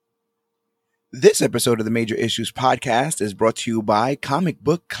This episode of the Major Issues Podcast is brought to you by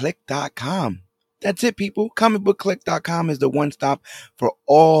comicbookclick.com. That's it, people. Comicbookclick.com is the one stop for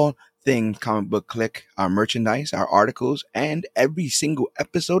all things Comic Book Click, our merchandise, our articles, and every single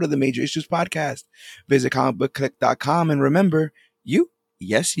episode of the Major Issues Podcast. Visit comicbookclick.com and remember, you,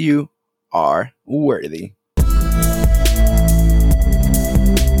 yes, you are worthy.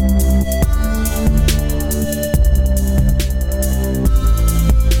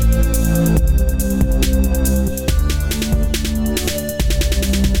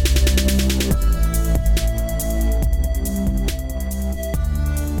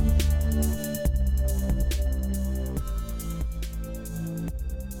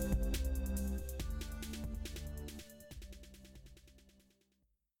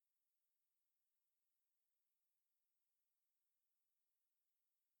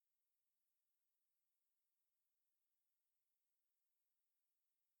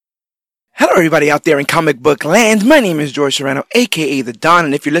 Hello, everybody out there in comic book land. My name is George Serrano, aka The Don,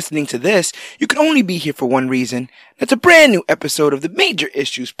 and if you're listening to this, you can only be here for one reason. That's a brand new episode of the Major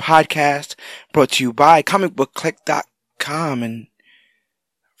Issues Podcast, brought to you by comicbookclick.com. And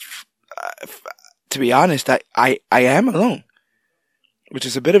to be honest, I am alone, which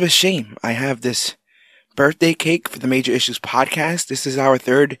is a bit of a shame. I have this birthday cake for the Major Issues Podcast. This is our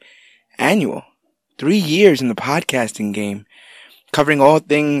third annual, 3 years in the podcasting game, covering all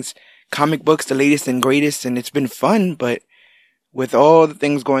things comic books, the latest and greatest, and it's been fun, but with all the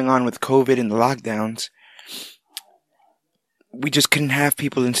things going on with COVID and the lockdowns, we just couldn't have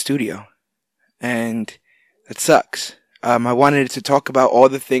people in studio, and that sucks. I wanted to talk about all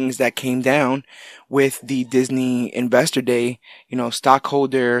the things that came down with the Disney Investor Day,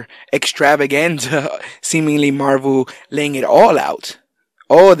 stockholder extravaganza, seemingly Marvel laying it all out,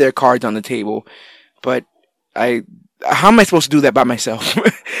 all their cards on the table, but how am I supposed to do that by myself?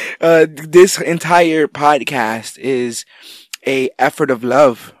 This entire podcast is a effort of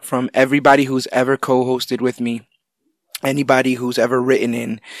love from everybody who's ever co-hosted with me, anybody who's ever written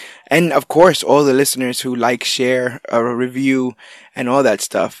in, and of course, all the listeners who like, share, review, and all that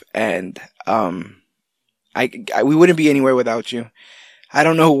stuff. And we wouldn't be anywhere without you. I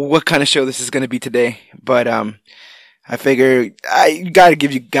don't know what kind of show this is going to be today, but I figure I got to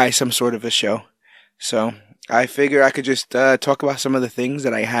give you guys some sort of a show. So I figure I could just talk about some of the things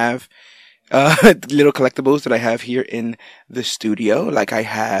that I have, little collectibles that I have here in the studio. Like I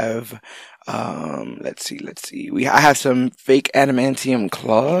have, let's see. I have some fake adamantium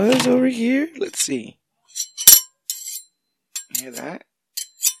claws over here. Let's see. You hear that?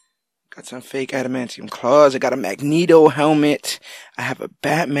 Got some fake adamantium claws. I got a Magneto helmet. I have a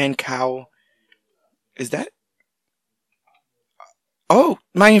Batman cowl. Is that? Oh,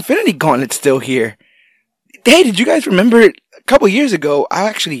 my Infinity Gauntlet's still here. Hey, did you guys remember a couple years ago, I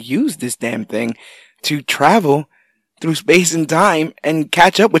actually used this damn thing to travel through space and time and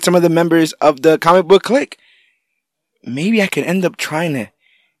catch up with some of the members of the Comic Book Click. Maybe I could end up trying to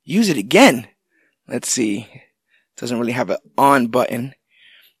use it again. Let's see. It doesn't really have an on button.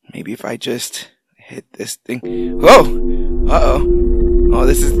 Maybe if I just hit this thing. Whoa! Uh-oh. Oh,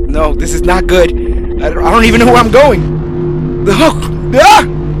 this is not good. I don't even know where I'm going.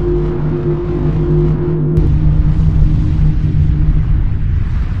 Ah!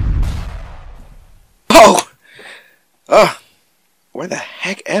 Oh, where the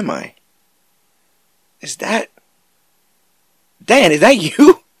heck am I? Dan, is that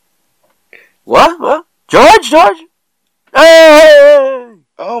you? What? George? Hey!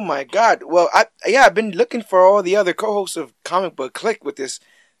 Oh my God. Well, I've been looking for all the other co-hosts of Comic Book Click with this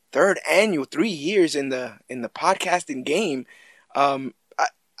third annual, 3 years in the podcasting game. I'm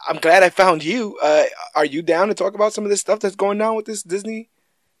glad I found you. Are you down to talk about some of this stuff that's going on with this Disney?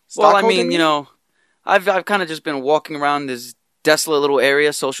 Well, I mean, I've kind of just been walking around this desolate little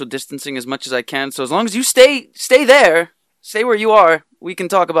area, social distancing as much as I can. So as long as you stay there, stay where you are, we can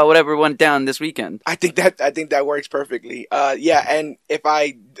talk about whatever went down this weekend. I think that works perfectly. Yeah, and if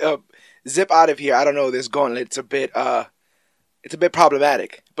I zip out of here, I don't know, this gauntlet, it's a bit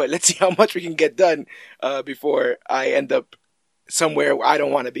problematic. But let's see how much we can get done before I end up somewhere where I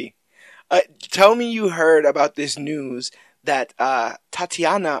don't want to be. Tell me you heard about this news that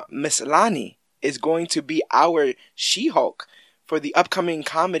Tatiana Maslany is going to be our She-Hulk for the upcoming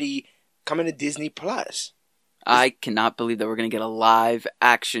comedy coming to Disney Plus. I cannot believe that we're going to get a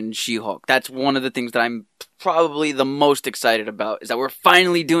live-action She-Hulk. That's one of the things that I'm probably the most excited about, is that we're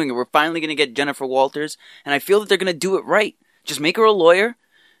finally doing it. We're finally going to get Jennifer Walters, and I feel that they're going to do it right. Just make her a lawyer,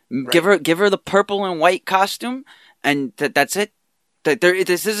 right. give her the purple and white costume, and that's it.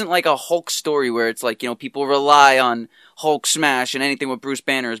 This isn't like a Hulk story where it's like, people rely on Hulk smash and anything with Bruce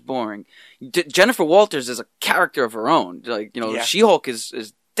Banner is boring. Jennifer Walters is a character of her own. Like, Yeah. She-Hulk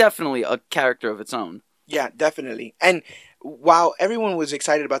is definitely a character of its own. Yeah, definitely. And while everyone was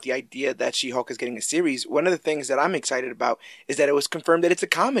excited about the idea that She-Hulk is getting a series, one of the things that I'm excited about is that it was confirmed that it's a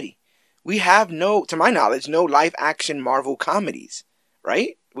comedy. We have to my knowledge, no live action Marvel comedies,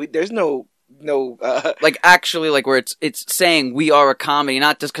 right? There's no like actually, like where it's saying we are a comedy,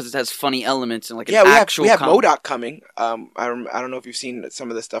 not just because it has funny elements and like an actual. We have MODOK coming. I don't know if you've seen some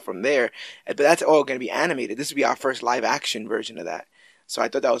of the stuff from there, but that's all going to be animated. This will be our first live action version of that. So I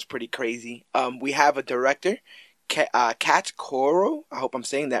thought that was pretty crazy. We have a director, Kat Coro. I hope I'm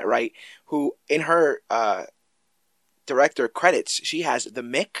saying that right. Who in her director credits, she has The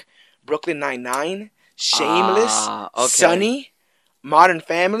Mick, Brooklyn Nine-Nine, Shameless, okay. Sunny, Modern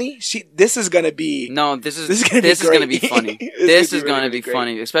Family. This is gonna be this is gonna be funny. This is gonna be great.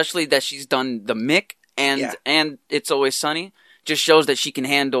 funny, especially that she's done The Mick and It's Always Sunny. Just shows that she can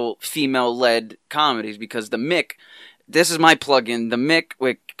handle female-led comedies because The Mick. This is my plug-in. The Mick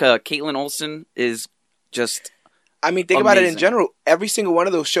with Caitlin Olsen is just. I mean, think about it in general. Every single one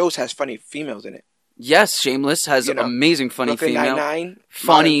of those shows has funny females in it. Yes, Shameless has amazing funny females. Nine-Nine,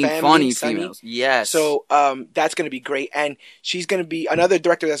 funny Sunny. females. Yes. So that's going to be great. And she's going to be another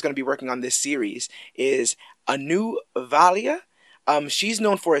director that's going to be working on this series is Anu Valia. She's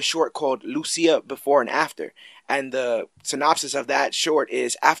known for a short called Lucia Before and After. And the synopsis of that short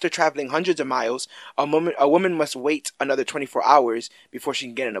is, after traveling hundreds of miles, a woman must wait another 24 hours before she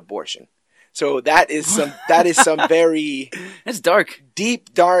can get an abortion. So that is some very it's dark,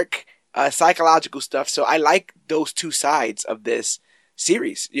 deep, dark psychological stuff. So I like those two sides of this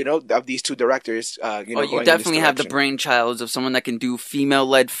series, of these two directors. You definitely have the brainchilds of someone that can do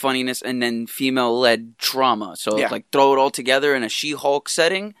female-led funniness and then female-led drama. So like throw it all together in a She-Hulk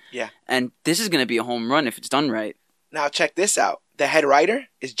setting. Yeah. And this is going to be a home run if it's done right. Now check this out. The head writer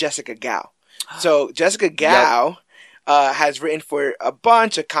is Jessica Gao. So Jessica Gao has written for a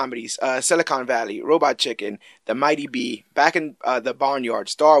bunch of comedies: Silicon Valley, Robot Chicken, The Mighty Bee, Back in the Barnyard,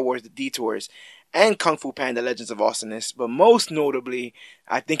 Star Wars: The Detours, and Kung Fu Panda: Legends of Awesomeness. But most notably,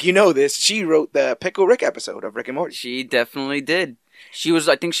 I think you know this, she wrote the Pickle Rick episode of Rick and Morty. She definitely did.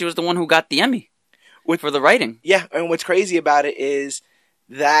 I think she was the one who got the Emmy for the writing. Yeah, and what's crazy about it is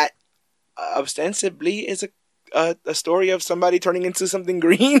that ostensibly is a story of somebody turning into something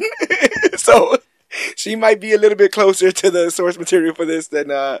green. So she might be a little bit closer to the source material for this than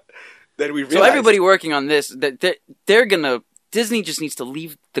we realized. So everybody working on this, they're gonna. Disney just needs to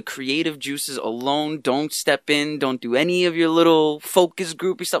leave the creative juices alone. Don't step in. Don't do any of your little focus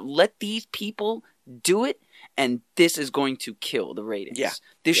groupy stuff. Let these people do it, and this is going to kill the ratings. Yeah.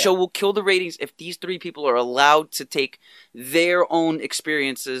 This show will kill the ratings if these three people are allowed to take their own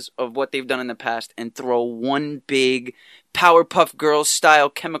experiences of what they've done in the past and throw one big Powerpuff Girls style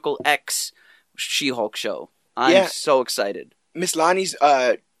Chemical X She-Hulk show. I'm so excited. Miss Lonnie's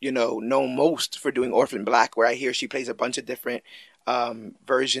known most for doing Orphan Black, where I hear she plays a bunch of different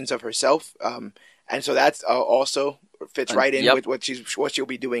versions of herself, and so that's also fits right in with what she'll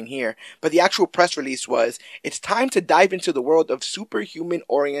be doing here. But the actual press release was, it's time to dive into the world of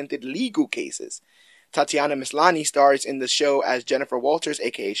superhuman-oriented legal cases. Tatiana Maslany stars in the show as Jennifer Walters,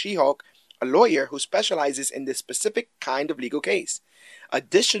 aka She-Hulk, a lawyer who specializes in this specific kind of legal case.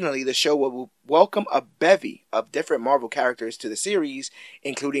 Additionally, the show will welcome a bevy of different Marvel characters to the series,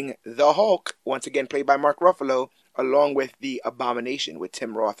 including the Hulk, once again played by Mark Ruffalo, along with the Abomination, with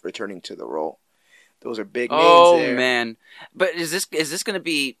Tim Roth returning to the role. Those are big names there. Oh, man. But is this going to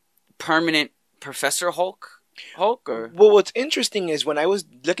be permanent Professor Hulk? Or? Well, what's interesting is when I was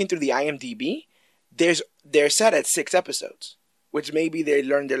looking through the IMDb, they're set at 6 episodes, which maybe they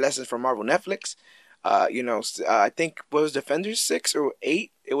learned their lessons from Marvel Netflix. I think, what was Defenders 6 or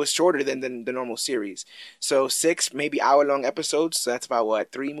 8? It was shorter than the normal series. So 6 maybe hour-long episodes, so that's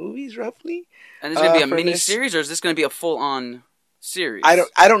about, 3 movies, roughly? And is it going to be a mini-series, or is this going to be a full-on series?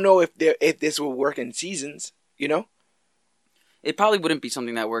 I don't know if this will work in seasons, It probably wouldn't be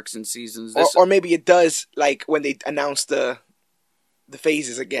something that works in seasons. Or maybe it does, like, when they announce the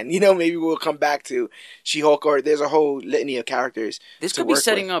phases again. Maybe we'll come back to She-Hulk, or there's a whole litany of characters. This could be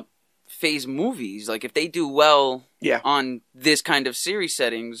setting up phase movies. Like, if they do well on this kind of series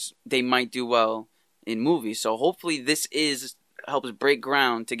settings, they might do well in movies. So hopefully this helps break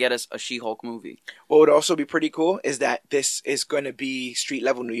ground to get us a She-Hulk movie. What would also be pretty cool is that this is going to be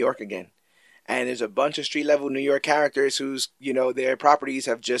street-level New York again. And there's a bunch of street-level New York characters whose, their properties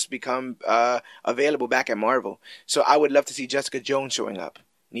have just become available back at Marvel. So I would love to see Jessica Jones showing up,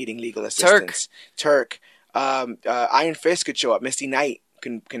 needing legal assistance. Turk. Iron Fist could show up. Misty Knight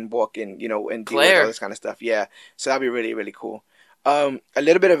can walk in, you know, and deal with Claire. all this kind of stuff. Yeah, so that'd be really, really cool. A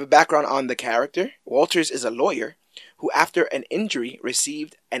little bit of a background on the character. Walters is a lawyer who, after an injury,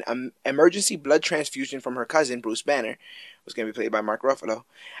 received an emergency blood transfusion from her cousin, Bruce Banner, who's going to be played by Mark Ruffalo,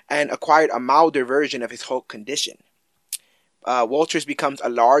 and acquired a milder version of his Hulk condition. Walters becomes a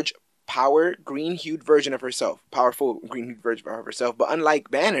large, powerful green-hued version of herself, but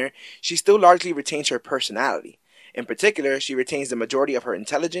unlike Banner, she still largely retains her personality. In particular, she retains the majority of her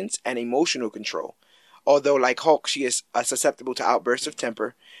intelligence and emotional control. Although, like Hulk, she is susceptible to outbursts of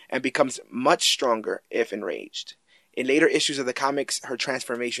temper and becomes much stronger if enraged. In later issues of the comics, her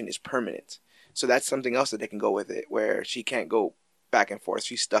transformation is permanent. So that's something else that they can go with it, where she can't go back and forth.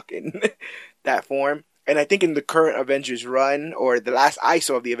 She's stuck in that form. And I think in the current Avengers run, or the last I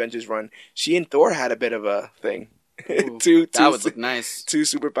saw of the Avengers run, she and Thor had a bit of a thing. Ooh, that would look nice. Two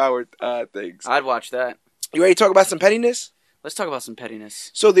superpowered things. I'd watch that. You ready to talk about some pettiness? Let's talk about some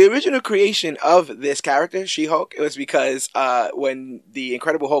pettiness. So the original creation of this character, She-Hulk, it was because when the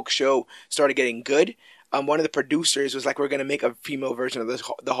Incredible Hulk show started getting good, one of the producers was like, we're going to make a female version of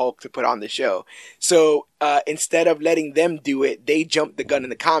the Hulk to put on the show. So instead of letting them do it, they jumped the gun in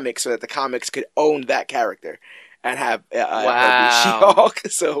the comics so that the comics could own that character and have her be She-Hulk.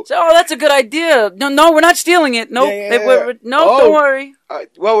 So that's a good idea. No, we're not stealing it. Nope. Yeah. Don't worry.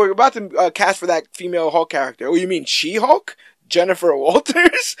 Well, we're about to cast for that female Hulk character. Oh, you mean She-Hulk? Jennifer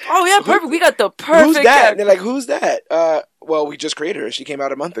Walters? Oh, yeah, perfect. We got the perfect Who's that? character. They're like, who's that? Well, we just created her. She came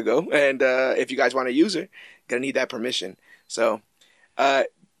out a month ago. And if you guys want to use her, gonna need that permission. So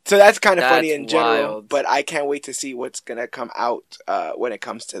that's kind of funny in general. Wild. But I can't wait to see what's going to come out when it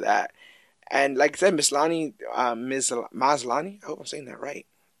comes to that. And like I said, Ms. Maslany, I hope I'm saying that right,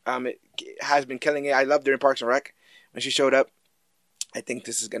 it has been killing it. I loved her in Parks and Rec when she showed up. I think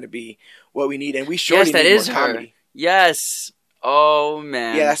this is going to be what we need. And we surely need more comedy. Her. Yes. Oh,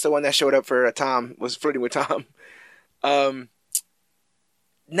 man. Yeah, that's the one that showed up for Tom, was flirting with Tom.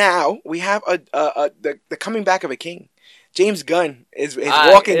 Now, we have the coming back of a king. James Gunn is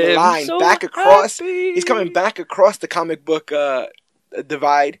walking the line back across. Happy. He's coming back across the comic book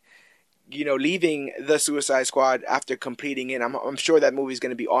divide, you know, leaving the Suicide Squad after completing it. I'm sure that movie's going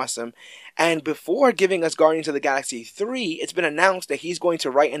to be awesome. And before giving us Guardians of the Galaxy 3, it's been announced that he's going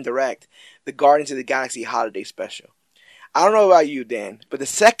to write and direct the Guardians of the Galaxy Holiday Special. I don't know about you, Dan, but the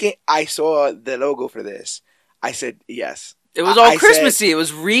second I saw the logo for this, I said yes. It was all Christmassy. It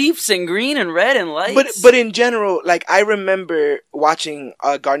was wreaths and green and red and lights. But in general, like, I remember watching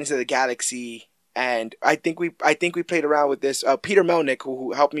Guardians of the Galaxy, and I think we played around with this. Peter Melnick,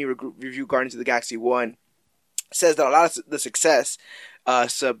 who helped me review Guardians of the Galaxy 1, says that a lot of the success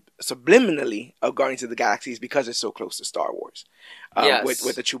subliminally of Guardians of the Galaxy is because it's so close to Star Wars. Yes.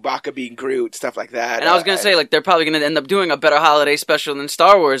 With the Chewbacca being Groot, stuff like that. And I was going to say, like, they're probably going to end up doing a better holiday special than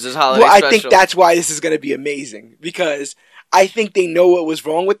Star Wars' holiday special. Well, I think that's why this is going to be amazing, because I think they know what was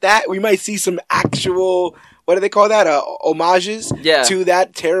wrong with that. We might see some actual, what do they call that? Homages to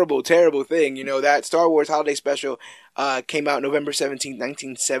that terrible, terrible thing. You know, that Star Wars holiday special came out November 17th,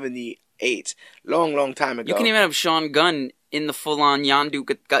 1978. Long time ago. You can even have Sean Gunn in the full-on Yondu,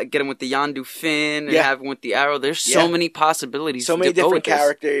 get him with the Yondu fin, and have him with the arrow. There's so many possibilities. So many different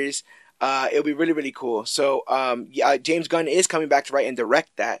characters. It'll be really, really cool. So, James Gunn is coming back to write and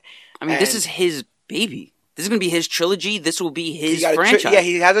direct that. I mean, this is his baby. This is going to be his trilogy. This will be his franchise.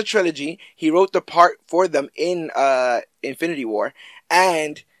 He has a trilogy. He wrote the part for them in Infinity War.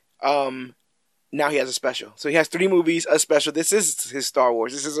 And now he has a special. So he has 3 movies, a special. This is his Star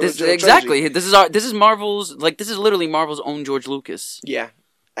Wars. This is exactly. This is Marvel's, like, this is literally Marvel's own George Lucas. Yeah.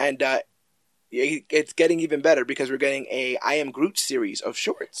 And it's getting even better because we're getting a I Am Groot series of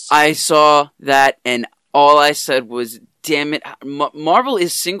shorts. I saw that, and all I said was, damn it, Marvel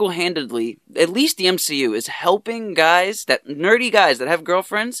is single-handedly, at least the MCU, is helping nerdy guys that have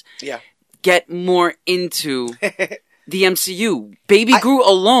girlfriends get more into the MCU. Baby Groot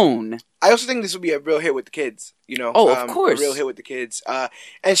alone. I also think this will be a real hit with the kids, you know. Oh, of course. A real hit with the kids.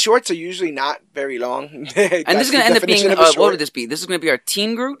 And shorts are usually not very long. And this is going to end up being, what would this be? This is going to be our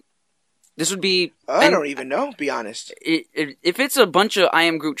teen Groot? This would be... I don't even know, be honest. If it's a bunch of I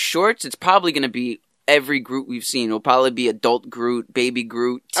Am Groot shorts, it's probably going to be every Groot we've seen. It'll probably be adult Groot, baby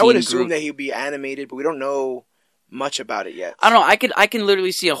Groot, teen I would assume Groot. that he'll be animated, but we don't know much about it yet. I don't know. I can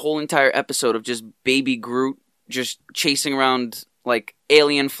literally see a whole entire episode of just baby Groot just chasing around like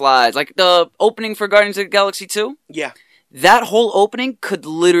alien flies. Like the opening for Guardians of the Galaxy 2? Yeah. That whole opening could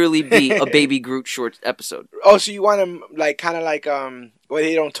literally be a baby Groot short episode. Oh, so you want him like kind of like where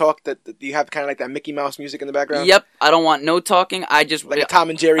they don't talk. That you have kind of like that Mickey Mouse music in the background. Yep, I don't want no talking. I just like a Tom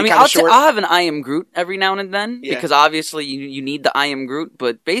and Jerry kind I'll of short. I'll have an I am Groot every now and then Yeah. because obviously you need the I am Groot,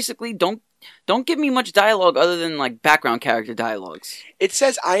 but basically don't give me much dialogue other than like background character dialogues. It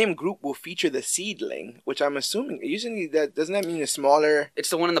says I am Groot will feature the seedling, which I'm assuming usually that doesn't that mean a smaller. It's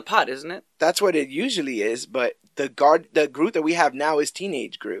the one in the pot, isn't it? That's what it usually is, but the Groot that we have now is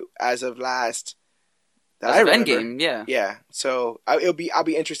teenage Groot as of last. That I remember. Endgame, yeah. Yeah, so I'll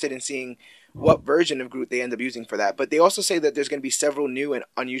be interested in seeing what version of Groot they end up using for that. But they also say that there's going to be several new and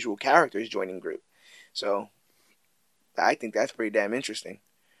unusual characters joining Groot, so I think that's pretty damn interesting.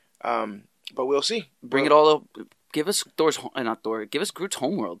 But we'll see. Bring it all up. Give us Give us Groot's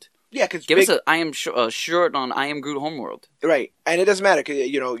homeworld. Yeah, because give us a shirt on I am Groot homeworld. Right, and it doesn't matter because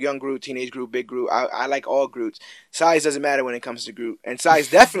young Groot, teenage Groot, big Groot. I like all Groots. Size doesn't matter when it comes to Groot, and size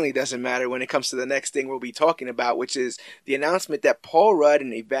definitely doesn't matter when it comes to the next thing we'll be talking about, which is the announcement that Paul Rudd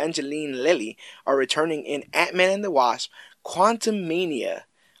and Evangeline Lilly are returning in Ant-Man and the Wasp: Quantumania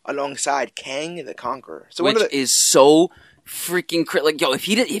alongside Kang the Conqueror. So which is so freaking like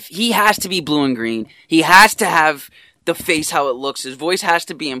if he has to be blue and green, he has to have the face how it looks. His voice has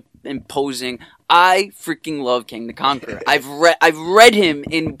to be imposing. I freaking love Kang the Conqueror. I've read him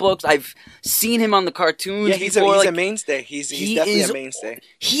in books. I've seen him on the cartoons. Yeah, he's before. A mainstay. He's definitely a mainstay.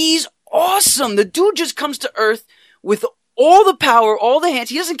 He's awesome. The dude just comes to Earth with all the power, all the hands.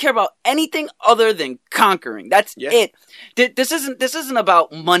 He doesn't care about anything other than conquering. That's it. This isn't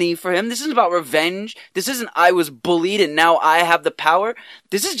about money for him. This isn't about revenge. This isn't I was bullied and now I have the power.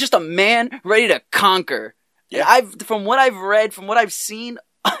 This is just a man ready to conquer. Yeah. From what I've read, from what I've seen,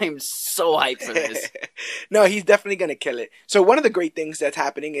 I'm so hyped for this. No, he's definitely going to kill it. So one of the great things that's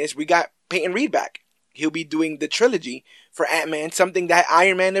happening is we got Peyton Reed back. He'll be doing the trilogy for Ant-Man, something that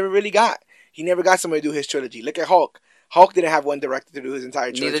Iron Man never really got. He never got someone to do his trilogy. Look at Hulk. Hulk didn't have one director to do his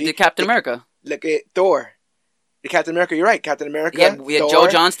entire trilogy. Neither did Captain America. Look at Thor. The Captain America, you're right. Captain America. Yeah, we had Joe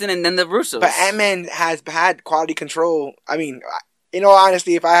Johnston and then the Russos. But Ant-Man has had quality control. I mean, in all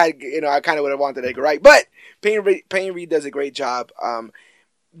honesty, if I had, I kind of would have wanted Edgar Wright. But Peyton Reed does a great job.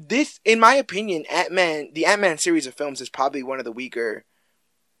 This, in my opinion, the Ant-Man series of films is probably one of the weaker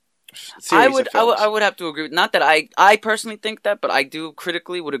series of films. I would have to agree. Not that I personally think that, but I do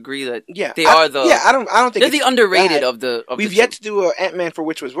critically would agree that they are the. Yeah, I don't think they're the underrated bad. We've yet to do an Ant-Man for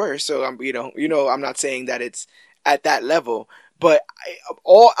which was worse. So I'm not saying that it's at that level, but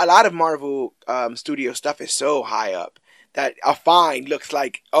a lot of Marvel studio stuff is so high up that a fine looks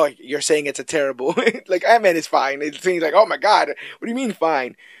like, oh, you're saying it's a terrible, like Ant-Man is fine. It seems like, oh my God, what do you mean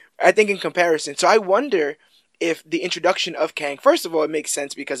fine? I think in comparison. So I wonder if the introduction of Kang, first of all, it makes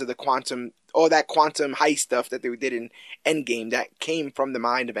sense because of all that quantum heist stuff that they did in Endgame that came from the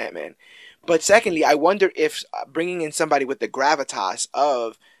mind of Ant-Man. But secondly, I wonder if bringing in somebody with the gravitas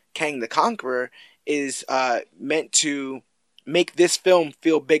of Kang the Conqueror is meant to make this film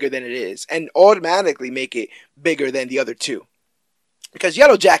feel bigger than it is and automatically make it bigger than the other two. Because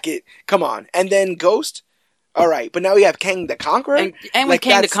Yellow Jacket, come on. And then Ghost, all right. But now we have Kang the Conqueror. And with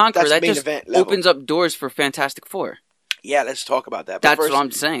Kang the Conqueror, that just opens up doors for Fantastic Four. Yeah, let's talk about that. That's what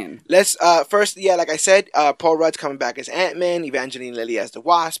I'm saying. Let's, first, like I said, Paul Rudd's coming back as Ant-Man, Evangeline Lilly as the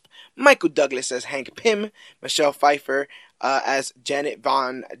Wasp, Michael Douglas as Hank Pym, Michelle Pfeiffer as Janet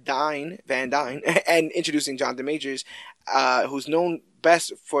Van Dyne, and introducing Jonathan Majors, who's known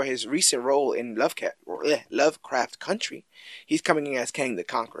best for his recent role in Lovecraft Country. He's coming in as Kang the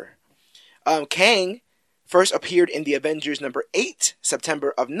Conqueror. Kang first appeared in The Avengers number 8,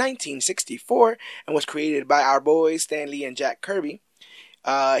 September of 1964, and was created by our boys Stan Lee and Jack Kirby.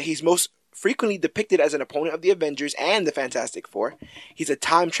 He's most frequently depicted as an opponent of the Avengers and the Fantastic Four. He's a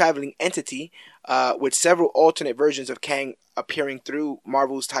time-traveling entity with several alternate versions of Kang appearing through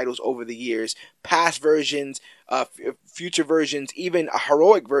Marvel's titles over the years. Past versions, future versions, even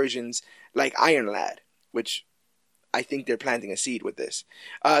heroic versions like Iron Lad, which I think they're planting a seed with this.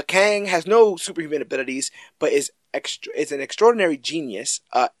 Kang has no superhuman abilities, but is an extraordinary genius,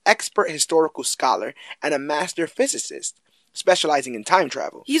 expert historical scholar, and a master physicist, specializing in time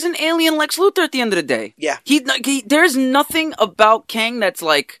travel. He's an alien Lex Luthor at the end of the day. Yeah. There's nothing about Kang that's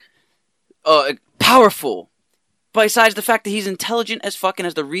like powerful, besides the fact that he's intelligent as fuck and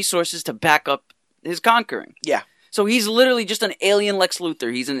has the resources to back up his conquering. Yeah. So he's literally just an alien Lex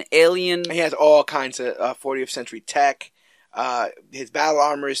Luthor. He's an alien. He has all kinds of 40th century tech. His battle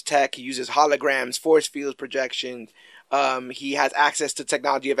armor is tech. He uses holograms, force fields, projections. He has access to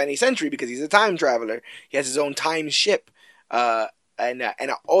technology of any century because he's a time traveler. He has his own time ship and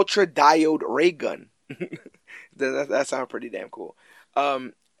an ultra diode ray gun. that sounds pretty damn cool.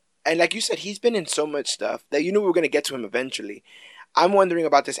 And like you said, he's been in so much stuff that you knew we were going to get to him eventually. I'm wondering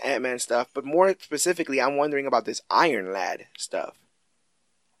about this Ant-Man stuff, but more specifically, I'm wondering about this Iron Lad stuff.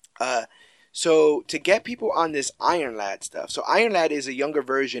 So to get people on this Iron Lad stuff, so Iron Lad is a younger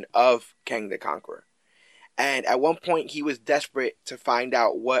version of Kang the Conqueror, and at one point he was desperate to find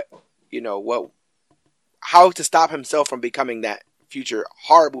out how to stop himself from becoming that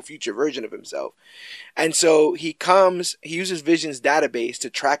horrible future version of himself. And so he uses Vision's database to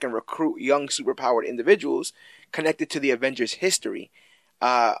track and recruit young superpowered individuals connected to the Avengers' history,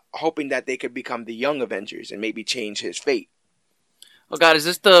 hoping that they could become the Young Avengers and maybe change his fate. Oh God, is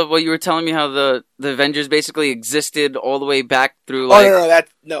this what you were telling me? How the Avengers basically existed all the way back through? Like...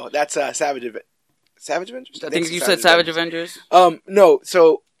 Oh that's Savage Avengers. I think you said Savage Avengers. No.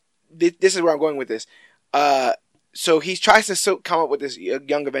 So this is where I'm going with this. So he tries to come up with this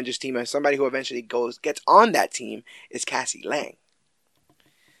Young Avengers team, and somebody who eventually gets on that team is Cassie Lang.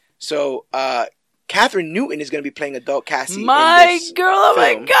 So Catherine Newton is going to be playing adult Cassie. My girl, oh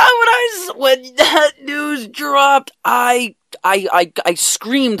film. My God! When that news dropped, I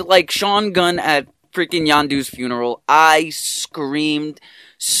screamed like Sean Gunn at freaking Yondu's funeral. I screamed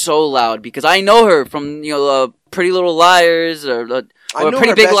so loud because I know her from Pretty Little Liars or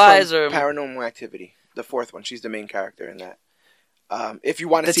Pretty Big Lies or Paranormal Activity. The fourth one, she's the main character in that. If you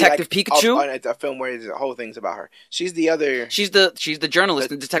want to see Detective Pikachu, a film where the whole thing's about her. She's the other. She's the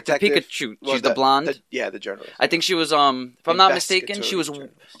journalist in Detective Pikachu. She's the blonde. The journalist. I think she was. If I'm not mistaken, she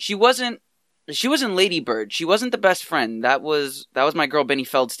wasn't. She was in Lady Bird. She wasn't the best friend. That was my girl Benny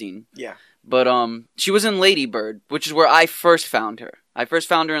Feldstein. Yeah. But she was in Lady Bird, which is where I first found her. I first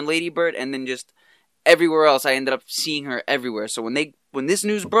found her in Lady Bird, and then just everywhere else, I ended up seeing her everywhere. So when this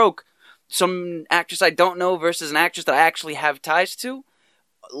news broke. Some actress I don't know versus an actress that I actually have ties to.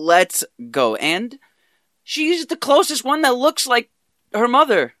 Let's go. And she's the closest one that looks like her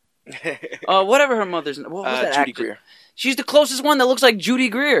mother. Whatever her mother's name. What was that Judy Greer. She's the closest one that looks like Judy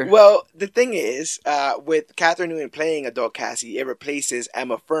Greer. Well, the thing is, with Catherine Newton playing adult Cassie, it replaces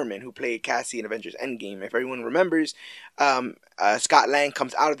Emma Furman, who played Cassie in Avengers Endgame. If everyone remembers, Scott Lang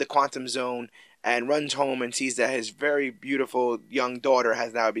comes out of the quantum zone and runs home and sees that his very beautiful young daughter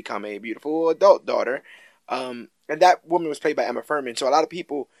has now become a beautiful adult daughter. And that woman was played by Emma Furman. So a lot of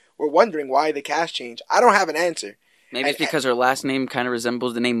people were wondering why the cast changed. I don't have an answer. Maybe it's because her last name kind of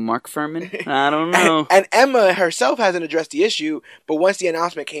resembles the name Mark Furman. I don't know. And Emma herself hasn't addressed the issue, but once the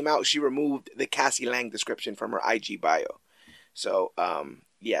announcement came out, she removed the Cassie Lang description from her IG bio. So,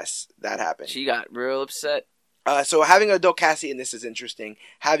 yes, that happened. She got real upset. So having adult Cassie in this is interesting.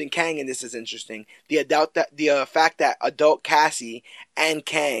 Having Kang in this is interesting. The fact that adult Cassie and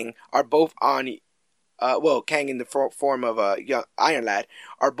Kang are both on, Kang in the form of young Iron Lad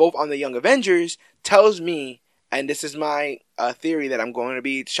are both on the Young Avengers tells me, and this is my theory that I'm going to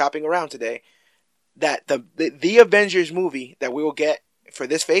be shopping around today, that the Avengers movie that we will get for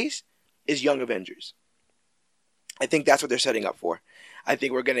this phase is Young Avengers. I think that's what they're setting up for. I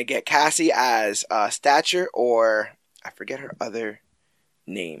think we're going to get Cassie as Stature, or I forget her other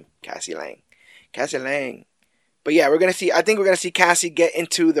name, Cassie Lang. But yeah, I think we're going to see Cassie get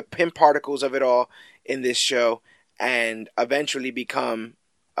into the pin particles of it all in this show and eventually become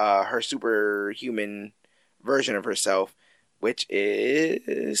her superhuman version of herself, which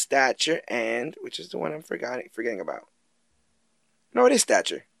is Stature, and which is the one I'm forgetting about. No, it is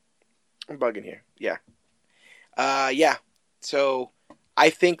Stature. I'm bugging here. Yeah. Yeah. So I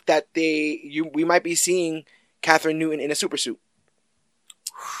think that we might be seeing Catherine Newton in a super suit.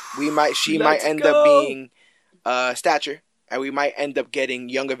 She might end up being Stature, and we might end up getting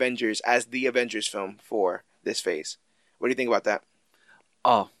Young Avengers as the Avengers film for this phase. What do you think about that?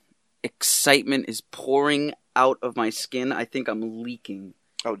 Oh, excitement is pouring out of my skin. I think I'm leaking.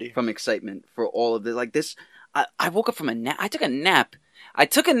 Oh dear. From excitement for all of this. Like this, I woke up from a nap. I took a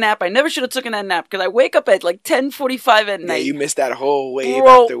nap. I never should have taken that nap because I wake up at like 10:45 at night. Yeah, you missed that whole wave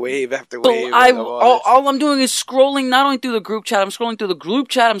after wave after wave. All I'm doing is scrolling not only through the group chat. I'm scrolling through the group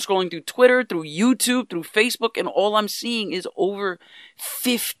chat. I'm scrolling through Twitter, through YouTube, through Facebook, and all I'm seeing is over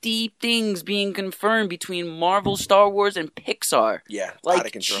 50 things being confirmed between Marvel, Star Wars, and Pixar. Yeah, like out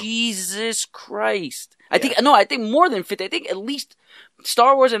of control. Jesus Christ. I think more than 50. I think at least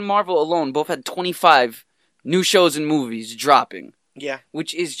Star Wars and Marvel alone both had 25 new shows and movies dropping. Yeah.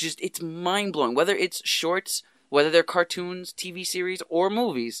 Which is just, it's mind-blowing. Whether it's shorts, whether they're cartoons, TV series, or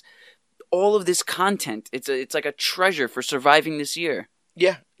movies, all of this content, it's like a treasure for surviving this year.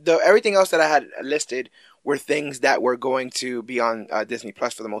 Yeah. Everything else that I had listed were things that were going to be on Disney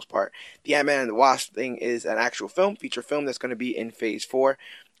Plus for the most part. The Ant-Man and the Wasp thing is an actual feature film that's going to be in Phase 4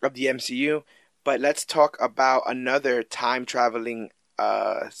 of the MCU. But let's talk about another time-traveling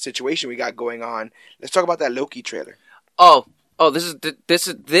situation we got going on. Let's talk about that Loki trailer. Oh, Oh, this is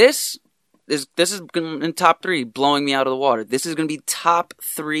in top 3, blowing me out of the water. This is going to be top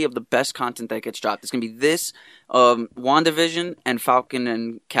 3 of the best content that gets dropped. It's going to be this, WandaVision, and Falcon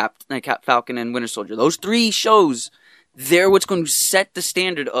and Falcon and Winter Soldier. Those 3 shows, they're what's going to set the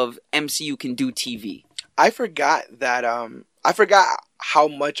standard of MCU can do TV. I forgot that. I forgot how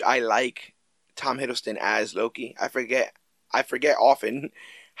much I like Tom Hiddleston as Loki. I forget often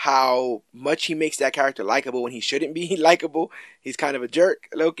how much he makes that character likable when he shouldn't be likable. He's kind of a jerk,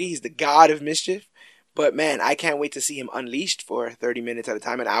 Loki. He's the god of mischief. But man, I can't wait to see him unleashed for 30 minutes at a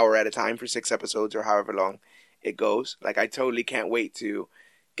time, an hour at a time for 6 episodes or however long it goes. Like, I totally can't wait to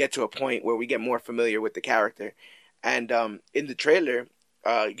get to a point where we get more familiar with the character. And in the trailer,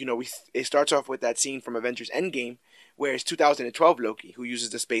 it starts off with that scene from Avengers Endgame where it's 2012 Loki who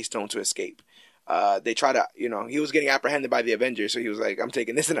uses the Space Stone to escape. They try to, he was getting apprehended by the Avengers, so he was like, I'm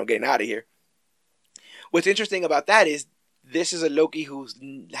taking this and I'm getting out of here. What's interesting about that is this is a Loki who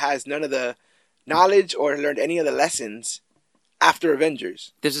has none of the knowledge or learned any of the lessons after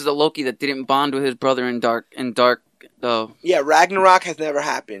Avengers. This is a Loki that didn't bond with his brother in Dark. Yeah, Ragnarok has never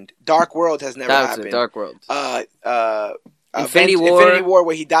happened. Dark World has never happened. It, Dark World. Infinity War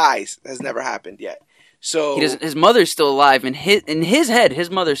where he dies has never happened yet. So his mother's still alive, and in his head, his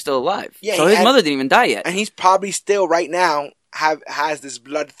mother's still alive. Yeah, so his mother didn't even die yet, and he's probably still right now has this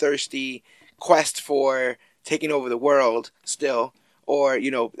bloodthirsty quest for taking over the world still, or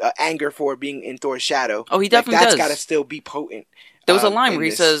anger for being in Thor's shadow. Oh, he definitely does. That's got to still be potent. There was a line where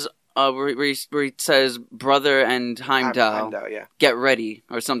he says, where he says, "Brother and Heimdall, yeah, get ready,"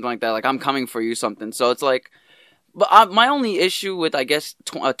 or something like that. Like, I'm coming for you, something. So it's like. But my only issue with, I guess,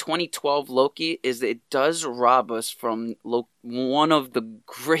 2012 Loki is that it does rob us from one of the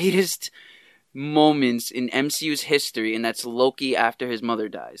greatest moments in MCU's history, and that's Loki after his mother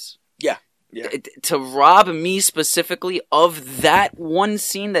dies. Yeah. To rob me specifically of that one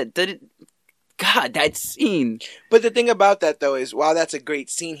scene that didn't... God, that scene. But the thing about that, though, is while that's a great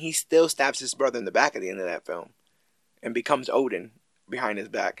scene, he still stabs his brother in the back at the end of that film and becomes Odin behind his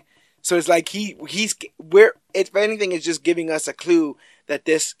back. So it's like if anything, it's just giving us a clue that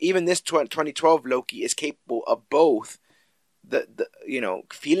this 2012 Loki is capable of both the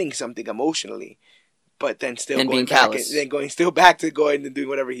feeling something emotionally, but then still going back and then going and doing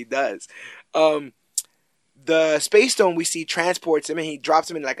whatever he does. The Space Stone we see transports him and he drops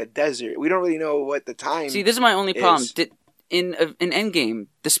him in like a desert. We don't really know what the time. See, this is my only problem. In Endgame,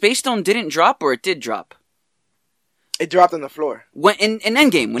 the Space Stone didn't drop, or it did drop. It dropped on the floor. When in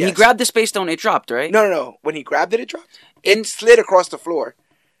Endgame, when he grabbed the Space Stone, it dropped, right? No. When he grabbed it, it dropped. It slid across the floor.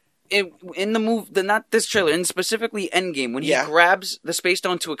 In the move, not this trailer, in specifically Endgame, when he grabs the Space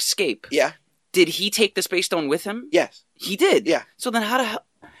Stone to escape. Yeah. Did he take the Space Stone with him? Yes. He did? Yeah. So then how the hell...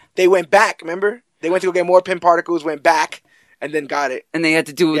 They went back, remember? They went to go get more pin particles, went back, and then got it. And they had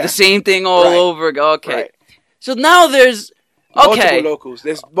to do the same thing all over. Okay. Right. So now there's... Okay. Multiple Lokis.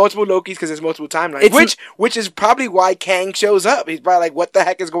 There's multiple Lokis because there's multiple timelines. Which is probably why Kang shows up. He's probably like, what the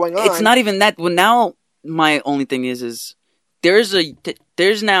heck is going on? It's not even that. Well, now my only thing is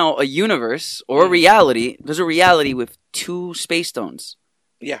there's now a universe or a reality. There's a reality with 2 Space Stones.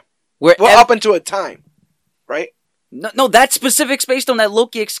 Yeah. Up until a time, right? No, that specific Space Stone that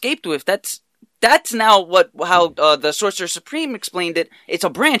Loki escaped with. That's now how the Sorcerer Supreme explained it. It's a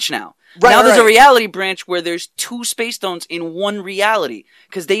branch now. There's a reality branch where there's 2 Space Stones in one reality.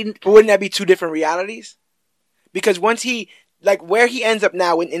 But wouldn't that be 2 different realities? Because once where he ends up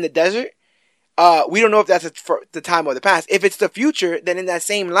now in the desert, we don't know if that's the time or the past. If it's the future, then in that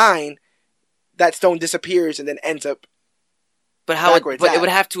same line, that stone disappears and then ends up. But it would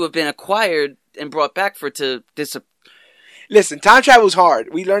have to have been acquired and brought back for it to disappear. Listen, time travel is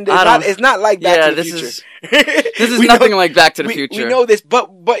hard. We learned it's not like Back to the Future. This is nothing like Back to the Future. We know this, but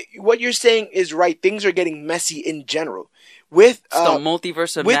what you're saying is right. Things are getting messy in general. With the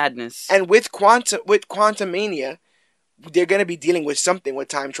multiverse of madness. And with Quantumania, they're going to be dealing with something with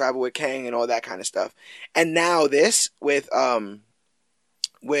time travel, with Kang and all that kind of stuff. And now this with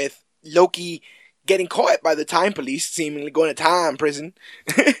Loki getting caught by the time police, seemingly going to time prison.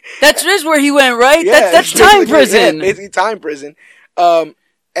 That's just where he went, right? Yeah, that's time prison. Yeah, basically time prison. And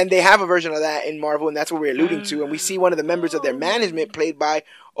they have a version of that in Marvel, and that's what we're alluding to. And we see one of the members of their management played by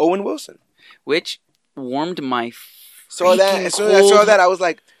Owen Wilson. Which warmed my As soon as I saw that, I was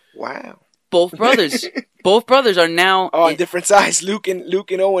like, wow. Both brothers are now... on different sides. Luke and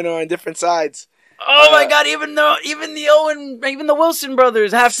Owen are on different sides. Oh my God! Even the Wilson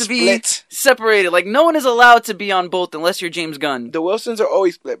brothers have to be separated. Like, no one is allowed to be on both unless you're James Gunn. The Wilsons are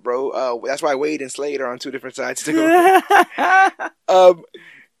always split, bro. That's why Wade and Slade are on 2 different sides too.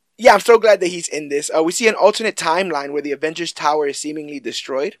 Yeah, I'm so glad that he's in this. We see an alternate timeline where the Avengers Tower is seemingly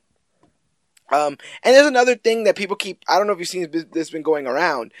destroyed. And there's another thing that people keep, I don't know if you've seen this been going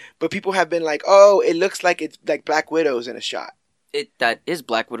around, but people have been like, oh, it looks like it's like Black Widow's in a shot. That is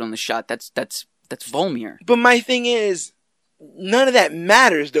Black Widow in the shot. That's Volmir. But my thing is, none of that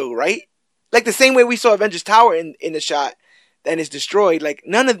matters though, right? Like the same way we saw Avengers Tower in the shot and it's destroyed, like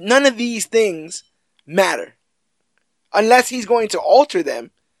none of these things matter. Unless he's going to alter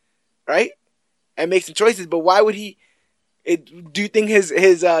them, right? And make some choices. But why would he, do you think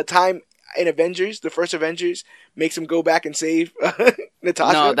his time in Avengers, the first Avengers, makes him go back and save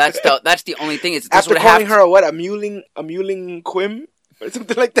Natasha? No, that's the only thing. It's after calling her a mewling quim or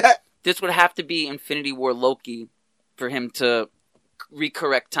something like that. This would have to be Infinity War Loki for him to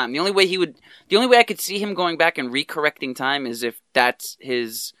recorrect time. The only way I could see him going back and recorrecting time is if that's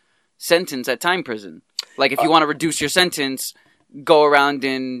his sentence at time prison. Like if you want to reduce your sentence, go around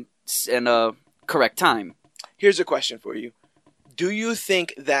and correct time. Here's a question for you. Do you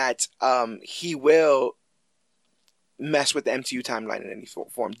think that he will mess with the MCU timeline in any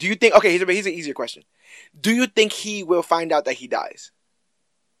form? Do you think... Okay, here's an easier question. Do you think he will find out that he dies?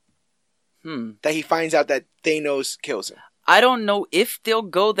 That he finds out that Thanos kills him? I don't know if they'll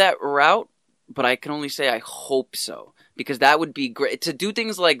go that route, but I can only say I hope so. Because that would be great. To do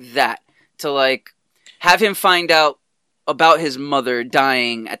things like that, to like have him find out about his mother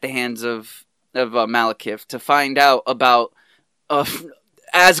dying at the hands of Malekith, to find out about...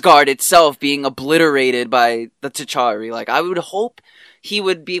 Asgard itself being obliterated by the T'Chari. Like, I would hope he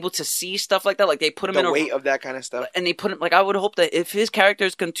would be able to see stuff like that. Like, they put him in the weight of that kind of stuff. And they put him, like, I would hope that if his character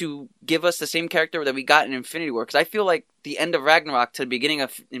is going to give us the same character that we got in Infinity War, because I feel like the end of Ragnarok to the beginning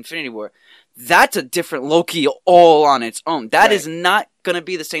of Infinity War, that's a different Loki all on its own. That is not going to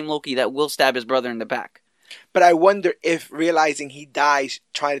be the same Loki that will stab his brother in the back. But I wonder if realizing he dies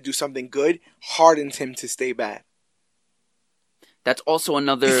trying to do something good hardens him to stay bad. That's also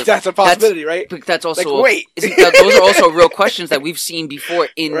another... That's a possibility, right? That's also... Like, wait! Those are also real questions that we've seen before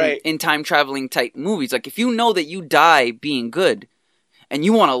in time-traveling type movies. Like, if you know that you die being good, and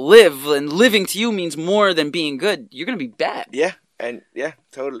you want to live, and living to you means more than being good, you're going to be bad. Yeah,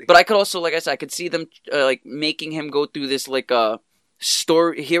 totally. But I could also, like I said, I could see them, like, making him go through this, like,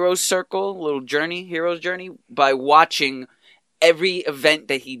 hero's journey, by watching every event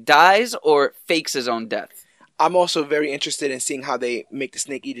that he dies or fakes his own death. I'm also very interested in seeing how they make the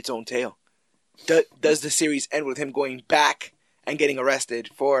snake eat its own tail. Does the series end with him going back and getting arrested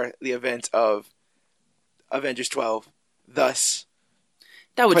for the events of Avengers 12, thus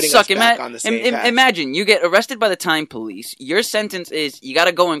that would suck. Imagine you get arrested by the Time Police. Your sentence is you got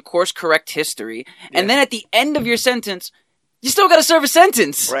to go and course correct history, and then at the end of your sentence, you still got to serve a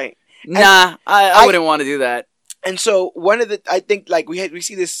sentence. Right? Nah, I wouldn't want to do that. And so I think like we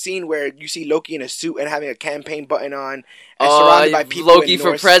see this scene where you see Loki in a suit and having a campaign button on and surrounded by people Loki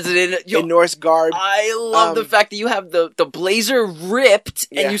for president in Norse garb. I love the fact that you have the blazer ripped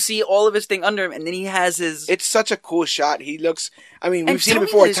and you see all of his thing under him, and then he has his... It's such a cool shot. He looks... I mean, we've seen it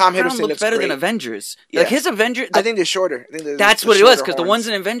before. Tom Hiddleston looks better great. than Avengers. Like his Avengers... I think they're shorter. That's what it was, because the ones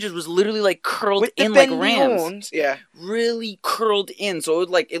in Avengers was literally like curled in like rams. Horns. Yeah. Really curled in. So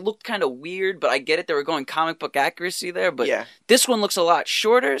it looked kind of weird, but I get it. They were going comic book accuracy there, but this one looks a lot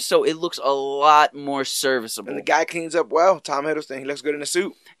shorter, so it looks a lot more serviceable. And the guy cleans up well. Tom Hiddleston, he looks good in a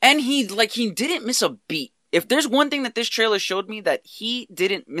suit. And he didn't miss a beat. If there's one thing that this trailer showed me, that he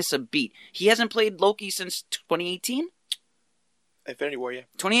didn't miss a beat. He hasn't played Loki since 2018? Infinity War, yeah.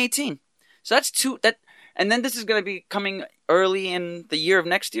 2018. So that's and then this is going to be coming early in the year of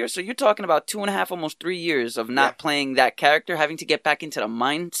next year. So you're talking about 2.5, almost 3 years of not playing that character, having to get back into the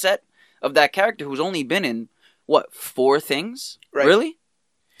mindset of that character who's only been in, 4 things? Right. Really?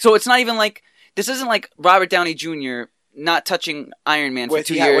 So it's not even like, this isn't like Robert Downey Jr. not touching Iron Man for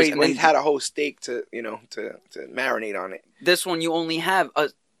 2 years. When he's had a whole steak to marinate on it. This one, you only have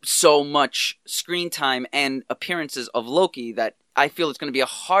so much screen time and appearances of Loki that I feel it's going to be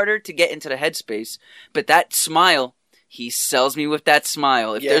harder to get into the headspace. But that smile, he sells me with that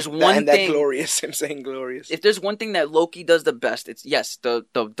smile. If there's one thing, that glorious, I'm saying glorious. If there's one thing that Loki does the best, it's the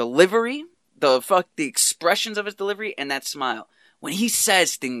delivery, the expressions of his delivery, and that smile. When he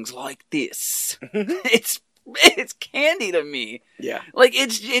says things like this, it's candy to me. Yeah, like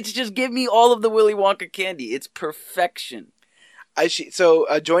it's just give me all of the Willy Wonka candy. It's perfection. So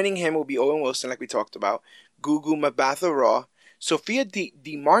joining him will be Owen Wilson, like we talked about, Gugu Mbatha-Raw, Sophia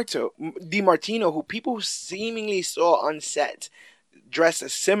Di Martino, who people seemingly saw on set dressed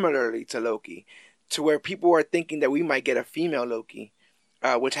similarly to Loki, to where people are thinking that we might get a female Loki,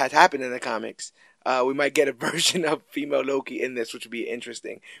 which has happened in the comics. We might get a version of female Loki in this, which would be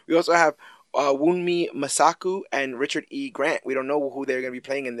interesting. We also have Wunmi Masaku and Richard E. Grant. We don't know who they're going to be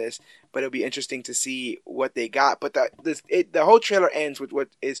playing in this, but it'll be interesting to see what they got. But the whole trailer ends with what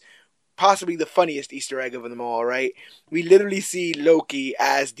is possibly the funniest Easter egg of them all, right? We literally see Loki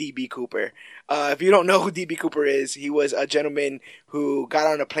as D.B. Cooper. If you don't know who D.B. Cooper is, he was a gentleman who got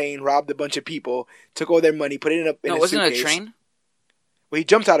on a plane, robbed a bunch of people, took all their money, put it in a No, wasn't it suitcase. a train? Well, he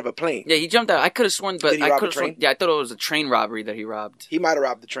jumped out of a plane. Yeah, he jumped out. I could have sworn, but Did he rob a train? Yeah, I thought it was a train robbery that he robbed. He might have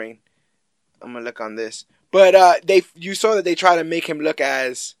robbed the train. I'm gonna look on this, but you saw that they try to make him look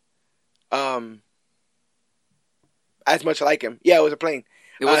as much like him. Yeah, it was a plane.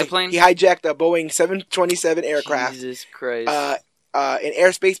 It was a plane? He hijacked a Boeing 727 aircraft. Jesus Christ. In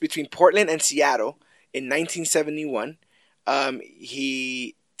airspace between Portland and Seattle in 1971.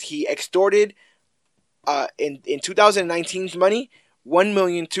 He extorted in 2019's money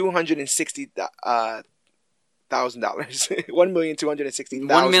 $1,260,000. $1,260,000.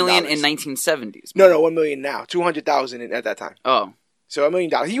 1 million in 1970s. No, 1 million now. 200,000 at that time. Oh, so $1 million.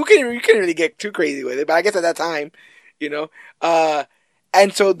 You couldn't really get too crazy with it, but I guess at that time, you know.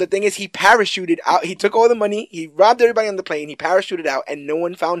 And so the thing is, he parachuted out. He took all the money. He robbed everybody on the plane. He parachuted out, and no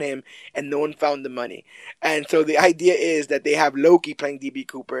one found him, and no one found the money. And so the idea is that they have Loki playing D.B.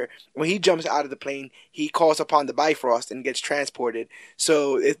 Cooper. When he jumps out of the plane, he calls upon the Bifrost and gets transported.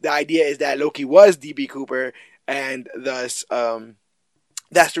 So the idea is that Loki was D.B. Cooper, and thus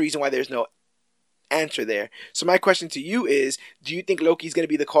that's the reason why there's no answer there. So my question to you is, do you think Loki's going to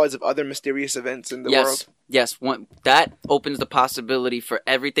be the cause of other mysterious events in the world? Yes. That opens the possibility for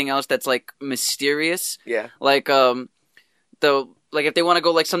everything else that's like mysterious. Yeah. Like if they want to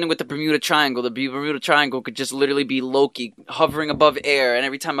go like something with the Bermuda Triangle, the Bermuda Triangle could just literally be Loki hovering above air, and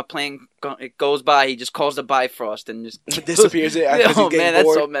every time a plane goes by, he just calls the Bifrost and just disappears. Oh man,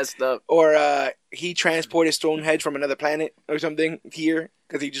 that's so messed up. Or he transported Stonehenge from another planet or something here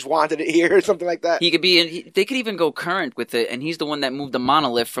because he just wanted it here or something like that. He could be. They could even go current with it, and he's the one that moved the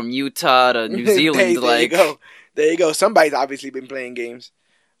monolith from Utah to New Zealand. There you go. There you go. Somebody's obviously been playing games.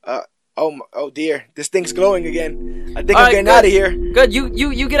 Oh dear, this thing's glowing again. I think I'm getting out of here. Good,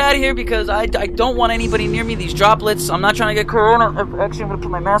 you get out of here because I don't want anybody near me. These droplets. I'm not trying to get corona. Actually, I'm gonna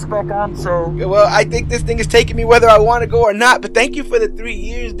put my mask back on. So well, I think this thing is taking me whether I want to go or not. But thank you for the 3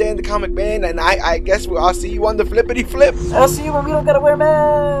 years, Dan the Comic Man, and I guess I'll see you on the flippity flip. I'll see you when we don't gotta wear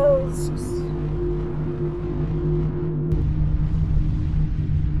masks.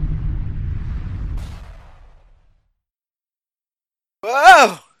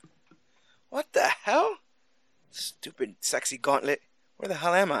 Whoa! What the hell? Stupid sexy gauntlet. Where the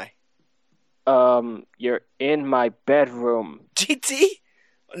hell am I? You're in my bedroom. GT?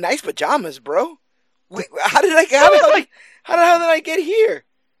 Nice pajamas, bro. Wait, how the hell did I get here?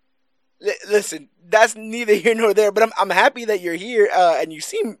 Listen, that's neither here nor there, but I'm happy that you're here, and you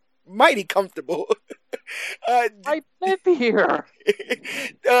seem mighty comfortable. I live here.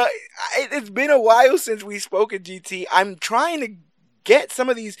 It's been a while since we spoke at GT. I'm trying to get some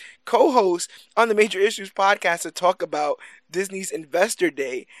of these co-hosts on the Major Issues podcast to talk about Disney's Investor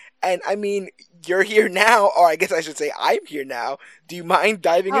Day. And I mean, you're here now, or I guess I should say I'm here now. Do you mind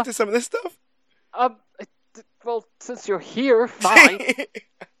diving into some of this stuff? Well, since you're here, fine.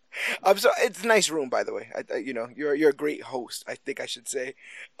 I'm sorry. It's a nice room, by the way. You're a great host, I think I should say.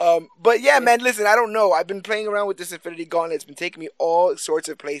 But yeah, man, listen, I don't know. I've been playing around with this Infinity Gauntlet. It's been taking me all sorts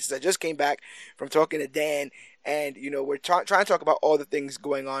of places. I just came back from talking to Dan, and we're trying to talk about all the things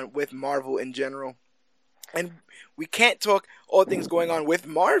going on with Marvel in general. And we can't talk all things going on with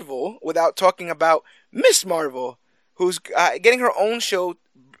Marvel without talking about Miss Marvel, who's getting her own show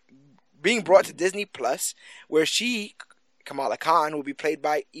being brought to Disney Plus, where she, Kamala Khan, will be played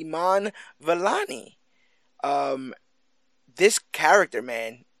by Iman Vellani. This character,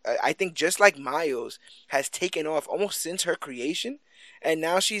 man, I think just like Miles, has taken off almost since her creation, and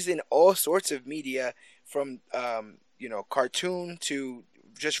now she's in all sorts of media, from cartoon to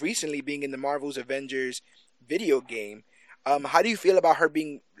just recently being in the Marvel's Avengers video game. How do you feel about her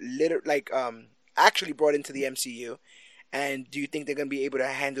being actually brought into the MCU? And do you think they're going to be able to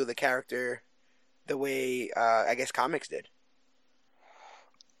handle the character the way I guess comics did?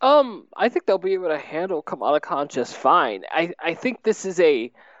 I think they'll be able to handle Kamala Khan just fine. I think this is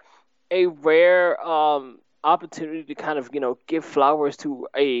a rare opportunity to kind of give flowers to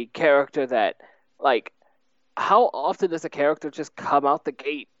a character that, like, how often does a character just come out the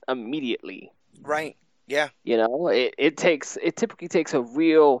gate immediately? Right. Yeah. It typically takes a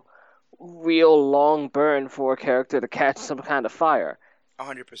real long burn for a character to catch some kind of fire.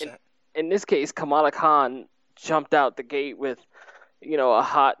 100%. In this case, Kamala Khan jumped out the gate with, a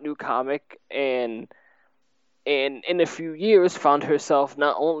hot new comic, and in a few years found herself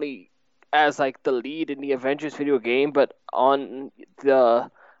not only as like the lead in the Avengers video game, but on the,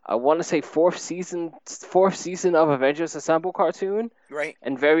 I want to say, fourth season of Avengers Assemble cartoon Right.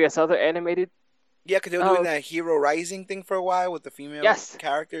 and various other animated. Yeah, because they were doing Uh, that Hero Rising thing for a while with the female yes,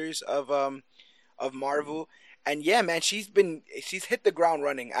 characters of Marvel. And yeah, man, she's hit the ground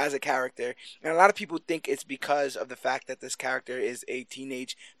running as a character, and a lot of people think it's because of the fact that this character is a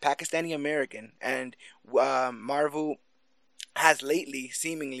teenage Pakistani American, and Marvel has lately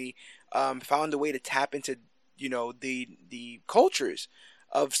seemingly found a way to tap into the cultures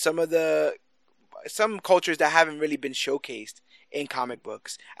of some cultures that haven't really been showcased in comic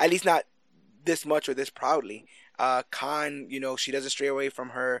books, at least not this much or this proudly. Khan, she doesn't stray away from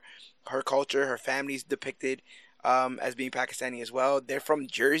her culture. Her family's depicted as being Pakistani as well. They're from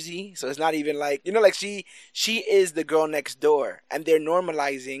Jersey, so it's not even like like she is the girl next door, and they're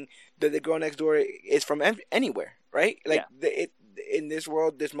normalizing that the girl next door is from anywhere, right? Like yeah, in this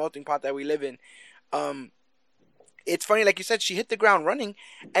world, this melting pot that we live in. Um, it's funny, like you said, she hit the ground running,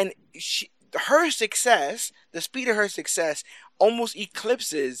 and her success, the speed of her success, almost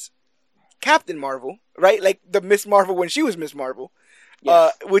eclipses Captain Marvel, right? Like the Miss Marvel when she was Miss Marvel,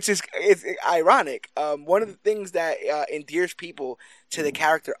 yes, which is it's ironic. One of the things that endears people to the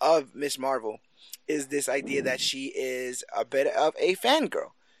character of Miss Marvel is this idea that she is a bit of a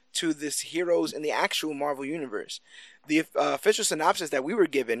fangirl to this heroes in the actual Marvel universe. The official synopsis that we were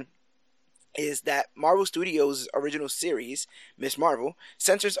given is that Marvel Studios' original series, Miss Marvel,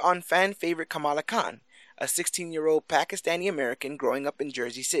 centers on fan favorite Kamala Khan, a 16-year-old Pakistani American growing up in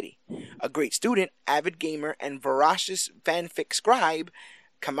Jersey City. A great student, avid gamer, and voracious fanfic scribe,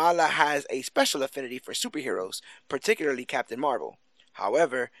 Kamala has a special affinity for superheroes, particularly Captain Marvel.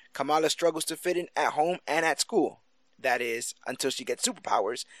 However, Kamala struggles to fit in at home and at school. That is, until she gets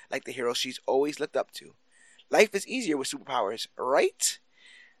superpowers like the hero she's always looked up to. Life is easier with superpowers, right?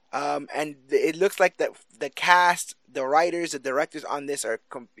 And it looks like the cast, the writers, the directors on this are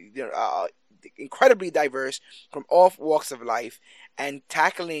incredibly diverse from all walks of life, and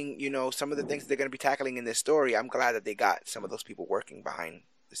tackling some of the things they're going to be tackling in this story. I'm glad that they got some of those people working behind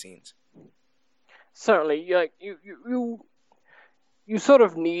the scenes. certainly. Like you sort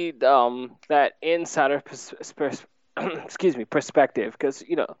of need that insider excuse me, perspective, because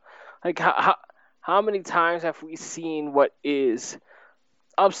like how many times have we seen what is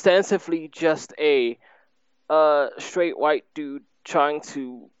ostensibly just a straight white dude trying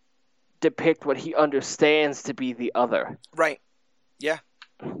to depict what he understands to be the other. Right. Yeah.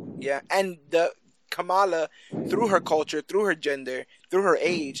 Yeah. And the Kamala, through her culture, through her gender, through her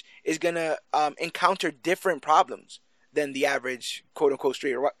age, is gonna encounter different problems than the average quote unquote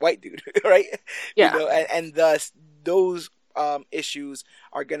straight or white dude, right? Yeah, And thus those issues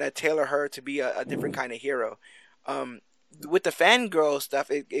are gonna tailor her to be a different kind of hero. With the fangirl stuff,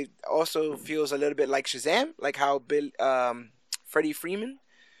 it also feels a little bit like Shazam, like how Freddie Freeman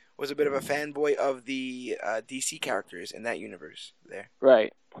was a bit of a fanboy of the DC characters in that universe there.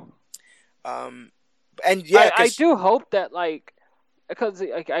 right. Um, and yeah, I do hope that, like, because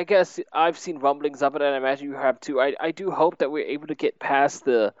I guess I've seen rumblings of it, and I imagine you have too. I do hope that we're able to get past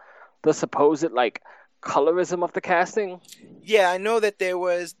the supposed like colorism of the casting. yeah, I know that there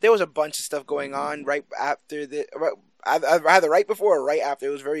was a bunch of stuff going on right after either right before or right after. It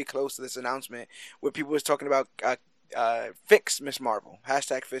was very close to this announcement where people was talking about fix Miss Marvel,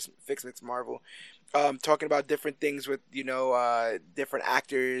 hashtag fix Miss Marvel, talking about different things with different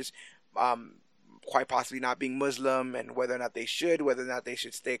actors, quite possibly not being Muslim, and whether or not they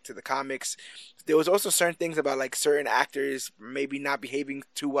should stick to the comics. There was also certain things about like certain actors maybe not behaving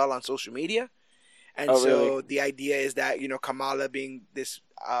too well on social media, and Oh, so really? the idea is that Kamala being this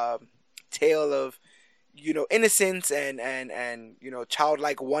tale of innocence and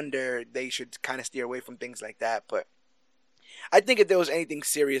childlike wonder, they should kind of steer away from things like that. But I think if there was anything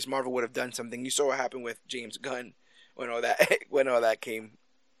serious, Marvel would have done something. You saw what happened with James Gunn when all that when all that came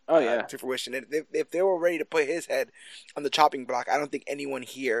Oh yeah. to fruition. And if they were ready to put his head on the chopping block, I don't think anyone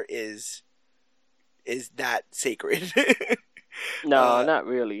here is that sacred. No, not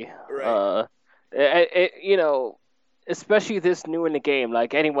really. Right. Especially this new in the game,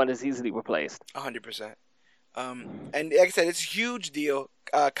 like anyone is easily replaced. 100%. And like I said, it's a huge deal.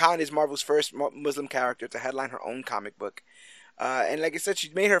 Khan is Marvel's first Muslim character to headline her own comic book. And like I said, she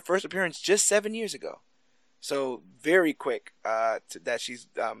made her first appearance just 7 years ago. So very quick that she's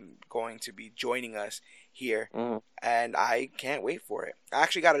going to be joining us here. Mm. And I can't wait for it. I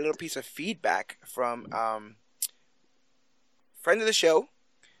actually got a little piece of feedback from friend of the show,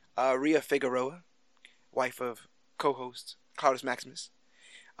 Rhea Figueroa, wife of co-host Cloudus Maximus.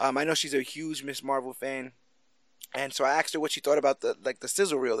 I know she's a huge Miss Marvel fan. And so I asked her what she thought about the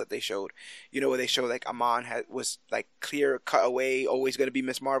sizzle reel that they showed, where they show like Amon was like clear cut away, always going to be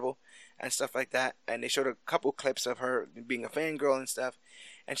Miss Marvel and stuff like that. And they showed a couple clips of her being a fangirl and stuff.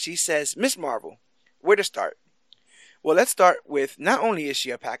 And she says, Miss Marvel, where to start? Well, let's start with not only is she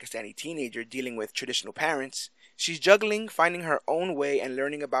a Pakistani teenager dealing with traditional parents, she's juggling, finding her own way, and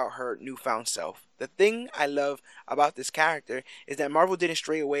learning about her newfound self. The thing I love about this character is that Marvel didn't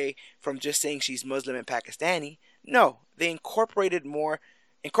stray away from just saying she's Muslim and Pakistani. No, they incorporated it more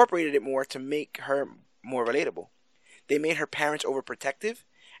to make her more relatable. They made her parents overprotective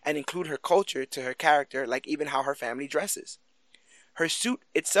and include her culture to her character, like even how her family dresses. Her suit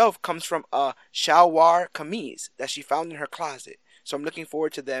itself comes from a shalwar kameez that she found in her closet, so I'm looking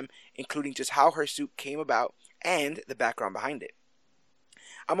forward to them including just how her suit came about and the background behind it.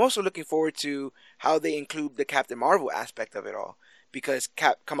 I'm also looking forward to how they include the Captain Marvel aspect of it all, because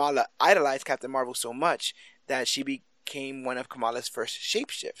Kamala idolized Captain Marvel so much that she became one of Kamala's first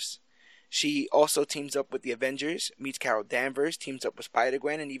shapeshifts. She also teams up with the Avengers, meets Carol Danvers, teams up with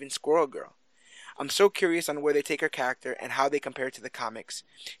Spider-Gwen, and even Squirrel Girl. I'm so curious on where they take her character and how they compare to the comics.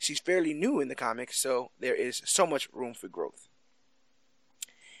 She's fairly new in the comics, so there is so much room for growth.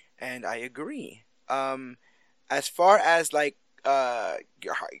 And I agree. As far as like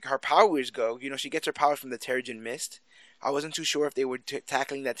her powers go, she gets her powers from the Terrigen Mist. I wasn't too sure if they were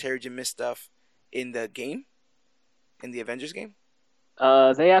tackling that Terrigen Mist stuff in the game, in the Avengers game.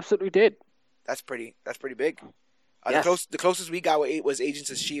 They absolutely did. That's pretty big. Yes. The closest we got was Agents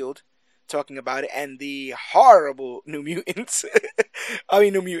of S.H.I.E.L.D. talking about it, and the horrible New Mutants.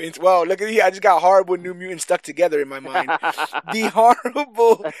 New Mutants. Wow, look at me. I just got horrible New Mutants stuck together in my mind. The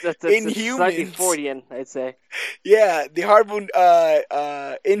horrible that's Inhumans. Slightly Freudian, I'd say. Yeah, the horrible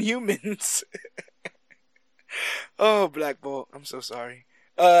Inhumans. Oh, Black Bolt. I'm so sorry.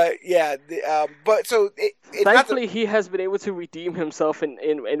 But so thankfully he has been able to redeem himself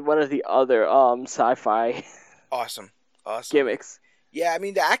in one of the other sci-fi awesome gimmicks. Yeah,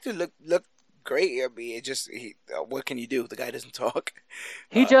 the actor looked great. What can you do? The guy doesn't talk.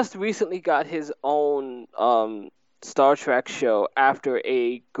 He just recently got his own Star Trek show after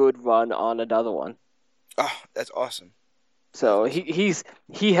a good run on another one. Oh, that's awesome. So he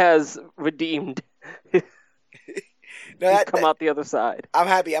has redeemed. No, come out the other side. I'm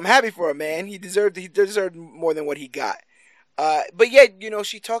happy. I'm happy for him, man. He deserved more than what he got. But yeah,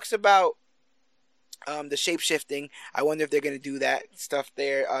 she talks about the shape shifting. I wonder if they're gonna do that stuff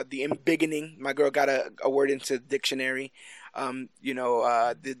there. The embiggening. My girl got a word into the dictionary. That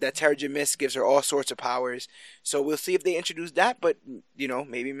Terrigen Mist gives her all sorts of powers. So we'll see if they introduce that. But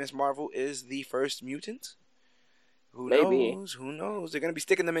maybe Miss Marvel is the first mutant. Who knows? Who knows? They're gonna be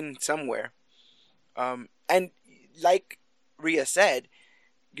sticking them in somewhere. And like Rhea said,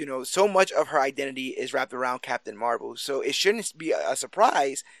 so much of her identity is wrapped around Captain Marvel. So it shouldn't be a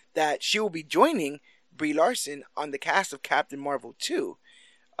surprise that she will be joining Brie Larson on the cast of Captain Marvel 2,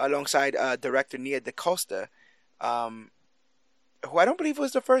 alongside director Nia DaCosta, who I don't believe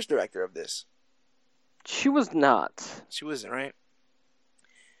was the first director of this. She was not. She wasn't, right?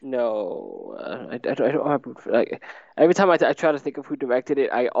 No, I don't remember. Like, every time I try to think of who directed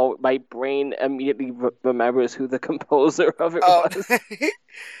it, my brain immediately remembers who the composer of it was.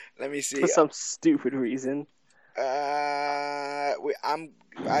 Let me see. For some stupid reason. I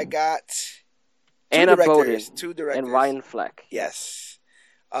got Anna Boden, two directors, and Ryan Fleck. Yes.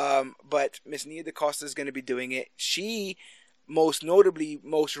 But Miss Nia DaCosta is going to be doing it. She most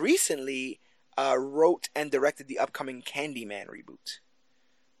recently wrote and directed the upcoming Candyman reboot.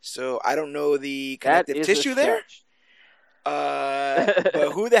 So I don't know the connective tissue there.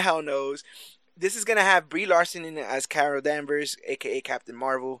 But who the hell knows? This is going to have Brie Larson in it as Carol Danvers, a.k.a. Captain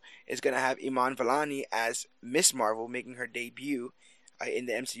Marvel. It's going to have Iman Vellani as Miss Marvel, making her debut in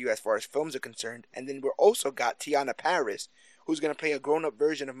the MCU as far as films are concerned. And then we're also got Tiana Paris, who's going to play a grown-up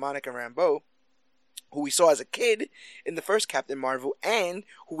version of Monica Rambeau, who we saw as a kid in the first Captain Marvel, and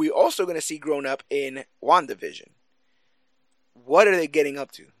who we also going to see grown up in WandaVision. What are they getting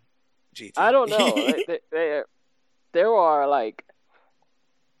up to, GT? I don't know. There are, like...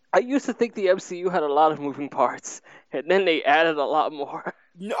 I used to think the MCU had a lot of moving parts, and then they added a lot more.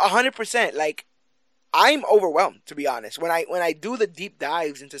 100%. Like, I'm overwhelmed, to be honest. When I do the deep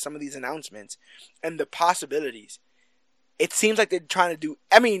dives into some of these announcements and the possibilities, it seems like they're trying to do...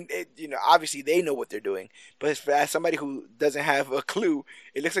 obviously they know what they're doing, but as somebody who doesn't have a clue,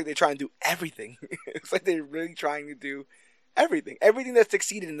 it looks like they're trying to do everything. It looks like they're really trying to do everything that's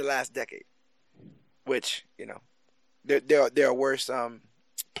succeeded in the last decade, which there are worse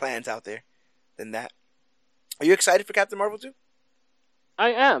plans out there than that. Are you excited for Captain Marvel 2?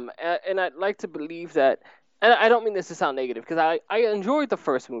 I am, and I'd like to believe that. And I don't mean this to sound negative because I enjoyed the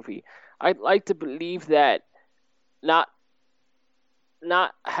first movie. I'd like to believe that not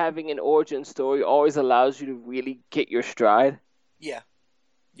not having an origin story always allows you to really get your stride. Yeah,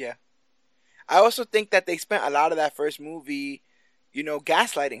 yeah. I also think that they spent a lot of that first movie,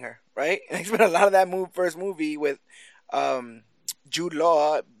 gaslighting her, right? And they spent a lot of that first movie with um, Jude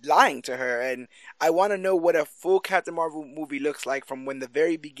Law lying to her. And I want to know what a full Captain Marvel movie looks like from when the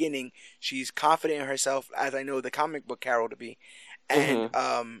very beginning she's confident in herself, as I know the comic book Carol to be, and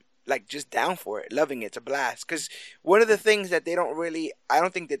like just down for it, loving it, it's a blast. Because one of the things that I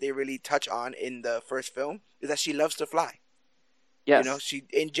don't think that they really touch on in the first film is that she loves to fly. Yes. She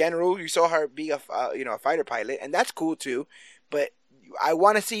in general, you saw her be a fighter pilot, and that's cool too. But I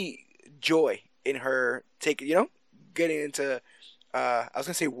want to see joy in her getting into. I was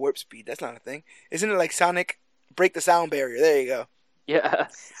gonna say warp speed. That's not a thing. Isn't it like Sonic break the sound barrier? There you go. Yeah,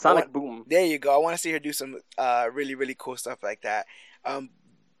 Sonic Boom. There you go. I want to see her do some really really cool stuff like that.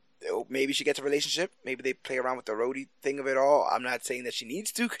 Maybe she gets a relationship. Maybe they play around with the roadie thing of it all. I'm not saying that she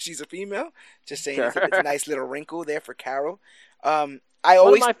needs to because she's a female. Just saying it's a nice little wrinkle there for Carol. One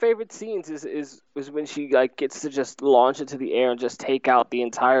of my favorite scenes is when she like gets to just launch into the air and just take out the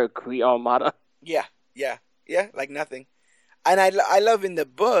entire Kree Armada. Yeah, like nothing. And I love in the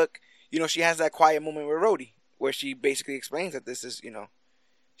book, she has that quiet moment with Rhodey where she basically explains that this is,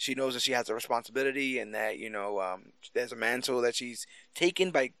 she knows that she has a responsibility and that, there's a mantle that she's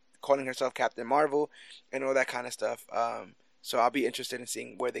taken by calling herself Captain Marvel and all that kind of stuff. So I'll be interested in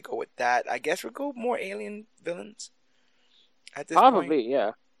seeing where they go with that. I guess we'll go more alien villains at this point. Probably,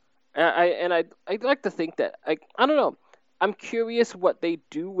 yeah. I'd like to think that I don't know. I'm curious what they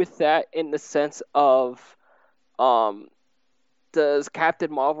do with that in the sense of, does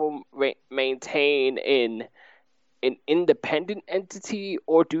Captain Marvel maintain an independent entity,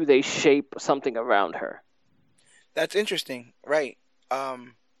 or do they shape something around her? That's interesting, right?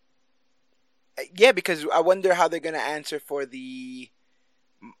 Yeah, because I wonder how they're gonna answer for the.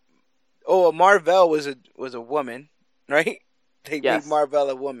 Oh, Marvel was a woman, right? They made Marvel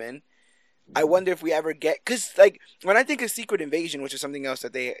a woman. I wonder if we ever get, because like when I think of Secret Invasion, which is something else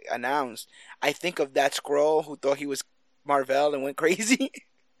that they announced, I think of that Skrull who thought he was Marvel and went crazy.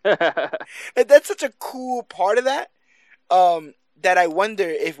 That's such a cool part of that. That I wonder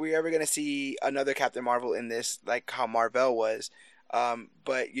if we're ever gonna see another Captain Marvel in this, like how Marvel was.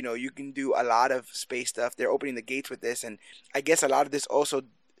 But you can do a lot of space stuff. They're opening the gates with this, and I guess a lot of this also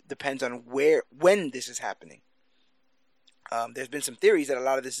depends on when this is happening. There's been some theories that a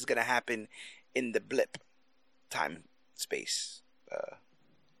lot of this is going to happen in the blip time space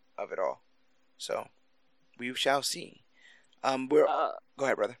of it all. So we shall see. Go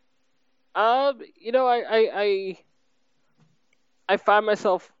ahead, brother. I find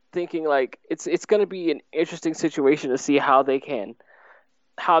myself thinking like it's going to be an interesting situation to see how they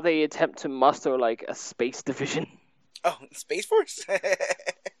attempt to muster like a space division. Oh, Space Force.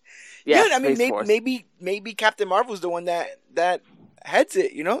 Yeah, I mean, maybe Captain Marvel's the one that heads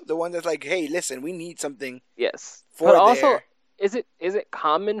it. The one that's like, hey, listen, we need something. Yes, but also, is it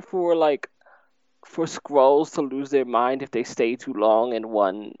common for Skrulls to lose their mind if they stay too long in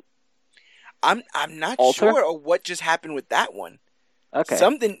one? I'm not sure of what just happened with that one. Okay.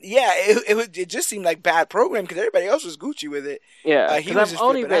 Something, yeah. It just seemed like bad program because everybody else was Gucci with it. Yeah, I've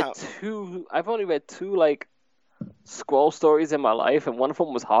only read two like Skrull stories in my life, and one of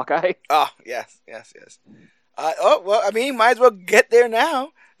them was Hawkeye. Oh yes. Well, I mean, might as well get there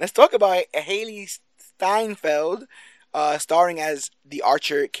now. Let's talk about Haley Steinfeld, starring as the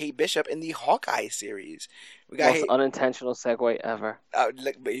Archer Kate Bishop in the Hawkeye series. We got most unintentional segue ever.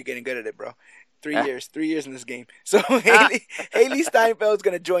 But you're getting good at it, bro. 3 years in this game. So Haley Steinfeld's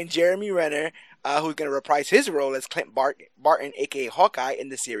gonna join Jeremy Renner, who's gonna reprise his role as Clint Barton, aka Hawkeye, in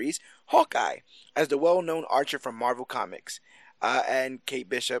the series Hawkeye, as the well-known Archer from Marvel Comics. And Kate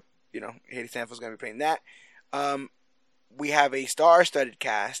Bishop, Haley Steinfeld's gonna be playing that. We have a star-studded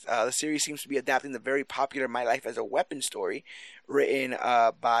cast. The series seems to be adapting the very popular My Life as a Weapon story, written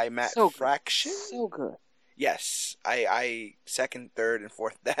by Matt Fraction. So good. Yes, I second, third, and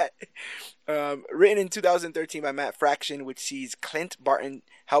fourth that. Written in 2013 by Matt Fraction, which sees Clint Barton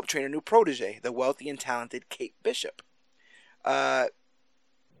help train a new protege, the wealthy and talented Kate Bishop.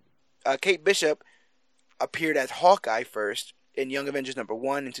 Kate Bishop appeared as Hawkeye first in Young Avengers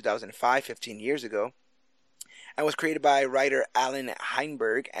 #1 in 2005, 15 years ago, and was created by writer Alan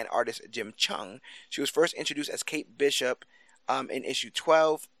Heinberg and artist Jim Chung. She was first introduced as Kate Bishop in issue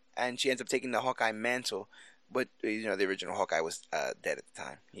 12, and she ends up taking the Hawkeye mantle. But, the original Hawkeye was dead at the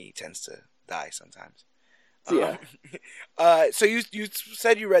time. He tends to die sometimes. So yeah. So you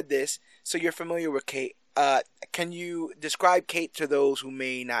said you read this, so you're familiar with Kate. Can you describe Kate to those who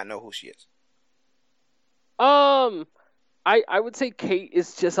may not know who she is? I would say Kate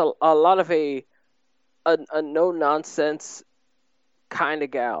is just a lot of a no nonsense kind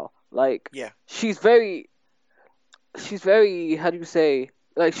of gal. Like Yeah. she's very how do you say,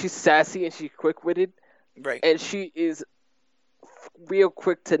 like, she's sassy and she's quick witted, Right. and she is real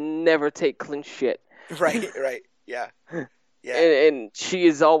quick to never take clean shit. Right. Right. Yeah. Yeah. And she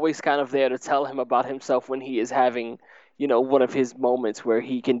is always kind of there to tell him about himself when he is having, one of his moments where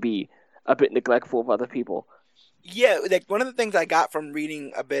he can be a bit neglectful of other people. Yeah, like one of the things I got from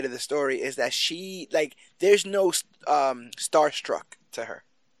reading a bit of the story is that she like there's no starstruck to her.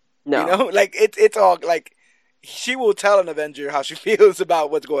 No. You know, like it's all like she will tell an Avenger how she feels about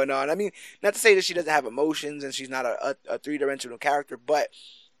what's going on. I mean, not to say that she doesn't have emotions and she's not a three-dimensional character, but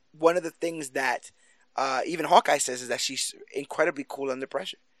one of the things that even Hawkeye says is that she's incredibly cool under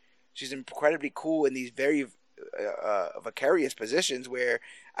pressure. She's incredibly cool in these very vicarious positions where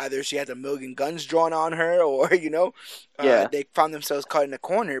either she has a million guns drawn on her or they found themselves caught in a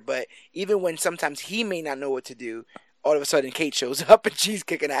corner. But even when sometimes he may not know what to do, all of a sudden Kate shows up and she's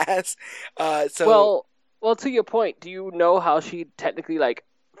kicking ass. Well, to your point, do you know how she technically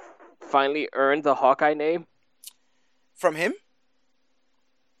finally earned the Hawkeye name? From him,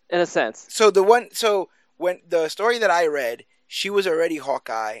 in a sense. So when the story that I read, she was already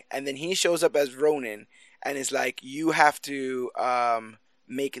Hawkeye, and then he shows up as Ronin, and is like, you have to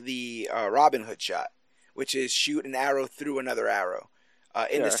make the Robin Hood shot, which is shoot an arrow through another arrow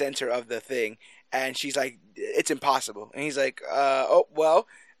in the center of the thing. And she's like, it's impossible. And he's like, oh, well,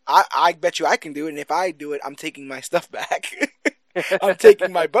 I bet you I can do it. And if I do it, I'm taking my stuff back. I'm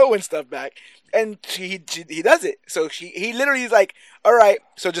taking my bow and stuff back. And he does it. So he literally is like, all right,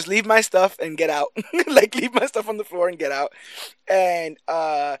 so just leave my stuff and get out. Like, leave my stuff on the floor and get out. And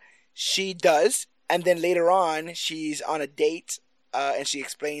she does. And then later on, she's on a date, and she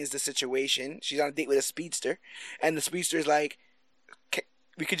explains the situation. She's on a date with a speedster, and the speedster is like,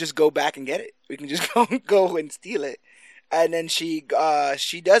 "We could just go back and get it. We can just go and steal it." And then she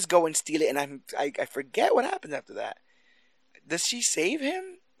does go and steal it, and I forget what happens after that. Does she save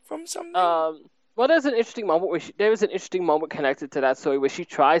him from something? Well, there's an interesting moment there was an interesting moment connected to that story where she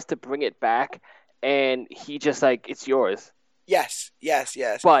tries to bring it back, and he just like, it's yours. Yes.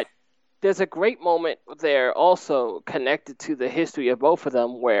 But there's a great moment there also connected to the history of both of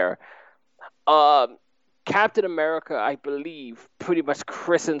them where Captain America, I believe, pretty much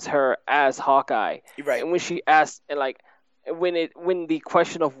christens her as Hawkeye. Right. And when she asks, and when the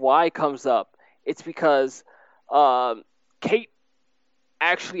question of why comes up, it's because Kate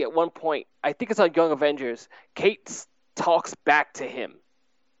actually at one point, I think it's on Young Avengers, Kate talks back to him.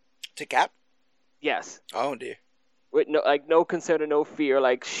 To Cap? Yes. Oh dear. With no concern or no fear,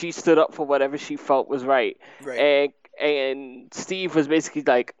 like she stood up for whatever she felt was right. Right. And Steve was basically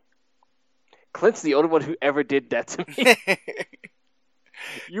like, Clint's the only one who ever did that to me.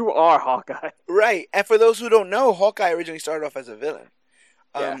 You are Hawkeye. Right. And for those who don't know, Hawkeye originally started off as a villain.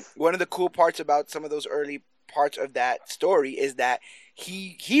 Yes. One of the cool parts about some of those early parts of that story is that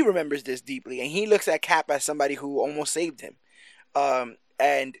he remembers this deeply, and he looks at Cap as somebody who almost saved him.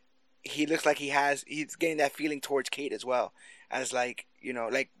 And he looks like he's getting that feeling towards Kate as well, as like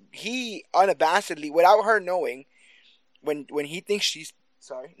he unabashedly, without her knowing, when he thinks she's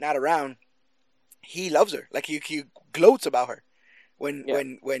not around, he loves her. Like he gloats about her when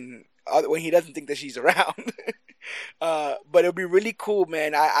he doesn't think that she's around. But it'll be really cool,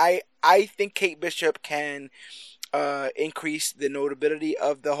 man. I think Kate Bishop can increase the notability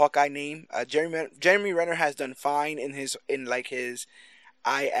of the Hawkeye name. Jeremy Renner has done fine in his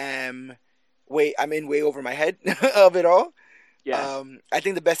I'm in way over my head of it all. Yeah. I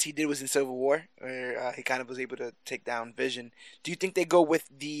think the best he did was in Civil War, where he kind of was able to take down Vision. Do you think they go with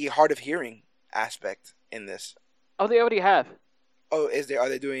the hard of hearing aspect in this? Oh, they already have. Oh, are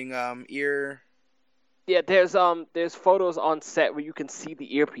they doing ear? Yeah, there's photos on set where you can see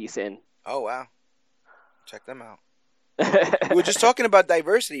the earpiece in. Oh wow, check them out. We're just talking about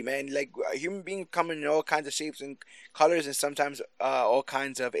diversity, man. Like human beings come in all kinds of shapes and colors, and sometimes all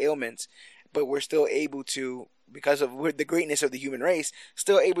kinds of ailments, but we're still able to, because of the greatness of the human race,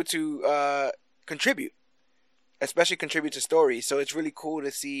 still able to contribute, especially contribute to stories. So it's really cool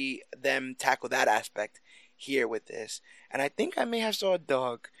to see them tackle that aspect here with this. And I think I may have saw a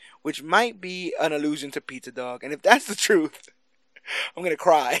dog, which might be an allusion to Pizza Dog. And if that's the truth, I'm gonna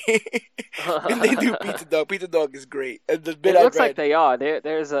cry. When they do Pizza Dog. Pizza Dog is great. The bit it looks like they are.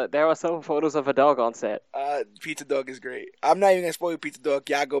 There are some photos of a dog on set. Pizza Dog is great. I'm not even gonna spoil Pizza Dog.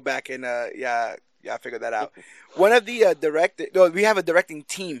 Y'all go back and Yeah, I figured that out. One of the director, no, we have a directing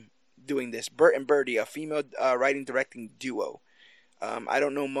team doing this. Bert and Birdie, a female writing directing duo. I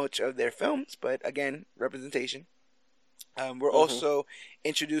don't know much of their films, but again, representation. We're also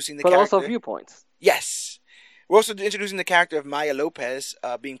introducing the But character. also viewpoints. Yes. We're also introducing the character of Maya Lopez,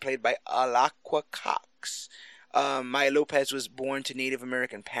 being played by Alaqua Cox. Maya Lopez was born to Native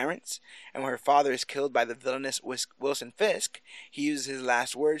American parents, and when her father is killed by the villainous Wilson Fisk, he uses his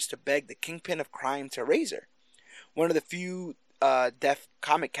last words to beg the kingpin of crime to raise her. One of the few deaf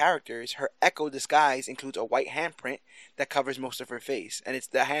comic characters, her Echo disguise includes a white handprint that covers most of her face. And it's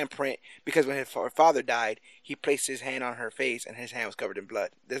the handprint because when her father died, he placed his hand on her face and his hand was covered in blood.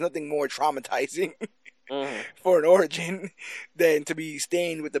 There's nothing more traumatizing for an origin than to be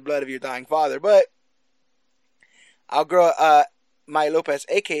stained with the blood of your dying father. But our girl, Maya Lopez,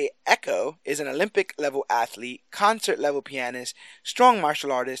 aka Echo, is an Olympic-level athlete, concert-level pianist, strong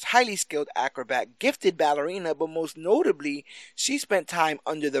martial artist, highly skilled acrobat, gifted ballerina, but most notably, she spent time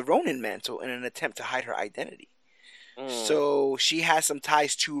under the Ronin mantle in an attempt to hide her identity. So she has some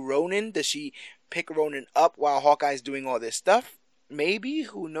ties to Ronin. Does she pick Ronin up while Hawkeye's doing all this stuff? Maybe.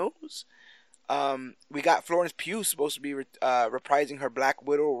 Who knows? We got Florence Pugh supposed to be reprising her Black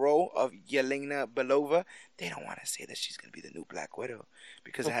Widow role of Yelena Belova. They don't want to say that she's going to be the new Black Widow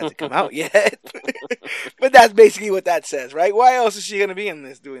because it hasn't come out yet. But that's basically what that says, right? Why else is she going to be in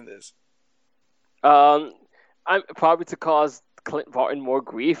this, doing this? I'm probably to cause Clint Barton more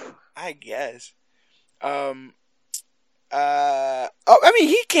grief. I guess. He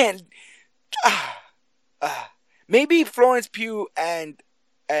can't. Maybe Florence Pugh and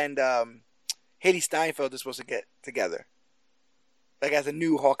Haley Steinfeld is supposed to get together, like as a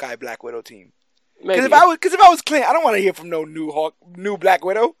new Hawkeye Black Widow team. Because if I was Clint, I don't want to hear from no new Black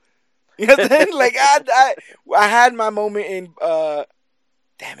Widow. You know what I'm saying? Like I had my moment in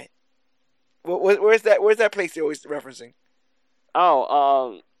damn it. Where's that place they're always referencing?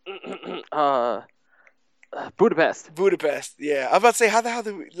 Budapest. Budapest. Yeah, I was about to say how the hell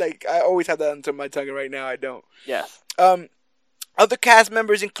do we, like I always have that on my tongue, and right now I don't. Yes. Other cast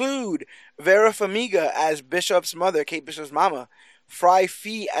members include Vera Farmiga as Bishop's mother, Kate Bishop's mama. Fry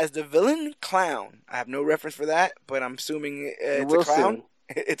Fee as the villain clown. I have no reference for that, but I'm assuming it's a clown. Soon.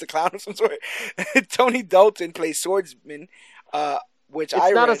 It's a clown of some sort. Tony Dalton plays Swordsman, which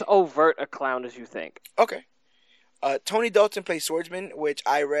it's not as overt a clown as you think. Okay. Tony Dalton plays Swordsman, which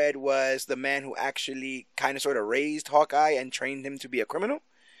I read was the man who actually kind of sort of raised Hawkeye and trained him to be a criminal.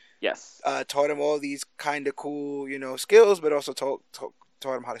 Yes. Taught him all these kind of cool, skills, but also taught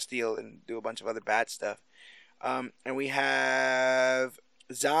him how to steal and do a bunch of other bad stuff. And we have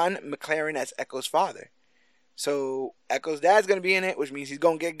Zahn McClarnon as Echo's father. So Echo's dad's gonna be in it, which means he's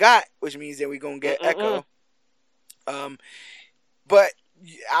gonna get got, which means that we're gonna get Echo. But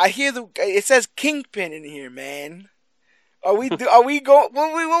I hear it says Kingpin in here, man. Are we going?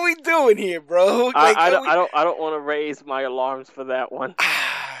 What we doing here, bro? Like, I don't want to raise my alarms for that one.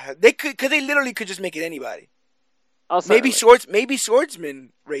 They could, cause they literally could just make it anybody. Maybe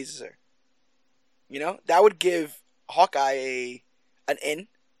Swordsman raises her. That would give Hawkeye an in,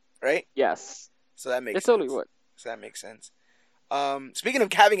 right? Yes. So that makes sense. It totally would. So that makes sense. Speaking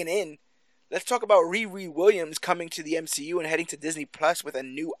of having an in, let's talk about Riri Williams coming to the MCU and heading to Disney Plus with a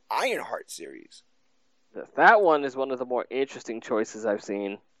new Ironheart series. That one is one of the more interesting choices I've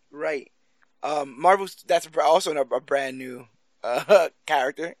seen. Right. That's also a brand new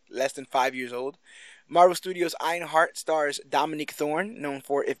character, less than 5 years old. Marvel Studios' Ironheart stars Dominique Thorne, known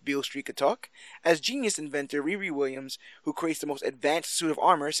for If Beale Street Could Talk, as genius inventor Riri Williams, who creates the most advanced suit of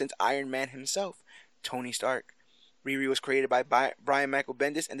armor since Iron Man himself, Tony Stark. Riri was created by Brian Michael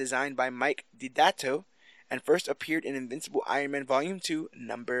Bendis and designed by Mike Deodato, and first appeared in Invincible Iron Man Volume 2,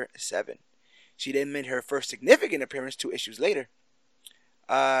 number 7. She then made her first significant appearance 2 issues later.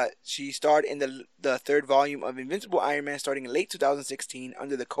 She starred in the third volume of Invincible Iron Man starting in late 2016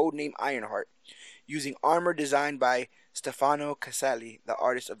 under the codename Ironheart, using armor designed by Stefano Caselli, the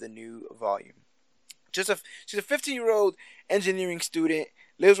artist of the new volume. She's a 15-year-old engineering student,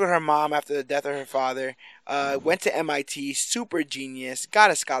 lives with her mom after the death of her father, went to MIT, super genius,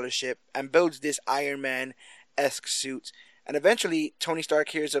 got a scholarship, and builds this Iron Man-esque suit. And eventually, Tony Stark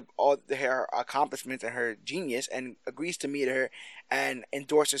hears of all her accomplishments and her genius and agrees to meet her and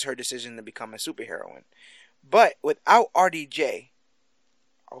endorses her decision to become a superheroine. But without RDJ,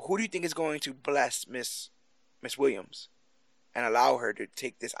 who do you think is going to bless Miss Williams and allow her to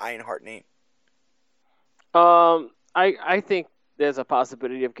take this Ironheart name? I think there's a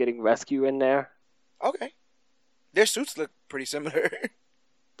possibility of getting Rescue in there. Okay. Their suits look pretty similar.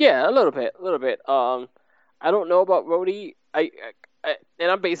 Yeah, a little bit. I don't know about Rhodey.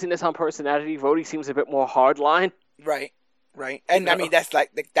 and I'm basing this on personality. Rhodey seems a bit more hardline. Right, right. And I No. mean, that's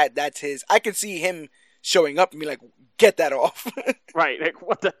like that. That's his. I can see him showing up and be like, "Get that off." Right, like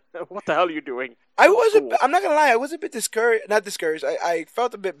what the hell are you doing? I Oh, was. cool. I'm not gonna lie. I was a bit discouraged. Not discouraged. I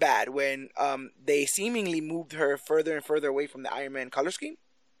felt a bit bad when they seemingly moved her further and further away from the Iron Man color scheme.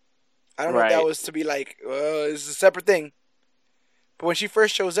 I don't know if that Right. was to be like, this is a separate thing. But when she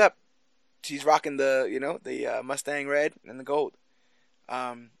first shows up, she's rocking the Mustang red and the gold.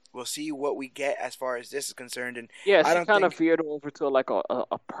 We'll see what we get as far as this is concerned, and Yeah, I she don't kind of think. veered over to like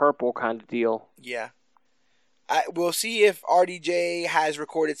a purple kind of deal. Yeah, we'll see if RDJ has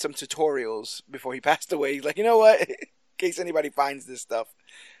recorded some tutorials before he passed away. He's like, you know what? In case anybody finds this stuff,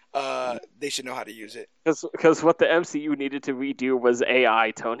 they should know how to use it. Because what the MCU needed to redo was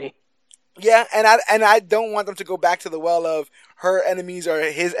AI, Tony. Yeah, and I don't want them to go back to the well of her enemies or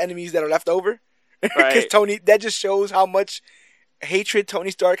his enemies that are left over, because Right. Tony, that just shows how much hatred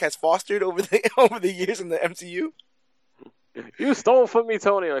Tony Stark has fostered over the years in the MCU. You stole from me,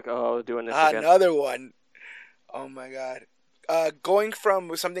 Tony. Like, oh, doing this again. Another one. Oh my god. Going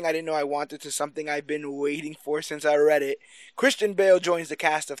from something I didn't know I wanted to something I've been waiting for since I read it. Christian Bale joins the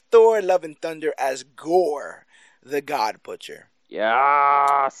cast of Thor: Love and Thunder as Gore, the God Butcher.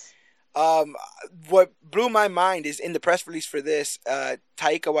 Yes. What blew my mind is in the press release for this,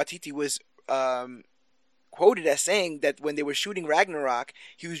 Taika Waititi was quoted as saying that when they were shooting Ragnarok,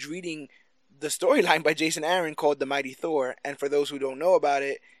 he was reading the storyline by Jason Aaron called The Mighty Thor, and for those who don't know about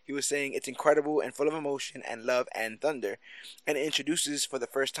it, he was saying it's incredible and full of emotion and love and thunder, and it introduces for the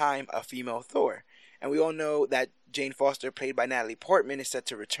first time a female Thor. And we all know that Jane Foster, played by Natalie Portman, is set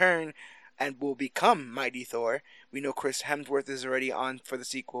to return and will become Mighty Thor. We know Chris Hemsworth is already on for the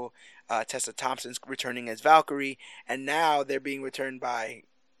sequel. Tessa Thompson's returning as Valkyrie, and now they're being returned by,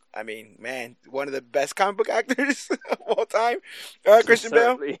 I mean, man, one of the best comic book actors of all time, Christian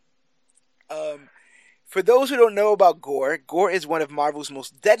Bale. Certainly. For those who don't know about Gore, Gore is one of Marvel's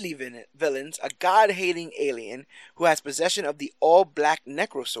most deadly villains, a god-hating alien who has possession of the all-black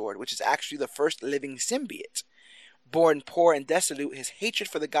Necrosword, which is actually the first living symbiote. Born poor and desolate, his hatred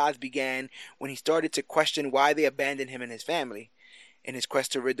for the gods began when he started to question why they abandoned him and his family. In his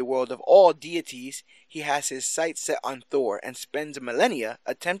quest to rid the world of all deities, he has his sights set on Thor and spends millennia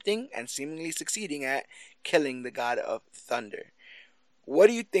attempting and seemingly succeeding at killing the god of thunder. What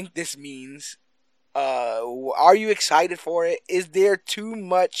do you think this means? Are you excited for it? Is there too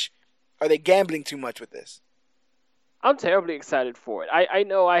much? Are they gambling too much with this? I'm terribly excited for it. I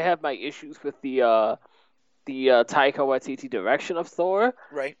know I have my issues with the Taika Waititi direction of Thor,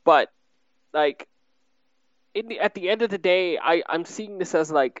 Right. but like at the end of the day, I'm seeing this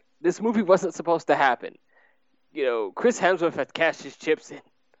as like this movie wasn't supposed to happen. You know, Chris Hemsworth had cashed his chips in,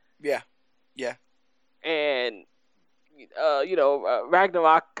 Yeah. Yeah. and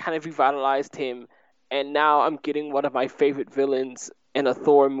Ragnarok kind of revitalized him, and now I'm getting one of my favorite villains in a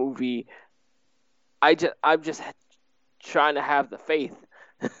Thor movie. I'm just trying to have the faith.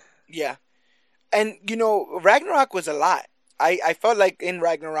 Yeah. And Ragnarok was a lot. I felt like in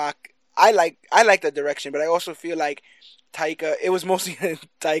Ragnarok, I like the direction, but I also feel like Taika. It was mostly a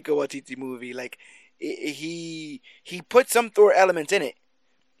Taika Waititi movie. Like he put some Thor elements in it,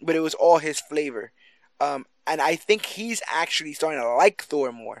 but it was all his flavor. And I think he's actually starting to like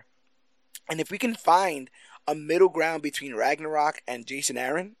Thor more. And if we can find a middle ground between Ragnarok and Jason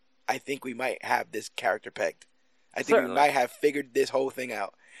Aaron, I think we might have this character pegged. I think Certainly. we might have figured this whole thing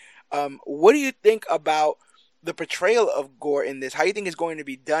out. What do you think about the portrayal of Gore in this? How do you think it's going to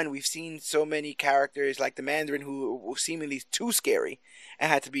be done? We've seen so many characters like the Mandarin who were seemingly too scary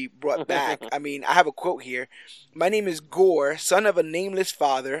and had to be brought back. I mean, I have a quote here. My name is Gore, son of a nameless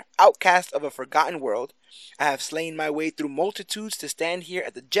father, outcast of a forgotten world. I have slain my way through multitudes to stand here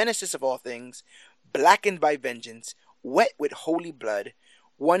at the genesis of all things, blackened by vengeance, wet with holy blood.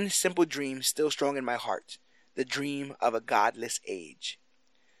 One simple dream still strong in my heart, the dream of a godless age.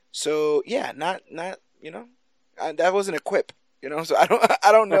 So yeah, not that wasn't a quip, So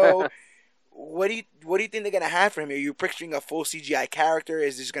I don't know. What do you think they're gonna have for him? Are you picturing a full CGI character?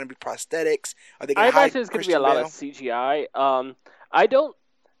 Is this gonna be prosthetics? Are they I gonna hide imagine it's going to be Christian a lot Bale? of CGI. I don't.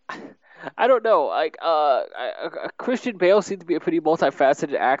 I don't know. Like, Christian Bale seems to be a pretty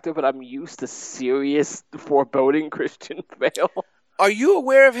multifaceted actor, but I'm used to serious, foreboding Christian Bale. Are you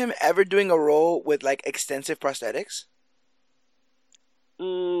aware of him ever doing a role with like extensive prosthetics?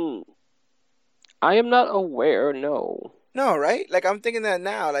 Mm, I am not aware. No. No, right? Like I'm thinking that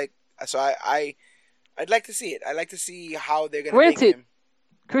now. Like so, I'd like to see it. I'd like to see how they're gonna make Granted, him.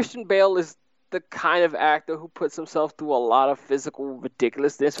 Christian Bale is the kind of actor who puts himself through a lot of physical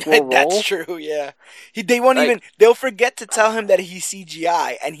ridiculousness for a That's role. true. Yeah, they won't Like- even. They'll forget to tell him that he's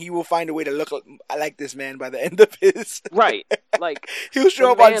CGI, and he will find a way to look like this man by the end of his. Right. Like, He'll show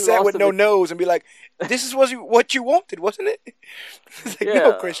the up on man set lost with a no rid- nose and be like, "This is what you wanted, wasn't it?" It's like, yeah,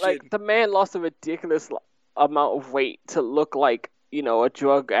 no, Christian. like the man lost a ridiculous amount of weight to look like, a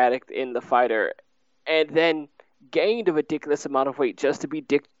drug addict in The Fighter, and then gained a ridiculous amount of weight just to be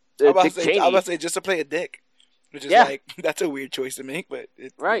Dick I'm about Cheney. to say just to play a dick, which is Yeah. like that's a weird choice to make, but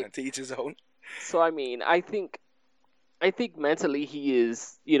Right. to each his own. So I mean, I think mentally he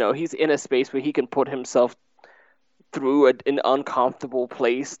is, he's in a space where he can put himself through an uncomfortable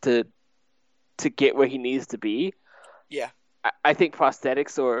place to get where he needs to be. Yeah. I think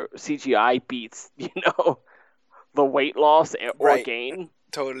prosthetics or CGI beats, the weight loss or Right. gain.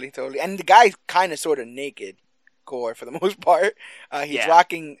 Totally. And the guy's kind of sort of naked, Gore, for the most part. He's Yeah.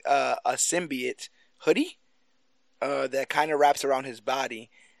 rocking a symbiote hoodie that kind of wraps around his body.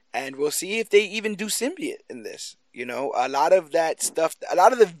 And we'll see if they even do symbiote in this. A lot of that stuff, a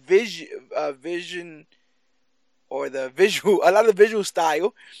lot of the vision or the visual, a lot of the visual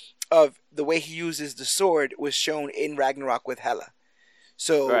style of the way he uses the sword was shown in Ragnarok with Hela.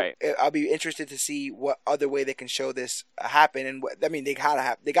 So Right. I'll be interested to see what other way they can show this happen, and they gotta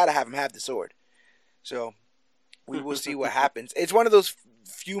have him have the sword. So we will see what happens. It's one of those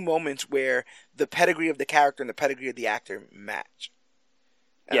few moments where the pedigree of the character and the pedigree of the actor match.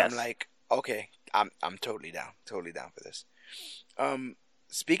 And Yes. I'm like, okay, I'm totally down for this.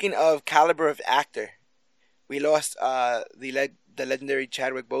 Speaking of caliber of actor, we lost the legendary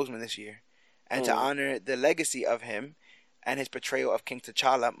Chadwick Boseman this year, and to honor the legacy of him and his portrayal of King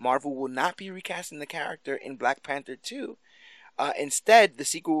T'Challa, Marvel will not be recasting the character in Black Panther 2. Instead, the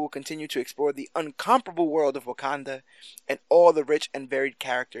sequel will continue to explore the incomparable world of Wakanda and all the rich and varied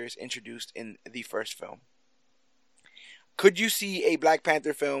characters introduced in the first film. Could you see a Black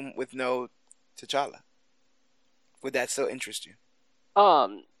Panther film with no T'Challa? Would that still interest you?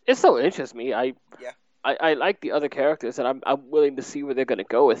 It still interests me. I like the other characters, and I'm willing to see where they're going to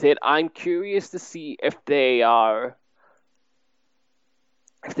go with it. I'm curious to see if they're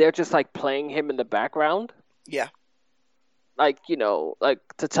just like playing him in the background. Yeah. Like, like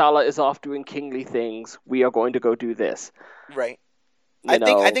T'Challa is off doing kingly things. We are going to go do this. Right. You I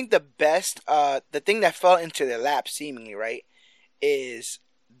know? think the best the thing that fell into their lap seemingly, right, is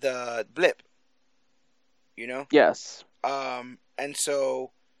the blip. Yes. And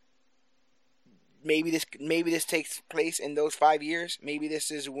so maybe this takes place in those 5 years. Maybe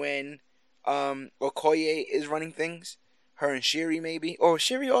this is when Okoye is running things. Her and Shuri maybe. Or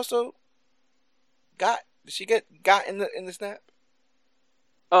Shuri also did she got in the snap?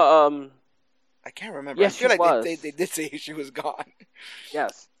 I can't remember. Yes, I feel she like was. they did say she was gone.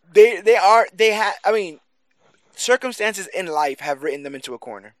 Yes. Circumstances in life have written them into a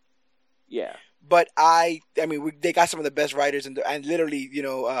corner. Yeah. But they got some of the best writers and literally,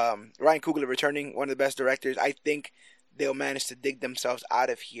 Ryan Coogler returning, one of the best directors. I think they'll manage to dig themselves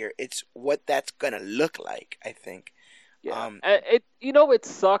out of here. It's what that's gonna look like, I think. Yeah. It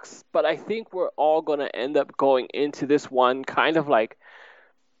sucks, but I think we're all gonna end up going into this one kind of like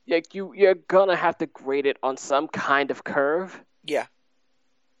you're gonna have to grade it on some kind of curve. Yeah.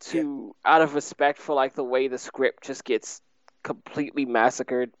 Out of respect for like the way the script just gets completely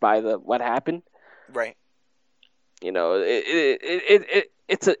massacred by what happened. Right.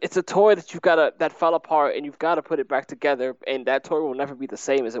 It's a toy that fell apart, and you've got to put it back together, and that toy will never be the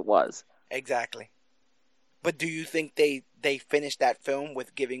same as it was. Exactly. But do you think they finished that film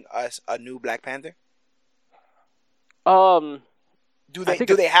with giving us a new Black Panther? Do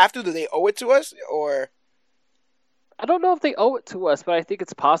they have to? Do they owe it to us, or? I don't know if they owe it to us, but I think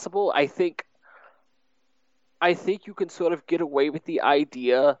it's possible. I think you can sort of get away with the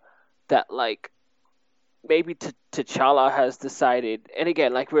idea that like maybe T'Challa has decided, and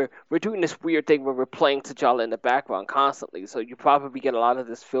again, like we're doing this weird thing where we're playing T'Challa in the background constantly, so you probably get a lot of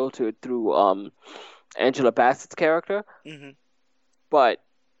this filtered through Angela Bassett's character. Mm-hmm. But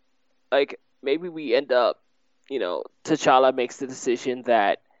like maybe we end up, T'Challa makes the decision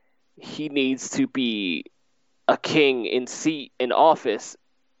that he needs to be a king in office,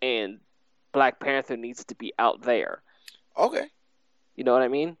 and Black Panther needs to be out there. Okay. You know what I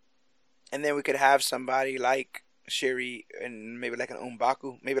mean? And then we could have somebody like Shuri and maybe like an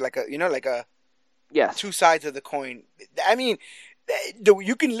M'Baku, maybe like a Yes. two sides of the coin. I mean,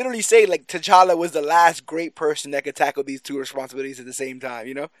 you can literally say like T'Challa was the last great person that could tackle these two responsibilities at the same time.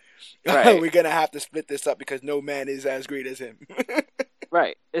 Right. We're gonna have to split this up because no man is as great as him.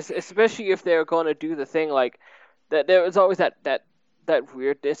 Right. Especially if they're going to do the thing like that. There was always that that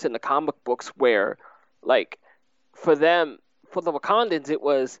weirdness in the comic books where, like, for them, for the Wakandans, it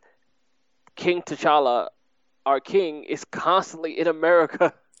was King T'Challa, our king, is constantly in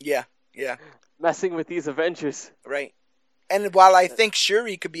America Yeah, yeah, messing with these Avengers. right. And while I think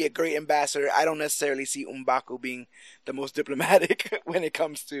Shuri could be a great ambassador, I don't necessarily see M'Baku being the most diplomatic when it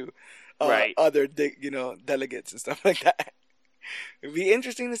comes to Right. other, delegates and stuff like that. It'd be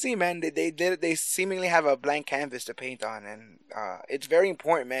interesting to see, man. They seemingly have a blank canvas to paint on, and it's very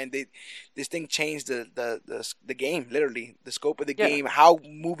important, man. This thing changed the game, literally the scope of the Yeah. game, how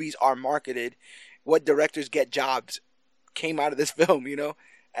movies are marketed, what directors get jobs came out of this film, and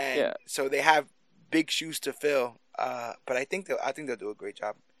Yeah. so they have big shoes to fill. But I think they'll do a great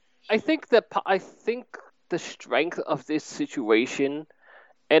job. I think the strength of this situation,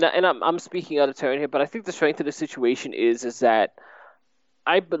 and I'm speaking out of turn here, but I think the strength of the situation is that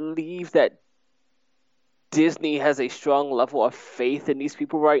I believe that Disney has a strong level of faith in these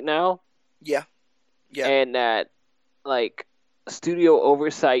people right now, Yeah, yeah, and that like studio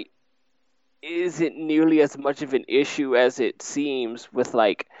oversight isn't nearly as much of an issue as it seems with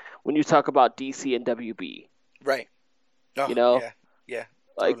like when you talk about DC and WB. right. Oh, You know, yeah,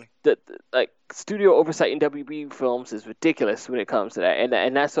 like totally. like studio oversight in WB films is ridiculous when it comes to that,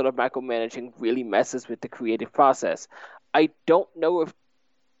 and that sort of micromanaging really messes with the creative process. I don't know if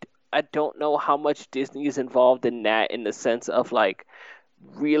I don't know how much Disney is involved in that in the sense of like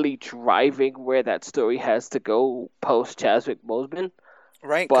really driving where that story has to go post Chadwick Boseman,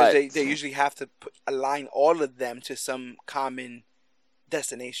 Right, because but they usually have to align all of them to some common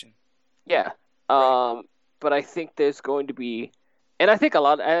destination. yeah, Right, but I think there's going to be, and I think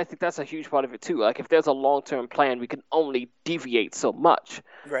that's a huge part of it too. Like if there's a long-term plan, we can only deviate so much.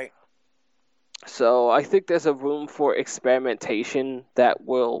 right. So I think there's a room for experimentation that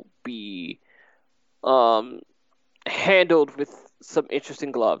will be um, handled with some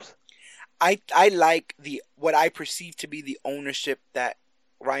interesting gloves. I like the what I perceive to be the ownership that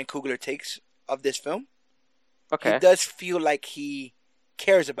Ryan Coogler takes of this film. He Okay. does feel like he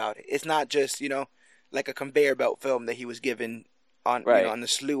cares about it. It's not just like a conveyor belt film that he was given on Right. on the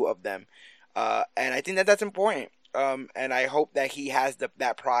slew of them, and I think that that's important. And I hope that he has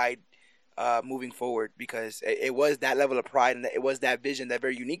that pride moving forward because it was that level of pride and it was that vision, that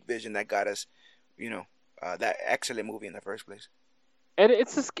very unique vision that got us, that excellent movie in the first place. And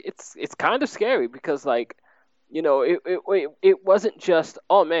it's kind of scary because like it wasn't just,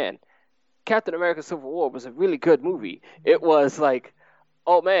 oh man, Captain America Civil War was a really good movie. It was like,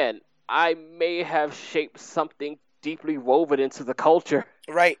 oh man, I may have shaped something deeply woven into the culture.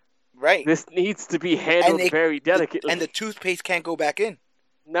 Right, right. This needs to be handled very delicately. And the toothpaste can't go back in.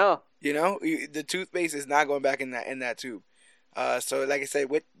 No. The toothpaste is not going back in that tube. So like I said,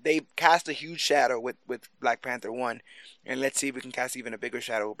 they cast a huge shadow with Black Panther 1, and let's see if we can cast even a bigger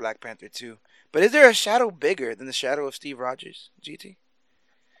shadow with Black Panther 2. But is there a shadow bigger than the shadow of Steve Rogers, GT?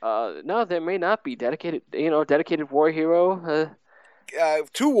 No, there may not be dedicated war hero.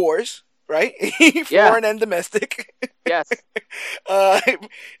 2 wars, right? Yeah. Foreign and domestic. Yes. uh,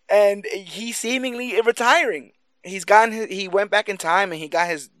 and he's seemingly retiring. He went back in time and he got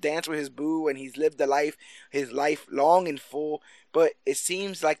his dance with his boo and he's lived his life long and full. But it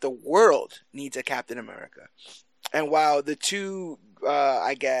seems like the world needs a Captain America. And while the two,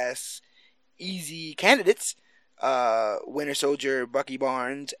 I guess, easy candidates, Winter Soldier, Bucky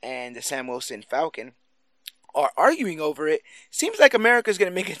Barnes, and Sam Wilson Falcon, are arguing over it, seems like America's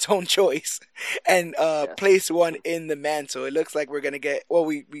going to make its own choice and Yes. place one in the mantle. It looks like we're going to get, well,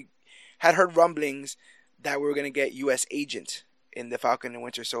 we had heard rumblings that we were going to get U.S. Agent in the Falcon and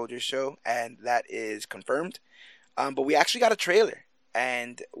Winter Soldier show, and that is confirmed. But we actually got a trailer.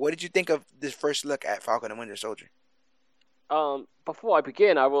 And what did you think of this first look at Falcon and Winter Soldier? Before I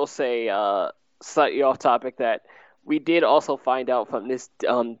begin, I will say, slightly off topic, that we did also find out from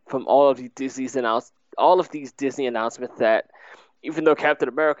from all of these Disney announcements that even though Captain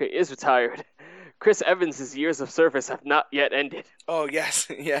America is retired, Chris Evans' years of service have not yet ended. Oh, yes,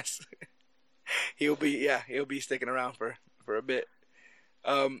 yes. He'll be sticking around for a bit.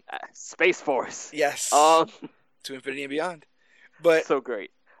 Space Force. Yes. Um, To infinity and beyond. But so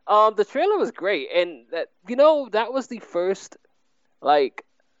great. The trailer was great, and that was the first, like,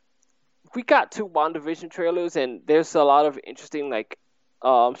 we got 2 WandaVision trailers, and there's a lot of interesting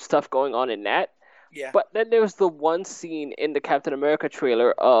stuff going on in that. yeah, But then there was the one scene in the Captain America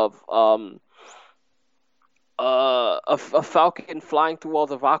trailer of a Falcon flying through all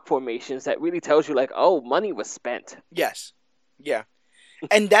the rock formations that really tells you like, oh, money was spent. yes, yeah.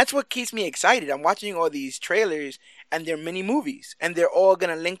 And that's what keeps me excited. I'm watching all these trailers, and they're mini movies, and they're all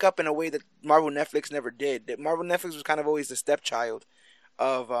gonna link up in a way that Marvel Netflix never did. That Marvel Netflix was kind of always the stepchild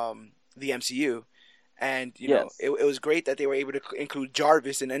of the MCU, and Yes. it was great that they were able to include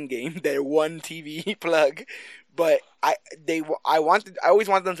Jarvis in Endgame, their one TV plug. But I always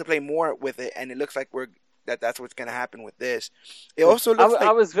wanted them to play more with it, and it looks like that's what's gonna happen with this. It also looks I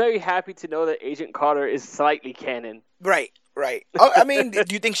like was very happy to know that Agent Carter is slightly canon. right. Oh, I mean, do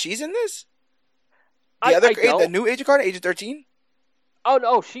you think she's in this? I don't. The new Agent Carter, Agent 13, Oh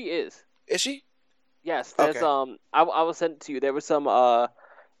no, she is. is she? Yes, there's Okay. I will send it to you. There was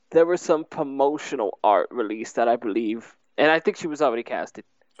some promotional art released that I believe, and I think she was already casted.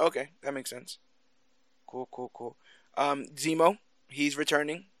 Okay, that makes sense. Cool. Zemo, he's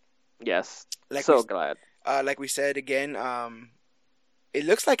returning. Yes. Like So glad. like we said again. It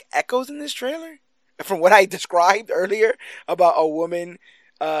looks like Echoes in this trailer, from what I described earlier about a woman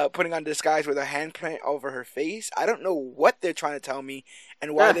putting on disguise with a handprint over her face. I don't know what they're trying to tell me,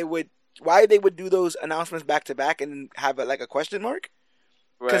 and why they would do those announcements back to back and have like a question mark.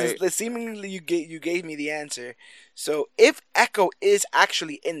 Because Right. seemingly you gave me the answer. So if Echo is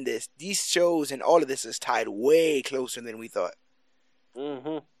actually in this, these shows and all of this is tied way closer than we thought.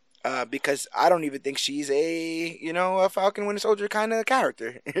 Mm-hmm. Because I don't even think she's a Falcon Winter Soldier kind of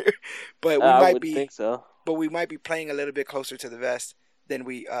character. but we I might would be think so. but we might be playing a little bit closer to the vest than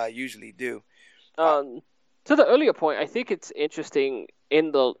we usually do. Uh, Um, to the earlier point, I think it's interesting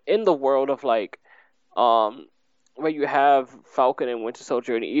in the world of like, um, where you have Falcon and Winter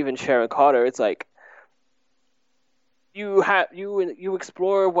Soldier and even Sharon Carter. It's like you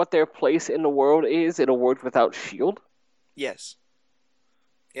explore what their place in the world is in a world without Shield. yes.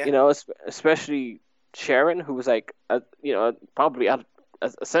 Yeah. Especially Sharon, who was like, probably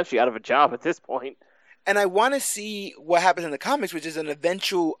essentially out of a job at this point. And I want to see what happens in the comics, which is an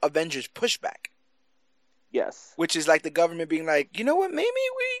eventual Avengers pushback. Yes. Which is like the government being like, you know what,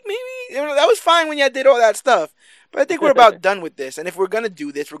 that was fine when y'all did all that stuff, but I think we're about done with this. And if we're gonna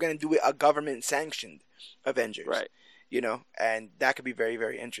do this, we're gonna do it a government sanctioned Avengers, Right. And that could be very,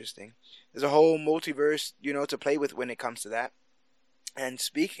 very interesting. There's a whole multiverse, to play with when it comes to that. And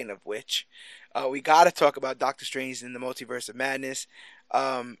speaking of which, we gotta talk about Doctor Strange in the Multiverse of Madness.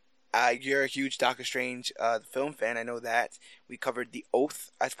 You're a huge Doctor Strange film fan. I know that. We covered The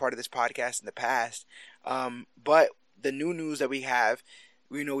Oath as part of this podcast in the past. But the new news that we have,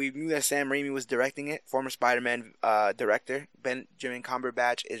 we knew that Sam Raimi was directing it. Former Spider-Man director Benjamin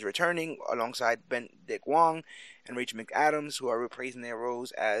Cumberbatch is returning alongside Benedict Wong and Rachel McAdams, who are reprising their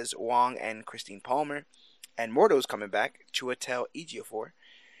roles as Wong and Christine Palmer. And Mordo's coming back, Chiwetel Ejiofor.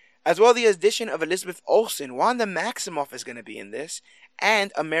 As well, the addition of Elizabeth Olsen, Wanda Maximoff is going to be in this,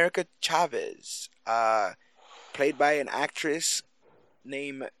 and America Chavez, played by an actress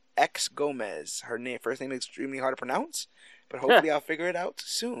named X Gomez. Her first name is extremely hard to pronounce, but hopefully I'll figure it out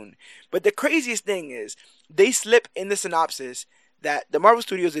soon. But the craziest thing is, they slip in the synopsis that the Marvel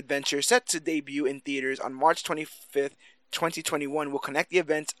Studios adventure, set to debut in theaters on March 25th, 2021, will connect the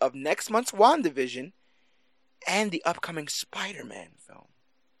events of next month's WandaVision and the upcoming Spider-Man film.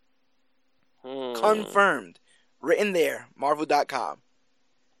 Confirmed. Written there, Marvel.com.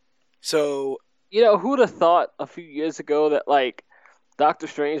 So, who'd have thought a few years ago that like Doctor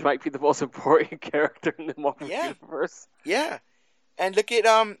Strange might be the most important character in the Marvel universe? Yeah. And look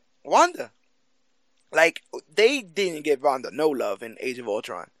at Wanda. Like, they didn't give Wanda no love in Age of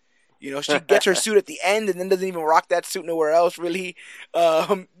Ultron. She gets her suit at the end and then doesn't even rock that suit nowhere else, really.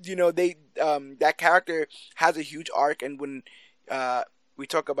 That character has a huge arc, and when we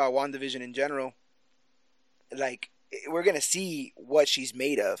talk about WandaVision in general, like, we're going to see what she's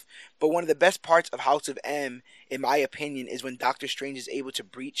made of. But one of the best parts of House of M, in my opinion, is when Doctor Strange is able to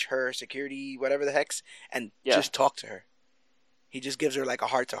breach her security, whatever the hex, and just talk to her. He just gives her like a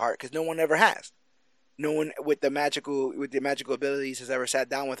heart-to-heart, because no one ever has. No one with the magical abilities has ever sat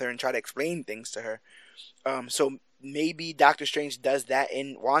down with her and tried to explain things to her. So maybe Doctor Strange does that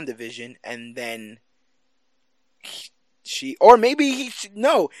in WandaVision, and then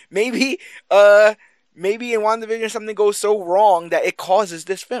maybe in WandaVision something goes so wrong that it causes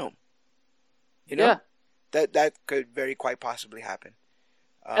this film. That could very quite possibly happen.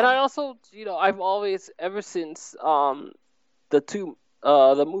 And I also, I've always, ever since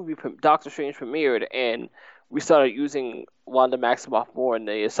the movie Doctor Strange premiered and we started using Wanda Maximoff more in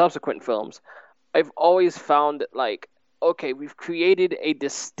the subsequent films, I've always found that, like, okay, we've created a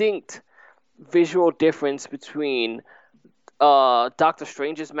distinct visual difference between Doctor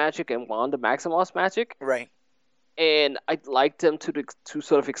Strange's magic and Wanda Maximoff's magic. Right. And I'd like them to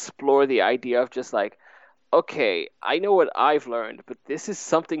sort of explore the idea of just like, okay, I know what I've learned, but this is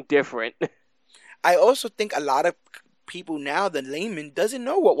something different. I also think a lot of people now, the layman, doesn't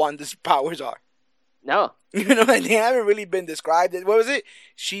know what Wanda's powers are. No. You know, and they haven't really been described. What was it?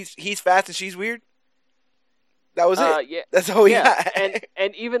 He's fast and she's weird. That was it. Yeah. That's all we Yeah, got.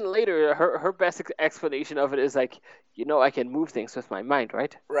 and even later, her best explanation of it is like, I can move things with my mind,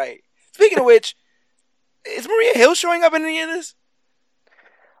 right? Right. Speaking of which, is Maria Hill showing up in any of this?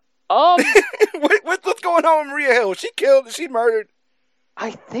 What's going on with Maria Hill? She murdered.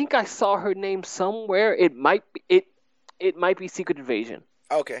 I think I saw her name somewhere. It might be Secret Invasion.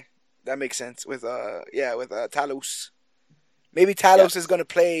 Okay, that makes sense with Talos. Maybe Talos is gonna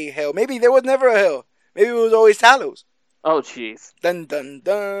play Hill. Maybe there was never a Hill. Maybe it was always Talos. Oh, jeez. Dun dun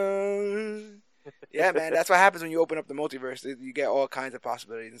dun. Yeah, man, that's what happens when you open up the multiverse. You get all kinds of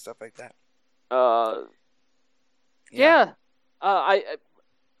possibilities and stuff like that. Yeah. I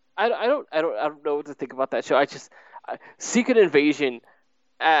don't know what to think about that show. Secret Invasion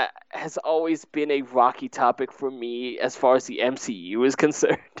has always been a rocky topic for me as far as the MCU is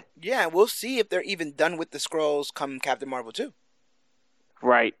concerned. Yeah, we'll see if they're even done with the Skrulls come Captain Marvel 2.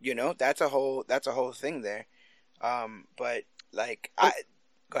 Right. You know, that's a whole thing there. But like,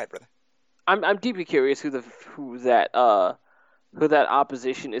 go ahead, brother. I'm deeply curious who that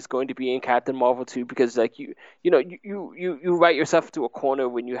opposition is going to be in Captain Marvel 2, because like you write yourself to a corner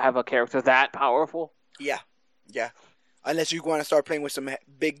when you have a character that powerful. Yeah. Unless you want to start playing with some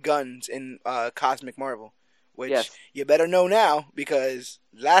big guns in Cosmic Marvel, which you better know now, because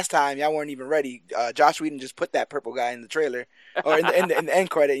last time y'all weren't even ready. Joss Whedon just put that purple guy in the trailer or in the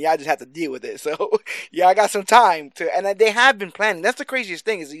end credit, and y'all just had to deal with it. So I got some time to, and they have been planning. That's the craziest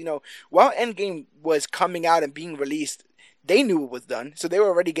thing is, while Endgame was coming out and being released, they knew it was done, so they were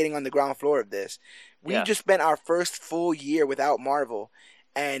already getting on the ground floor of this. We just spent our first full year without Marvel.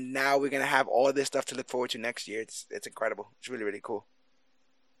 And now we're gonna have all this stuff to look forward to next year. It's incredible. It's really, really cool.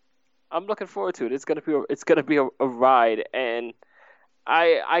 I'm looking forward to it. It's gonna be a ride, and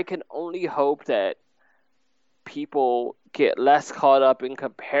I can only hope that people get less caught up in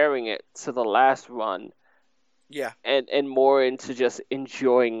comparing it to the last run. Yeah. And more into just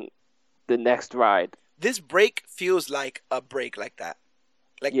enjoying the next ride. This break feels like a break like that.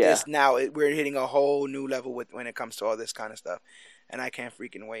 This now, we're hitting a whole new level when it comes to all this kind of stuff. And I can't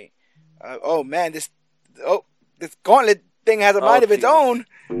freaking wait. This gauntlet thing has a mind of its own.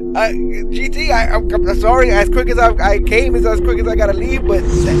 GT, I'm sorry. As quick as I came, is as quick as I gotta leave. But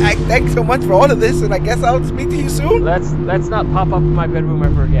thanks so much for all of this, and I guess I'll speak to you soon. Let's not pop up in my bedroom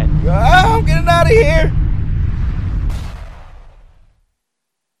ever again. I'm getting out of here.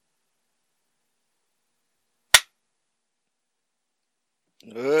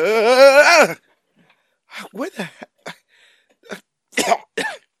 Where the heck?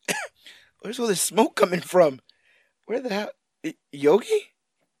 Where's all this smoke coming from? Where the hell? Yogi?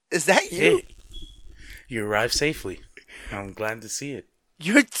 Is that you? Hey, you arrived safely. I'm glad to see it.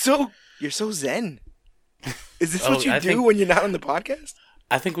 You're so zen. Is this what you do when you're not on the podcast?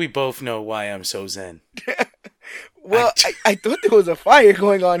 I think we both know why I'm so zen. Well, I thought there was a fire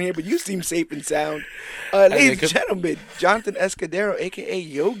going on here, but you seem safe and sound. Ladies and gentlemen, Jonathan Escudero, a.k.a.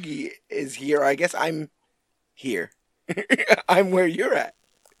 Yogi, is here. I guess I'm here. I'm where you're at,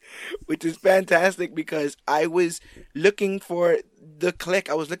 which is fantastic because I was looking for the click.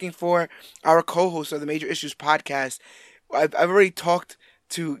 I was looking for our co-host of the Major Issues podcast. I've already talked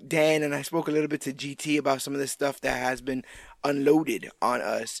to Dan, and I spoke a little bit to GT about some of the stuff that has been unloaded on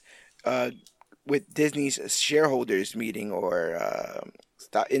us with Disney's shareholders meeting or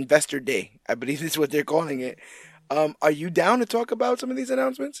Investor Day. I believe is what they're calling it. Are you down to talk about some of these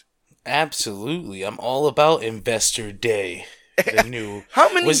announcements? Absolutely. I'm all about Investor Day. The new.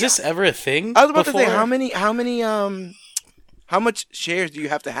 Was this ever a thing? I was about to say how much shares do you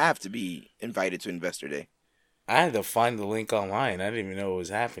have to be invited to Investor Day? I had to find the link online. I didn't even know it was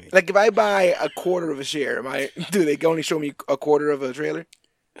happening. Like if I buy a quarter of a share, do they only show me a quarter of a trailer?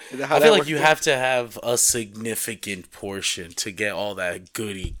 I feel like you have to have a significant portion to get all that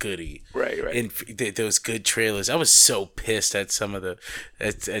goody. Right. And those good trailers. I was so pissed at some of the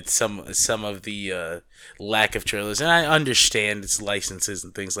lack of trailers, and I understand it's licenses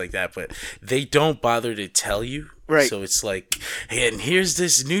and things like that, but they don't bother to tell you. Right. So it's like, hey, and here's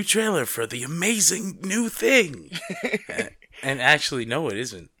this new trailer for the amazing new thing, and actually, no, it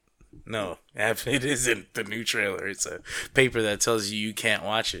isn't. No, it isn't the new trailer. It's a paper that tells you can't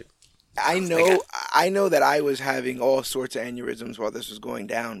watch it. I know that I was having all sorts of aneurysms while this was going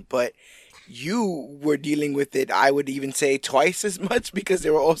down, but you were dealing with it, I would even say, twice as much because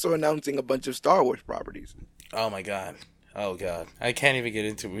they were also announcing a bunch of Star Wars properties. Oh, my God. Oh, God. I can't even get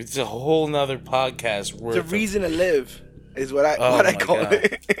into it. It's a whole nother podcast worth It's a reason to live. is what I Oh what I my call God.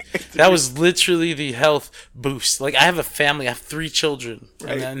 it. That was literally the health boost. Like, I have a family, I have 3 children,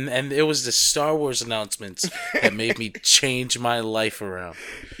 Right. and it was the Star Wars announcements that made me change my life around.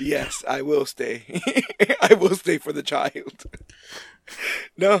 Yes, I will stay. I will stay for the child.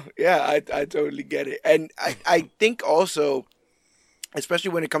 No, yeah, I totally get it. And I think also,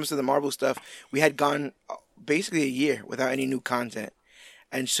 especially when it comes to the Marvel stuff, we had gone basically a year without any new content.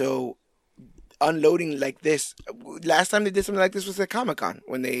 And so unloading like this, last time they did something like this was at Comic-Con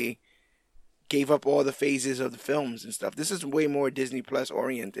when they gave up all the phases of the films and stuff. This is way more Disney Plus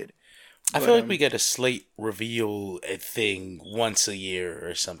oriented. I But, feel like we get a slate reveal thing once a year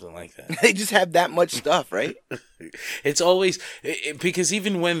or something like that. they just have that much stuff, right? It's always because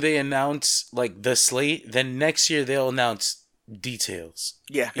even when they announce like the slate, then next year they'll announce details.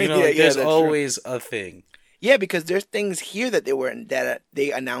 Yeah. You know, Yeah, like, yeah, there's that's true. always a thing. Yeah, because there's things here that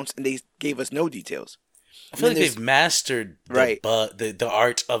they announced and they gave us no details. I feel And like then they've mastered Right. the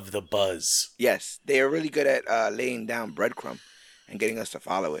art of the buzz. Yes, they are really good at laying down breadcrumb and getting us to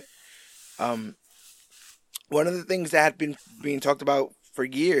follow it. One of the things that had been being talked about for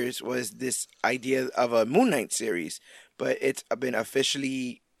years was this idea of a Moon Knight series, but it's been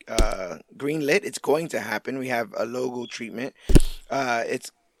officially greenlit. It's going to happen. We have a logo treatment.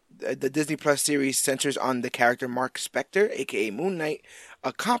 It's the Disney Plus series centers on the character Mark Spector, aka Moon Knight,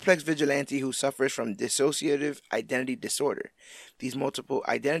 a complex vigilante who suffers from dissociative identity disorder. These multiple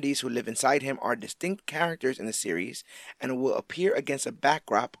identities who live inside him are distinct characters in the series and will appear against a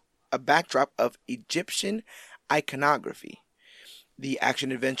backdrop of Egyptian iconography. The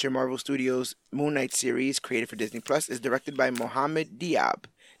action-adventure Marvel Studios Moon Knight series, created for Disney Plus, is directed by Mohamed Diab.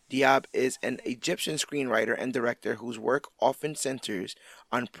 Diab is an Egyptian screenwriter and director whose work often centers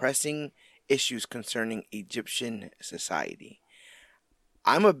on pressing issues concerning Egyptian society.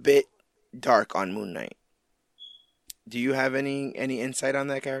 I'm a bit dark on Moon Knight. Do you have any insight on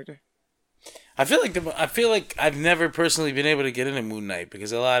that character? I feel like I've never personally been able to get into Moon Knight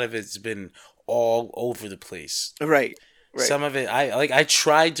because a lot of it's been all over the place. Right. Right. Some of it, I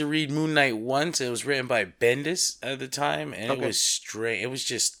tried to read Moon Knight once. It was written by Bendis at the time, and Okay. it was strange. It was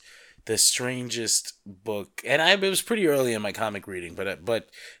just the strangest book, and it was pretty early in my comic reading, but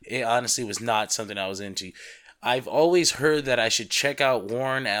it honestly was not something I was into. I've always heard that I should check out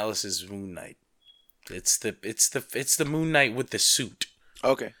Warren Ellis's Moon Knight. It's the Moon Knight with the suit.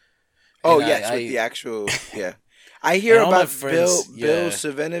 Okay. Oh And yes, I- with the actual yeah. I hear And all my about friends- Bill yeah.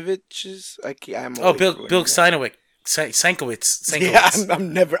 Savinovich's. I'm Oh, always Bill forgetting that. Sienkiewicz. Sienkiewicz. Yeah,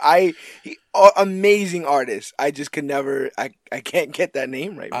 I'm never. Amazing artist. I just could never. I can't get that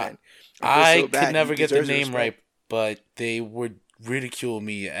name right, man. I feel so bad. could never He get the deserves name respect. right, but they would ridicule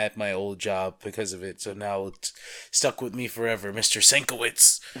me at my old job because of it. So now it's stuck with me forever, Mr.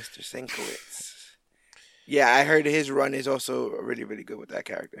 Sienkiewicz. Mr. Sienkiewicz. Yeah, I heard his run is also really, really good with that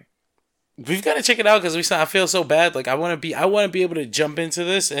character. We've got to check it out because I feel so bad. Like I want to be able to jump into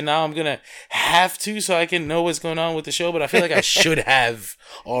this, and now I'm gonna have to so I can know what's going on with the show. But I feel like I should have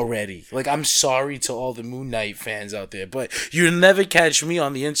already. Like I'm sorry to all the Moon Knight fans out there, but you'll never catch me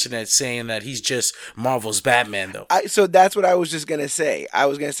on the internet saying that he's just Marvel's Batman, though. So that's what I was just gonna say. I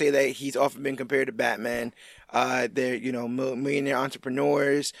was gonna say that he's often been compared to Batman. They're millionaire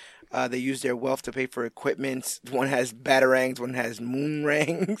entrepreneurs. They use their wealth to pay for equipment. One has batarangs, one has moon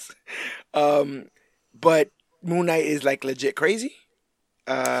rangs. But Moon Knight is like legit crazy.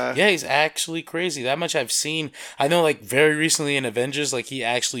 Yeah, he's actually crazy. That much I've seen. I know, like, very recently in Avengers, like, he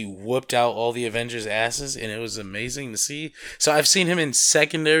actually whooped out all the Avengers' asses, and it was amazing to see. So I've seen him in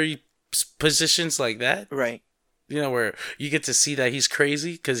secondary positions like that. Right. You know, where you get to see that he's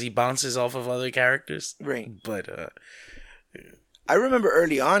crazy because he bounces off of other characters. Right. But, I remember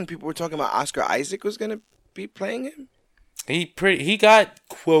early on people were talking about Oscar Isaac was gonna be playing him. he got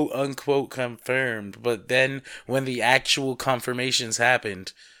quote unquote confirmed, but then when the actual confirmations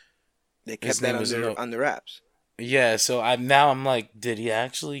happened, They His kept that name was under wraps. yeah. So I'm like, did he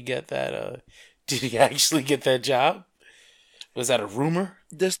actually get that? Did he actually get that job? Was that a rumor?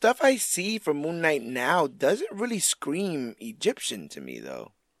 The stuff I see from Moon Knight now doesn't really scream Egyptian to me,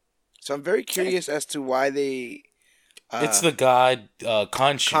 though. So I'm very curious as to why they. It's the god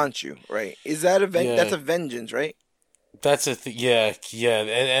Khonshu. Khonshu, right? Is that Yeah. that's a vengeance, right? That's yeah,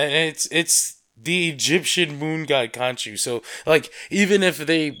 and it's the Egyptian moon god Khonshu. So like, even if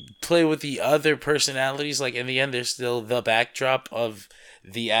they play with the other personalities, like in the end, they're still the backdrop of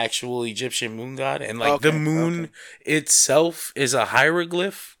the actual Egyptian moon god, and like the Okay, moon itself is a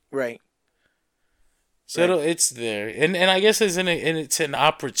hieroglyph. Right. So it's there, and I guess it's an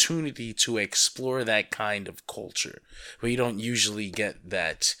opportunity to explore that kind of culture where you don't usually get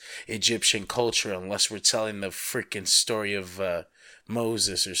that Egyptian culture unless we're telling the freaking story of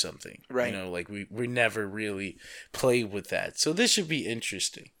Moses or something. Right. You know, like we never really played with that. So this should be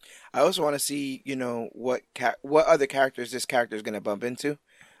interesting. I also want to see, what other characters this character is going to bump into.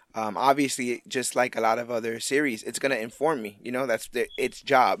 Obviously, just like a lot of other series, it's going to inform me. That's its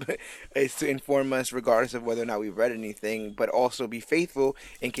job. It's to inform us regardless of whether or not we've read anything, but also be faithful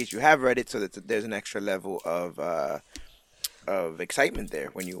in case you have read it so that there's an extra level of excitement there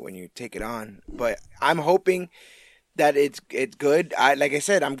when you take it on. But I'm hoping that it's good. Like I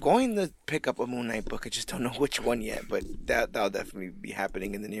said, I'm going to pick up a Moon Knight book. I just don't know which one yet, but that'll definitely be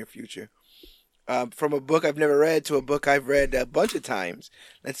happening in the near future. From a book I've never read to a book I've read a bunch of times.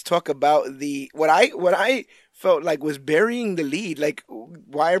 Let's talk about what I felt like was burying the lead. Like,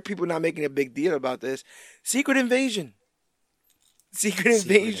 why are people not making a big deal about this? Secret Invasion. Secret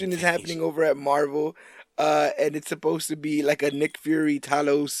Invasion is happening over at Marvel, and it's supposed to be like a Nick Fury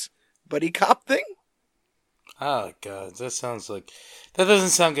Talos buddy cop thing. Oh God, that doesn't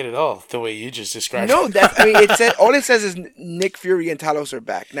sound good at all. The way you just described No, it. all it says is Nick Fury and Talos are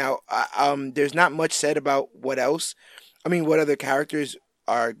back. Now, there's not much said about what else. What other characters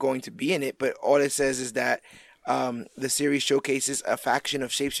are going to be in it, but all it says is that the series showcases a faction of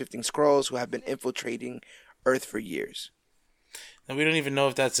shapeshifting Skrulls who have been infiltrating Earth for years. And we don't even know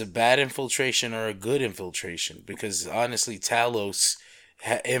if that's a bad infiltration or a good infiltration, because honestly, Talos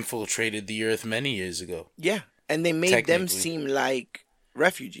infiltrated the Earth many years ago. Yeah, and they made them seem like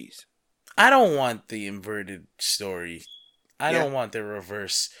refugees. I don't want the inverted story. I don't want the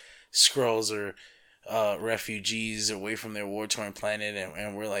reverse Skrulls or refugees away from their war-torn planet,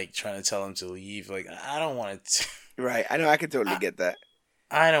 and we're like trying to tell them to leave. Like, I don't want it. Right, I know, I can totally get that.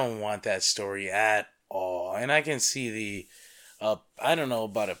 I don't want that story at all, and I can see the. I don't know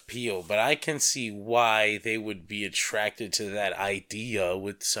about appeal, but I can see why they would be attracted to that idea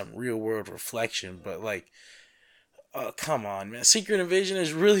with some real world reflection. But like, come on, man! Secret Invasion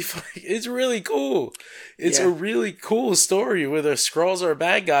is really it's really cool. It's a really cool story where the Skrulls are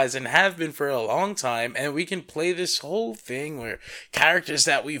bad guys and have been for a long time, and we can play this whole thing where characters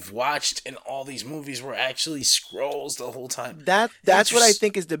that we've watched in all these movies were actually Skrulls the whole time. That's what I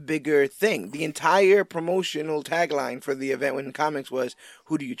think is the bigger thing. The entire promotional tagline for the event in comics was,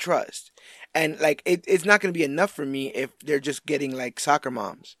 "Who do you trust?" And like, it's not going to be enough for me if they're just getting like soccer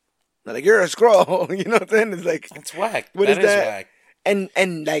moms. Like, you're a Skrull, you know what I'm saying? It's like, it's whack. What that is that? Whack.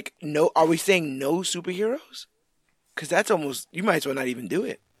 And like, no, are we saying no superheroes? Because that's almost, you might as well not even do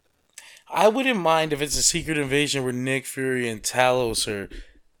it. I wouldn't mind if it's a Secret Invasion where Nick Fury and Talos are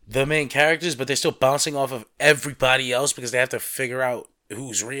the main characters, but they're still bouncing off of everybody else because they have to figure out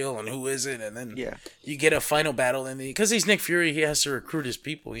who's real and who isn't, and then you get a final battle in the, because he's Nick Fury, he has to recruit his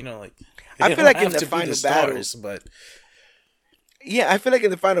people, like. I feel like in the final battle, but. Yeah, I feel like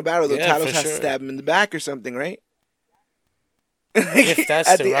in the final battle, though, Talos has to stab him in the back or something, right? If that's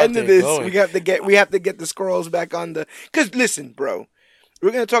at the the route end of they're this, going. we have to get the Skrulls back on the. Because listen, bro,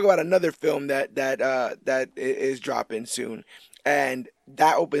 we're gonna talk about another film that is dropping soon, and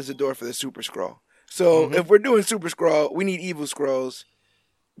that opens the door for the Super Skrull. So if we're doing Super Skrull, we need evil Skrulls.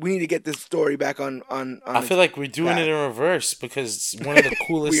 We need to get this story back on. I feel like we're doing it in reverse, because one of the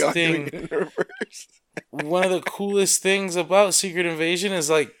coolest one of the coolest things about Secret Invasion is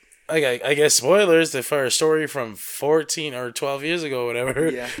like I guess spoilers for a story from 14 or 12 years ago,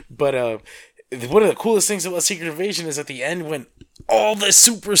 whatever. Yeah. But one of the coolest things about Secret Invasion is at the end when all the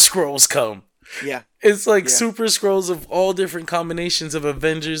Super Skrulls come. Yeah. It's like Super Skrulls of all different combinations of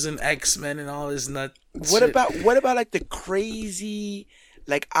Avengers and X-Men and all this nut. What about like the crazy,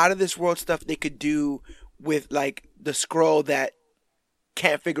 like, out of this world stuff they could do with like the Skrull that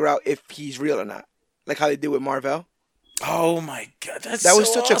can't figure out if he's real or not, like how they did with Mar-Vell? Oh my God, that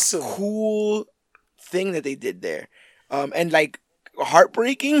was such awesome. A cool thing that they did there, and like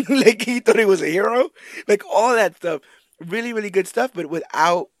heartbreaking. Like, he thought he was a hero, like all that stuff. Really, really good stuff, but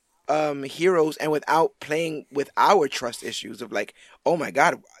without heroes and without playing with our trust issues of like, oh my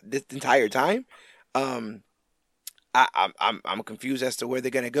God, this entire time. I'm confused as to where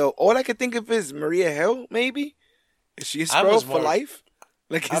they're gonna go. All I could think of is Maria Hill. Maybe is she a Skrull for life?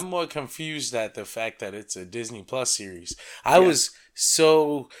 Like, I'm more confused at the fact that it's a Disney Plus series. I was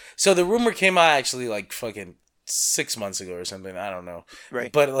so the rumor came out actually like fucking 6 months ago or something. I don't know.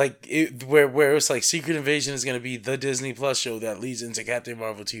 Right. But like where it was like Secret Invasion is gonna be the Disney Plus show that leads into Captain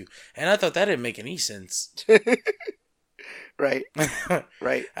Marvel 2, and I thought that didn't make any sense. Right.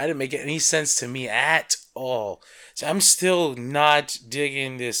 Right. I didn't make any sense to me at all. So I'm still not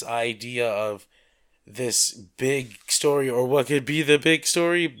digging this idea of this big story, or what could be the big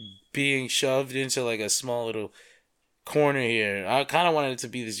story, being shoved into like a small little corner here. I kind of wanted it to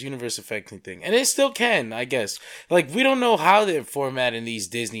be this universe affecting thing, and it still can, I guess. Like, we don't know how they're formatting these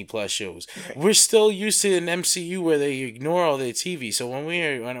Disney Plus shows. Right. We're still used to an MCU where they ignore all their TV. So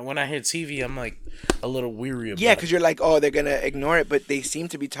when I hear TV, I'm like a little weary about it. Yeah, because you're like, oh, they're gonna ignore it, but they seem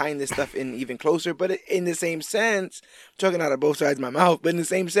to be tying this stuff in even closer. But in the same sense, I'm talking out of both sides of my mouth, but in the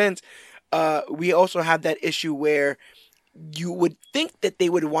same sense, we also have that issue where you would think that they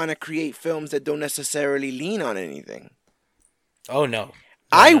would want to create films that don't necessarily lean on anything. Oh no.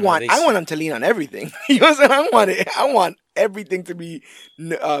 I want them to lean on everything. You know what I'm saying? I want everything to be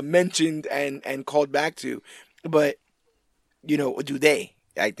mentioned and called back to. But do they?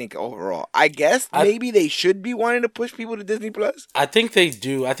 I think overall, I guess maybe they should be wanting to push people to Disney Plus. I think they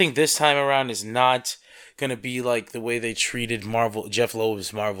do. I think this time around is not gonna be like the way they treated Jeff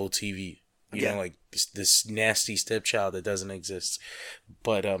Loeb's Marvel TV. You know, like this nasty stepchild that doesn't exist.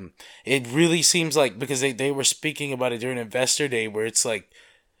 But it really seems like, because they were speaking about it during Investor Day, where it's like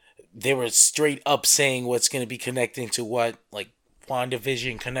they were straight up saying what's going to be connecting to what, like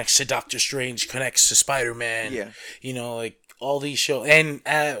WandaVision connects to Doctor Strange, connects to Spider-Man. Yeah. You know, like all these shows, and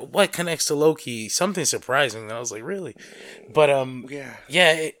what connects to Loki, something surprising. And I was like, really? But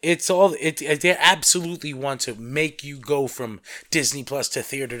it's all they absolutely want to make you go from Disney Plus to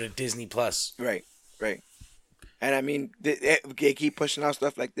theater to Disney Plus. Right. And I mean, they keep pushing out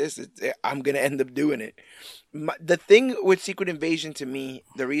stuff like this. I'm gonna end up doing it. The thing with Secret Invasion, to me,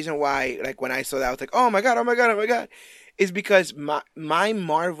 the reason why, like when I saw that, I was like, oh my god, is because my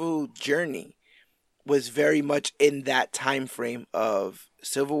Marvel journey was very much in that time frame of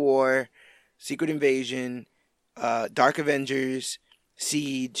Civil War, Secret Invasion, Dark Avengers,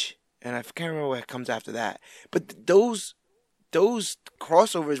 Siege, and I can't remember what comes after that. But those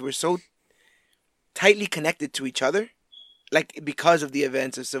crossovers were so tightly connected to each other, like because of the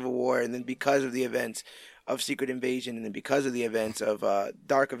events of Civil War, and then because of the events of Secret Invasion, and then because of the events of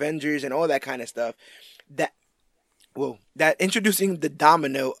Dark Avengers and all that kind of stuff, that introducing the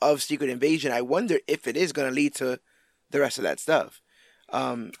domino of Secret Invasion, I wonder if it is going to lead to the rest of that stuff.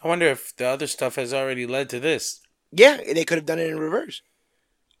 I wonder if the other stuff has already led to this. Yeah, they could have done it in reverse.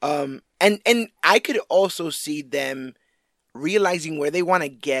 And I could also see them realizing where they want to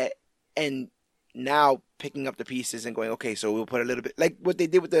get, and now picking up the pieces and going, okay, so we'll put a little bit, like what they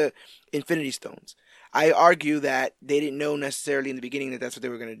did with the Infinity Stones. I argue that they didn't know necessarily in the beginning that that's what they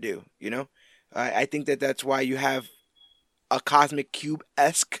were going to do, you know? I think that's why you have a cosmic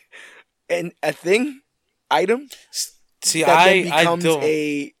cube-esque and a item. See, that I becomes don't.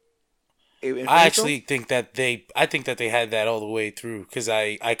 I actually think that they had that all the way through, because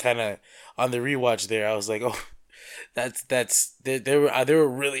I kind of, on the rewatch there, I was like, oh, there were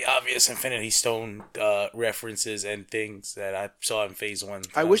really obvious Infinity Stone references and things that I saw in Phase 1.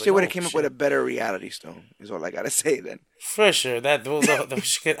 I wish they would have came up with a better Reality Stone, is all I gotta say then. For sure, I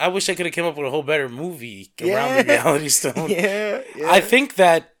wish they could have come up with a whole better movie around the Reality Stone. Yeah. I think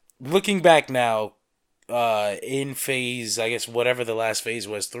that looking back now, in phase, I guess whatever the last phase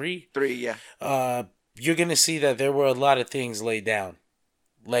was, 3, yeah. You're gonna see that there were a lot of things laid down,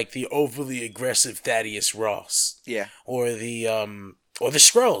 like the overly aggressive Thaddeus Ross, yeah, or the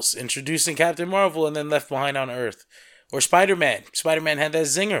Skrulls introducing Captain Marvel and then left behind on Earth, or Spider-Man. Spider-Man had that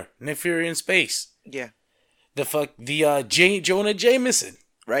zinger, Nick Fury in space. Yeah. Jonah Jameson,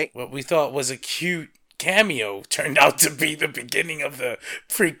 right? What we thought was a cute cameo turned out to be the beginning of the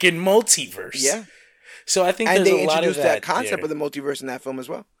freaking multiverse. Yeah. So I think there's a lot of that. And they introduced that concept of the multiverse in that film as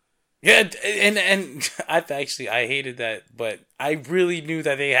well. Yeah, and I hated that, but I really knew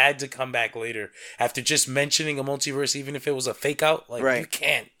that they had to come back later after just mentioning a multiverse, even if it was a fake out. Like, right.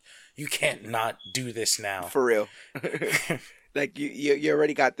 You can't not do this now. For real. Like you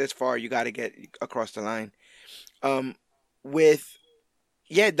already got this far, you got to get across the line.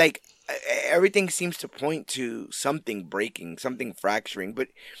 Everything seems to point to something breaking, something fracturing, but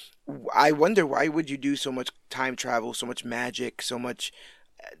I wonder, why would you do so much time travel, so much magic, so much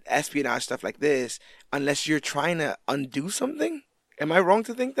espionage stuff like this, unless you're trying to undo something? Am I wrong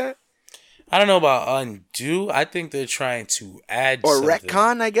to think that? I don't know about undo. I think they're trying to add or something.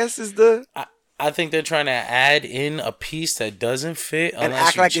 Retcon, I guess, is the... I think they're trying to add in a piece that doesn't fit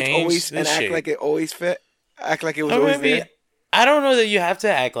unless you change the shape. Act like it always fit. Act like it was always there. I don't know that you have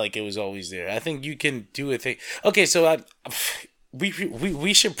to act like it was always there. I think you can do a thing. Okay, so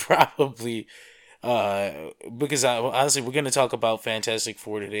we should probably, because honestly we're going to talk about Fantastic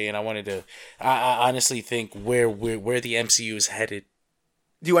Four today, and I honestly think where the MCU is headed.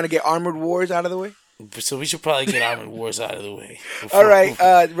 Do you want to get Armored Wars out of the way? So we should probably get Armored Wars out of the way. All right,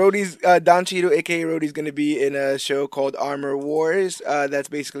 Rhodey's Don Cheadle, aka Rhodey's, going to be in a show called Armor Wars. That's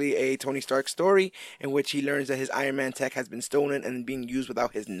basically a Tony Stark story in which he learns that his Iron Man tech has been stolen and being used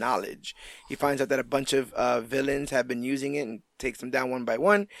without his knowledge. He finds out that a bunch of villains have been using it and takes them down one by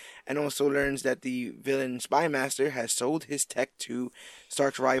one, and also learns that the villain Spy Master has sold his tech to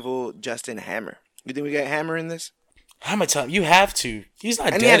Stark's rival Justin Hammer. You think we get Hammer in this? How much time? You have to. He's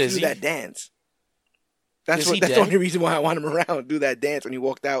not And dead, he has to is do he? that dance. That's Is he that's the dead? only reason why I want him around. Do that dance when he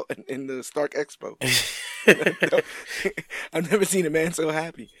walked out in the Stark Expo. I've never seen a man so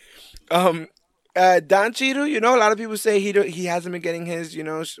happy. Don Cheadle, a lot of people say he hasn't been getting his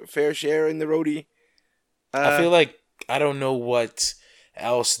fair share in the Rhodey. I feel like I don't know what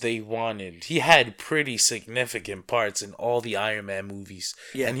else they wanted. He had pretty significant parts in all the Iron Man movies,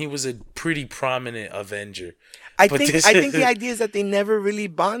 and he was a pretty prominent Avenger. I think the idea is that they never really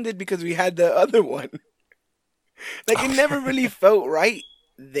bonded because we had the other one. Like, it never really felt right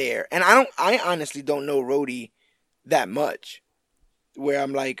there. And I honestly don't know Rhodey that much, where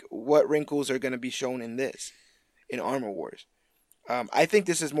I'm like, what wrinkles are going to be shown in this, in Armor Wars? I think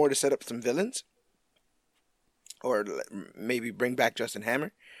this is more to set up some villains, or maybe bring back Justin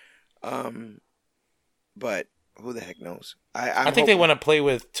Hammer. But who the heck knows? I think they want to play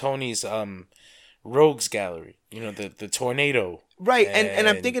with Tony's rogues gallery. The tornado. Right, and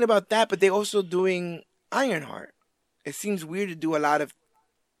I'm thinking about that, but they're also doing Ironheart. It seems weird to do a lot of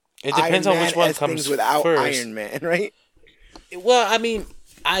it depends Iron on which Man one comes things without first. Iron Man, right? Well, I mean,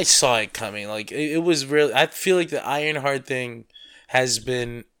 I saw it coming. Like, it was really. I feel like the Ironheart thing has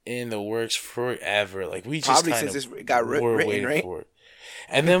been in the works forever. Like, we just probably kind since of it got were written, waiting right? for it.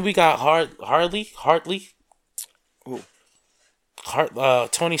 And then we got Hartley. Ooh.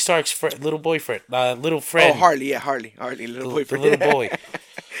 Tony Stark's little boyfriend, little friend. Oh, Harley, little boyfriend. The little boy.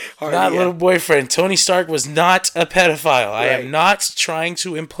 Harley, Not little boyfriend. Tony Stark was not a pedophile. I Right. am not trying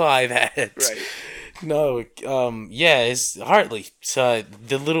to imply that. Right. No, it's Hartley. It's, the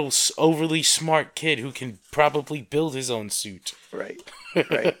little overly smart kid who can probably build his own suit. Right.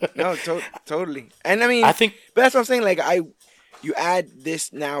 No, totally. And I mean, I think, but that's what I'm saying. Like, you add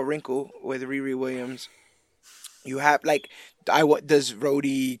this now wrinkle with Riri Williams. You have does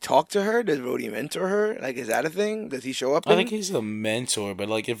Rhodey talk to her? Does Rhodey mentor her? Like, is that a thing? Does he show up? I think he's a mentor, but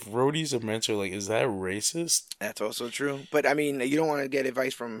like, if Rhodey's a mentor, like, is that racist? That's also true. But I mean, you don't want to get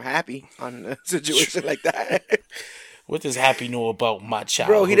advice from Happy on a situation like that. What does Happy know about my child?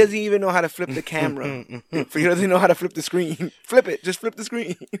 Bro, he doesn't even know how to flip the camera. He doesn't know how to flip the screen. Flip it. Just flip the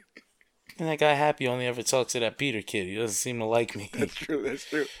screen. And that guy Happy only ever talks to that Peter kid. He doesn't seem to like me. That's true.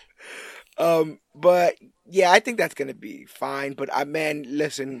 But yeah, I think that's gonna be fine. But man,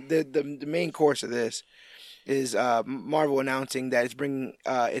 listen, the main course of this is Marvel announcing that it's bringing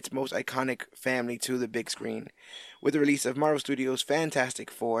its most iconic family to the big screen with the release of Marvel Studios' Fantastic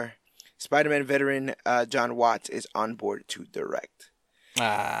Four. Spider-Man veteran John Watts is on board to direct.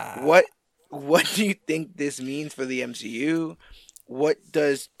 What do you think this means for the MCU? What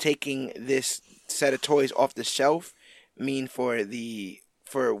does taking this set of toys off the shelf mean for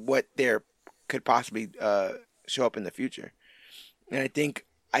what there could possibly show up in the future? And I think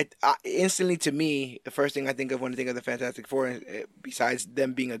I instantly, to me, the first thing I think of when I think of the Fantastic Four, besides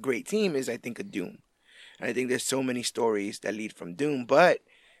them being a great team, is I think of Doom. And I think there's so many stories that lead from Doom, but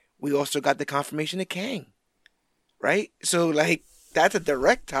we also got the confirmation of Kang, right? So like, that's a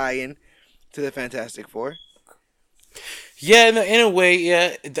direct tie-in to the Fantastic Four. Yeah, in a way,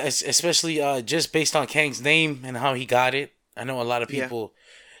 yeah. Especially just based on Kang's name and how he got it. I know a lot of people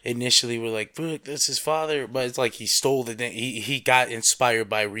initially were like, "Look, that's his father," but it's like he stole the name. He got inspired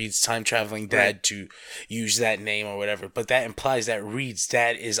by Reed's time traveling dad to use that name or whatever. But that implies that Reed's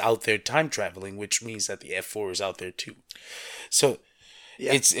dad is out there time traveling, which means that the F4 is out there too. So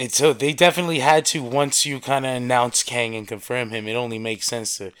it's so they definitely had to, once you kind of announce Kang and confirm him, it only makes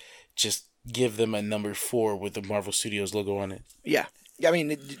sense to just give them a number 4 with the Marvel Studios logo on it. Yeah. I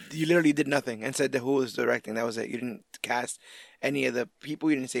mean, you literally did nothing and said who was directing. That was it. You didn't cast any of the people.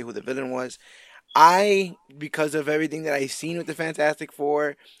 You didn't say who the villain was. Because of everything that I've seen with the Fantastic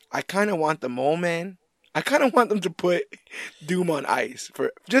Four, I kind of want the Mole Man. I kind of want them to put Doom on ice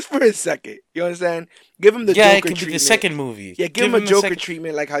just for a second. You understand? Give him the Joker it could treatment. be the second movie. Yeah, give him a Joker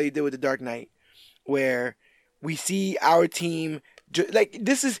treatment like how you did with the Dark Knight, where we see our team.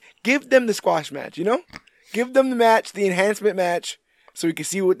 Give them the squash match, Give them the match, the enhancement match, so we can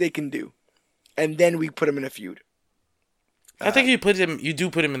see what they can do. And then we put them in a feud. I think you do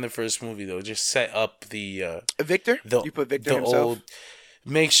put him in the first movie, though. Just set up the... Victor? You put Victor himself?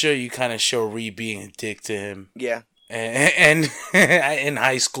 Make sure you kind of show Reed being a dick to him. Yeah. and in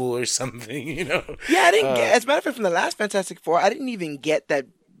high school or something, you know. Yeah, I didn't get. As a matter of fact, from the last Fantastic Four, I didn't even get that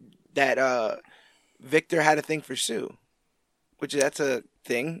Victor had a thing for Sue, which that's a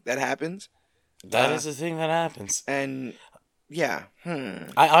thing that happens. That is a thing that happens. And yeah,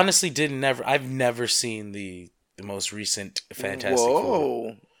 I honestly I've never seen the most recent Fantastic Four.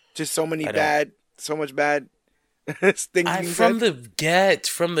 Whoa, just so much bad things being From said.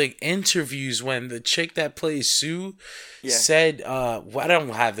 from the interviews when the chick that plays Sue said, well, I don't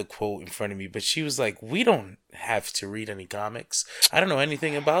have the quote in front of me, but she was like, "We don't have to read any comics. I don't know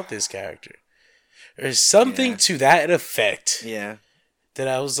anything about this character." There's something to that effect. Yeah. That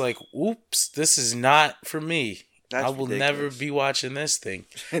I was like, "Oops, this is not for me. That's I will never be watching this thing."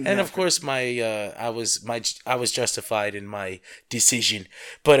 And of course, I was justified in my decision.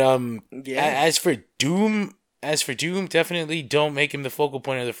 But as for Doom, definitely don't make him the focal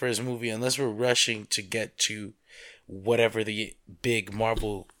point of the first movie unless we're rushing to get to whatever the big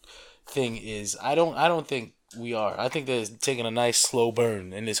Marvel thing is. I don't think we are. I think they're taking a nice slow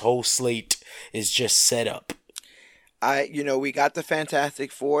burn, and this whole slate is just set up. We got the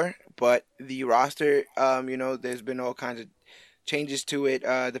Fantastic Four, but the roster, there's been all kinds of changes to it,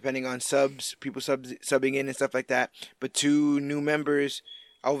 depending on people subbing in and stuff like that. But 2 new members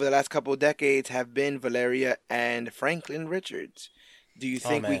over the last couple of decades have been Valeria and Franklin Richards. Do you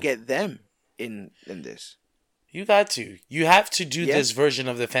think we get them in this? You got to. You have to do this version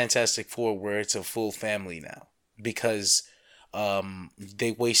of the Fantastic Four where it's a full family now, because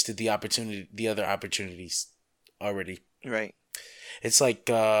they wasted the other opportunities already. Right. It's like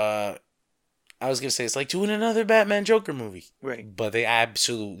I was gonna say it's like doing another Batman Joker movie. Right. But they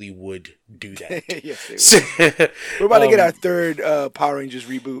absolutely would do that. Yes, they would. We're about to get our 3rd Power Rangers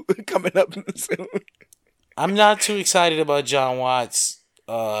reboot coming up soon. I'm not too excited about John Watts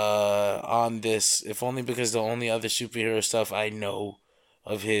on this, if only because the only other superhero stuff I know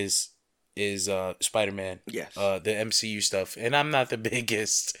of his is Spider-Man. Yes. The MCU stuff. And I'm not the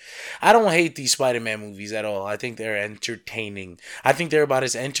biggest. I don't hate these Spider-Man movies at all. I think they're entertaining. I think they're about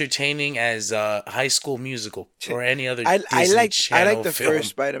as entertaining as High School Musical or any other Disney Channel I like the film. first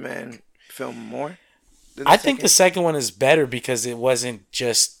Spider-Man film more. I think the second one is better because it wasn't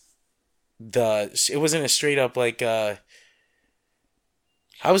just it wasn't a straight up like I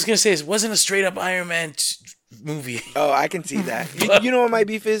was going to say it wasn't a straight up Iron Man movie. Oh, I can see that. You know what my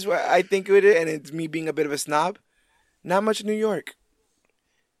beef is? I think with it, and it's me being a bit of a snob. Not much New York.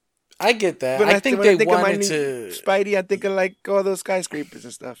 I get that. I think they wanted to. Spidey, I think of like all those skyscrapers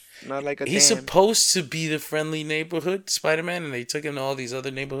and stuff. Not like a. He's supposed to be the friendly neighborhood Spider-Man, and they took him to all these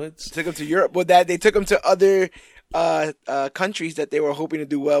other neighborhoods. Took him to Europe. Well, they took him to other countries that they were hoping to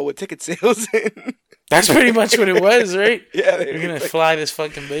do well with ticket sales in. That's pretty much what it was, right? Yeah. We're going to fly this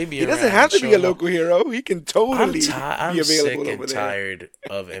fucking baby around. He doesn't have to be a local hero. He can totally I'm be available sick and tired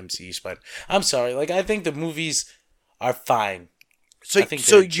of MCU Spider. I'm sorry. Like, I think the movies are fine.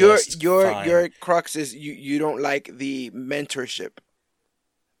 So your crux is you don't like the mentorship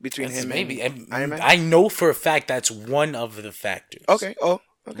between him and Iron Man? I know for a fact that's one of the factors. Okay. Oh.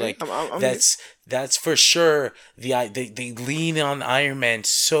 Okay. Like that's for sure. They lean on Iron Man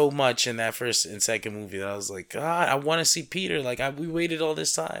so much in that first and second movie that I was like, God, I want to see Peter. Like we waited all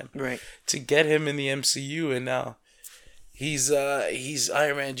this time to get him in the MCU, and now he's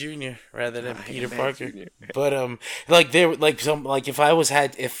Iron Man Jr. rather than Peter Parker. Jr. But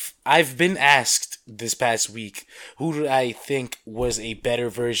if I've been asked this past week, who do I think was a better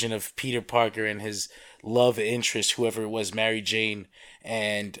version of Peter Parker and his love interest, whoever it was, Mary Jane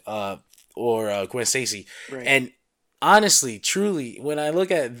and or Gwen Stacy. Right. And honestly, truly, when I look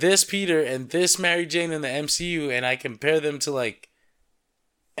at this Peter and this Mary Jane in the MCU and I compare them to like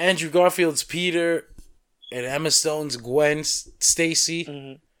Andrew Garfield's Peter and Emma Stone's Gwen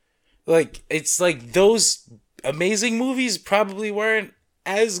Stacy, like it's like those amazing movies probably weren't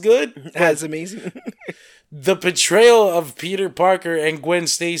as good. As amazing. The portrayal of Peter Parker and Gwen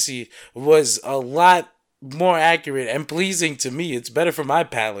Stacy was a lot more accurate and pleasing to me. It's better for my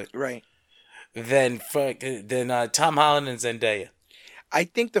palate, right? Than Tom Holland and Zendaya. I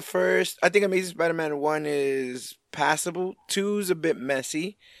think Amazing Spider-Man 1 is passable. 2 is a bit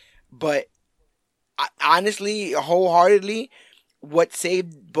messy, but honestly, wholeheartedly, what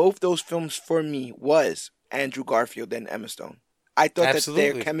saved both those films for me was Andrew Garfield and Emma Stone. I thought that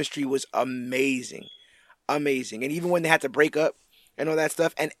their chemistry was amazing. And even when they had to break up and all that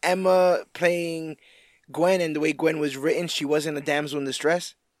stuff, and Emma playing Gwen and the way Gwen was written, she wasn't a damsel in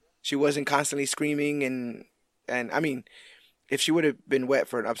distress. She wasn't constantly screaming and I mean, If she would have been wet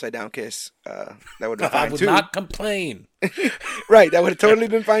for an upside down kiss, that would have been I fine would too. not complain. Right, that would have totally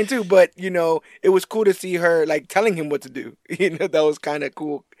been fine too. But it was cool to see her like telling him what to do. That was kind of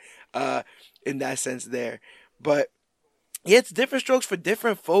cool, in that sense there. But yeah, it's different strokes for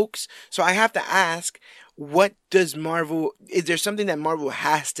different folks. So I have to ask, what does Marvel? Is there something that Marvel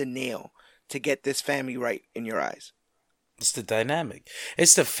has to nail to get this family right in your eyes? It's the dynamic.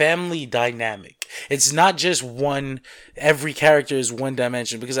 It's the family dynamic. It's not just every character is one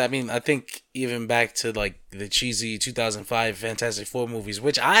dimension. Because I think even back to like the cheesy 2005 Fantastic Four movies,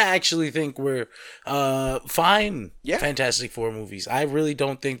 which I actually think were fine. Yeah. Fantastic Four movies. I really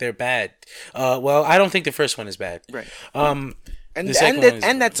don't think they're bad. Well, I don't think the first one is bad. Right. The And second one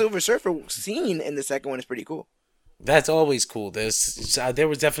is- that Silver Surfer scene in the second one is pretty cool. That's always cool. There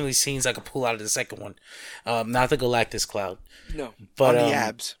was definitely scenes I could pull out of the second one. Not the Galactus Cloud. No, But, on the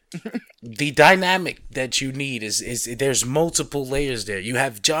abs. The dynamic that you need is there's multiple layers there. You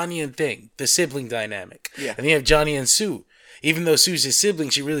have Johnny and Thing, the sibling dynamic. Yeah. And then you have Johnny and Sue. Even though Sue's his sibling,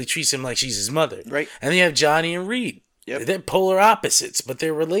 she really treats him like she's his mother. Right. And then you have Johnny and Reed. Yep. They're polar opposites, but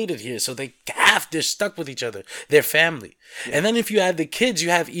they're related here, so they're stuck with each other. They're family. Yeah. And then if you add the kids, you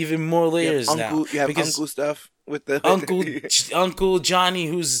have even more layers now. You have uncle stuff with the Uncle Johnny,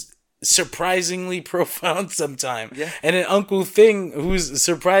 who's surprisingly profound sometimes. Yeah. And then Uncle Thing, who's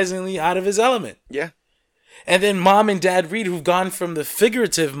surprisingly out of his element. Yeah. And then Mom and Dad Reed, who've gone from the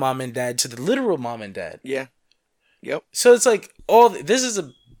figurative mom and dad to the literal mom and dad. Yeah. Yep. So it's like this is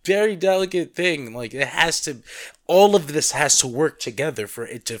a very delicate thing. Like all of this has to work together for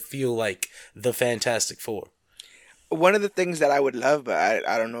it to feel like the Fantastic Four. One of the things that I would love, but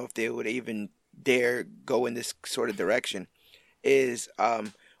I don't know if they would even dare go in this sort of direction, is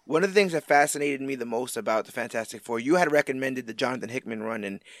one of the things that fascinated me the most about the Fantastic Four. You had recommended the Jonathan Hickman run,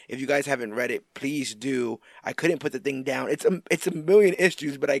 and if you guys haven't read it, please do. I couldn't put the thing down. It's a million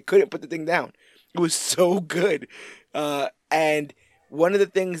issues, but I couldn't put the thing down. It was so good, and one of the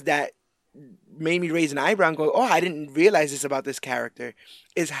things that made me raise an eyebrow and go, "Oh, I didn't realize this about this character,"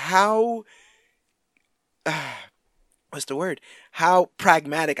 is how what's the word? How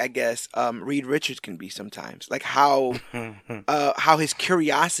pragmatic, I guess, Reed Richards can be sometimes. Like how his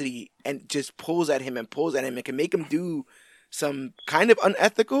curiosity and just pulls at him and can make him do some kind of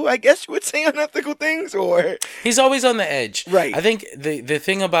unethical, I guess you would say, unethical things, or he's always on the edge. Right. I think the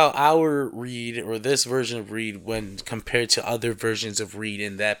thing about our Reed, or this version of Reed, when compared to other versions of Reed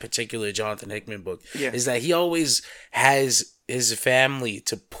in that particular Jonathan Hickman book, is that he always has his family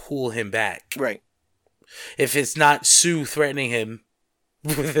to pull him back. Right. If it's not Sue threatening him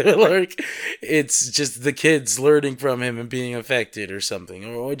with her lurk, it's just the kids learning from him and being affected or something.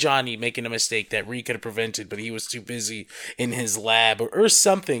 Or Johnny making a mistake that Reed could have prevented, but he was too busy in his lab or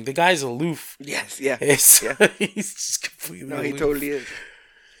something. The guy's aloof. Yes, yeah. He's just completely aloof. He totally is.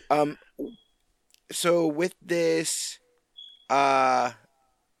 So with this, you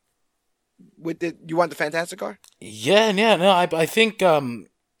want the Fantastic Car? Yeah, no, I think,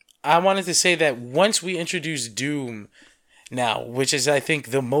 I wanted to say that once we introduce Doom now, which is, I think,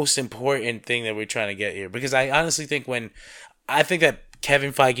 the most important thing that we're trying to get here, because I honestly think I think that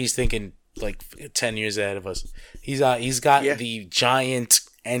Kevin Feige's thinking like 10 years ahead of us. He's got the giant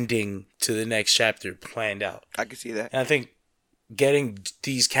ending to the next chapter planned out. I can see that. And I think getting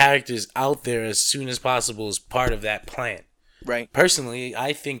these characters out there as soon as possible is part of that plan. Right. Personally,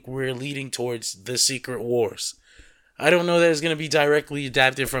 I think we're leading towards the Secret Wars. I don't know that it's going to be directly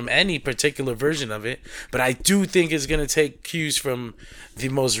adapted from any particular version of it, but I do think it's going to take cues from the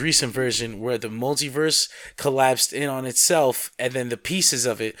most recent version where the multiverse collapsed in on itself, and then the pieces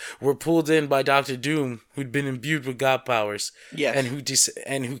of it were pulled in by Doctor Doom, who'd been imbued with God powers, and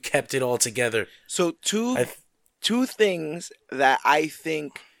who kept it all together. So two things that I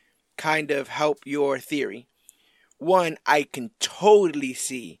think kind of help your theory. One, I can totally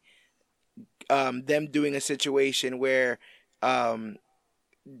see them doing a situation where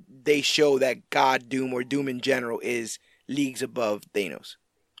they show that God Doom or Doom in general is leagues above Thanos.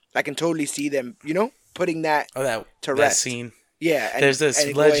 I can totally see them, putting that to rest. That scene. Yeah. There's this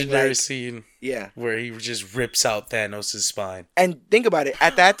legendary scene where he just rips out Thanos' spine. And think about it.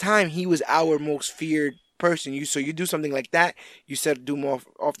 At that time, he was our most feared person. So you do something like that, you set Doom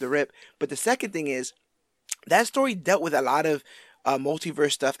off the rip. But the second thing is, that story dealt with a lot of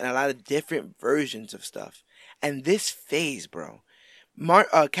multiverse stuff and a lot of different versions of stuff. And this phase, bro,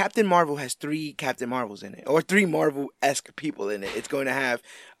 Captain Marvel has 3 Captain Marvels in it, or 3 Marvel-esque people in it. It's going to have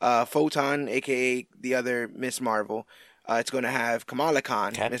Photon, aka the other Miss Marvel. It's going to have Kamala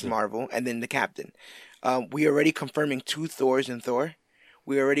Khan, Miss Marvel, and then the Captain. We already confirming 2 Thors in Thor.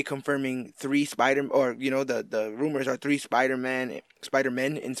 we're already confirming 3 Spider, or the rumors are 3 Spider-Men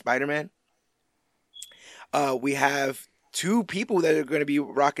in Spider-Man. We have 2 people that are going to be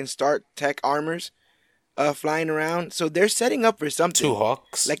rocking Stark Tech armors, flying around. So they're setting up for something. 2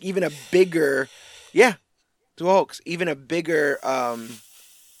 Hawks. Like even a bigger, 2 Hawks, even a bigger, 2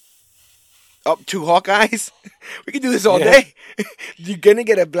 Hawkeyes. We can do this all day. You're gonna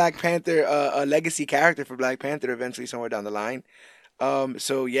get a Black Panther, a legacy character for Black Panther eventually somewhere down the line.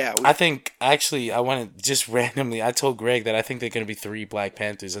 So yeah, I think actually I want to just randomly. I told Greg that I think they're gonna be 3 Black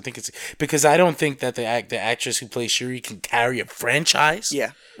Panthers. I think it's because I don't think that the actress who plays Shuri can carry a franchise.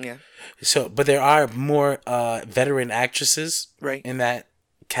 Yeah. So, but there are more veteran actresses Right. in that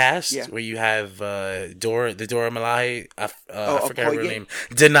cast. Yeah. Where you have the Dora Milaje. I forgot her Okoye. name.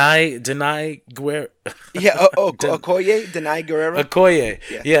 Denai Guerrero. Yeah. Okoye, Denai Guerrero. Okoye.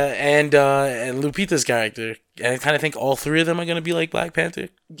 Yeah. Yeah, and Lupita's character. And I kind of think all 3 of them are gonna be like Black Panther.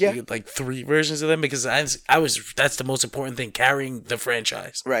 Yeah. Like 3 versions of them, because that's the most important thing, carrying the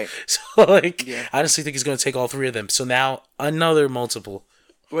franchise. Right. So like, Yeah. I honestly think he's gonna take all 3 of them. So now another multiple.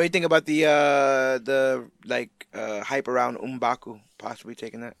 What do you think about the hype around M'Baku possibly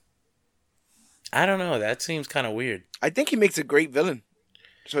taking that? I don't know. That seems kind of weird. I think he makes a great villain.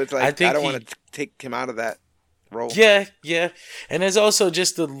 So it's like think I don't he- want to take him out of that role. Yeah. And there's also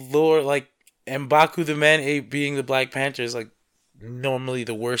just the lore, like M'Baku the Man-Ape being the Black Panther is like normally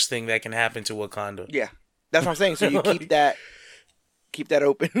the worst thing that can happen to Wakanda. Yeah. That's what I'm saying. So you keep that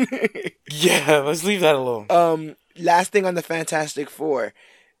open. Yeah, let's leave that alone. Last thing on the Fantastic Four.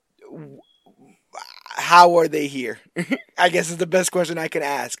 How are they here? I guess is the best question I can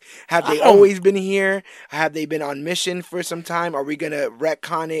ask. Have they always been here? Have they been on mission for some time? Are we going to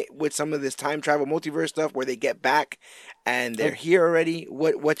retcon it with some of this time travel multiverse stuff where they get back and they're here already?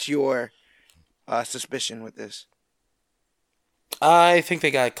 What's your suspicion with this? I think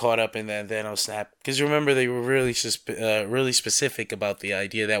they got caught up in that Thanos snap. Because remember, they were really specific about the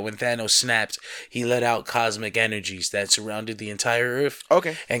idea that when Thanos snapped, he let out cosmic energies that surrounded the entire Earth.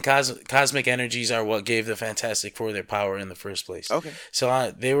 Okay. And cosmic energies are what gave the Fantastic Four their power in the first place. Okay.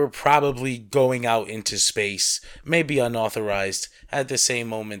 So they were probably going out into space, maybe unauthorized, at the same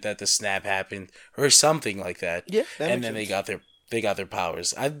moment that the snap happened, or something like that. Yeah, that and makes then sense. they got their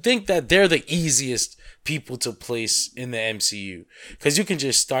powers. I think that they're the easiest people to place in the MCU because you can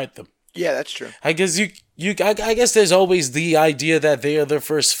just start them. Yeah, that's true. I guess I guess there's always the idea that they are the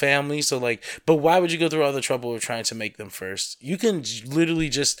first family. So like, but why would you go through all the trouble of trying to make them first? You can literally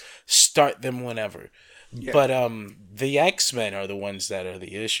just start them whenever. Yeah. But the X-Men are the ones that are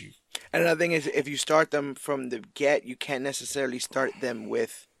the issue. And another thing is, if you start them from the get, you can't necessarily start them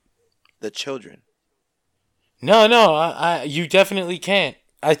with the children. No, you definitely can't.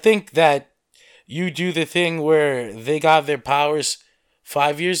 I think that you do the thing where they got their powers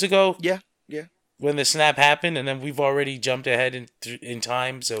 5 years ago. Yeah. When the snap happened, and then we've already jumped ahead in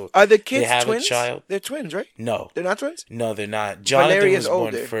time. So Are the kids they have twins? a child. They're twins, right? No, They're not twins? no, they're not. Jonathan Valeria's was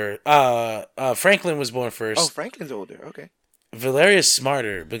born older. first. Franklin was born first. Oh, Franklin's older. Okay. Valeria's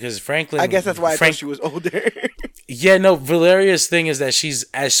smarter because Franklin. I guess that's why I thought she was older. Yeah, no. Valeria's thing is that she's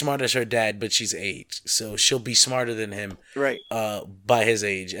as smart as her dad, but she's 8, so she'll be smarter than him. Right. By his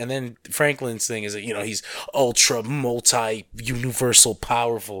age, and then Franklin's thing is that he's ultra multi universal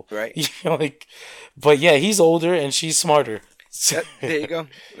powerful. Right. But yeah, he's older and she's smarter. There you go.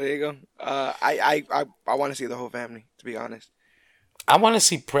 I want to see the whole family, to be honest. I want to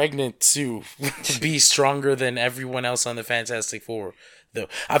see pregnant Sue be stronger than everyone else on the Fantastic Four. Though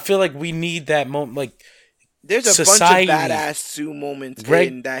I feel like we need that moment. Like there's a society, bunch of badass Sue moments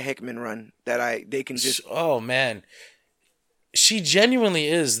in that Hickman run that they can just. Oh man, she genuinely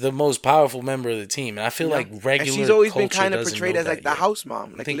is the most powerful member of the team, and I feel like regular. And she's always been kind of portrayed as like the house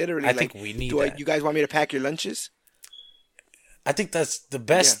mom, like literally. I think we need that. You guys want me to pack your lunches? I think that's the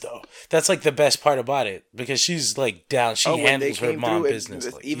best though. That's like the best part about it because she's like down. She handles her mom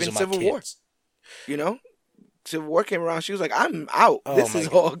business. Like, even Civil War. Civil War came around. She was like, "I'm out. This is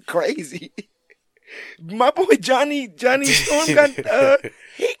all crazy." My boy Johnny Storm got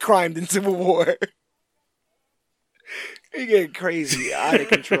hate crimed in Civil War. He getting crazy, out of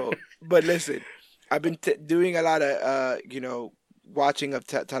control. But listen, I've been doing a lot of watching of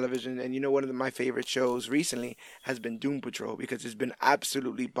television, and one of my favorite shows recently has been Doom Patrol because it's been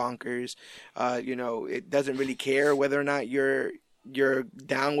absolutely bonkers. It doesn't really care whether or not you're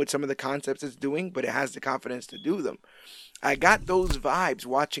down with some of the concepts it's doing, but it has the confidence to do them. I got those vibes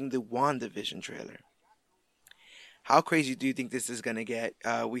watching the WandaVision trailer. How crazy do you think this is gonna get?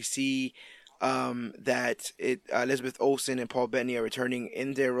 We see that Elizabeth Olsen and Paul Bettany are returning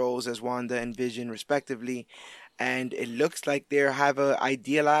in their roles as Wanda and Vision, respectively, and it looks like they have a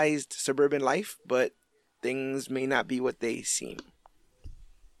idealized suburban life, but things may not be what they seem.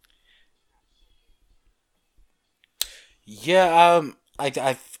 Yeah,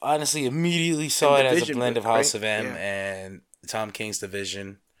 I honestly immediately saw And it the as a Vision blend book, of House right? of M Yeah. and Tom King's The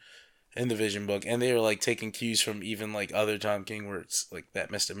Vision in the Vision book, and they were like taking cues from even like other Tom King works, like that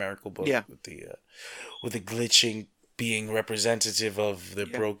Mr. Miracle book Yeah. with the glitching being representative of the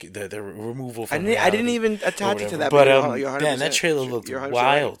Yeah. broken the removal I from didn't, I didn't reality even or attach it to whatever. that, But you're 100% man, that trailer looked you're 100%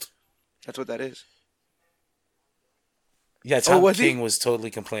 wild. right. That's what that is. Yeah, Tom was he? King was totally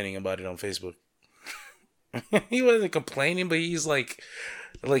complaining about it on Facebook. He wasn't complaining, but he's like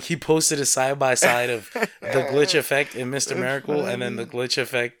he posted a side by side of the glitch effect in Mr. Miracle and then the glitch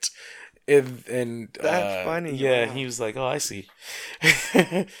effect in That's funny. Yeah, Wow. he was like, "Oh, I see."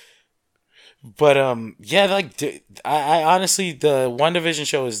 But yeah, like I honestly, the WandaVision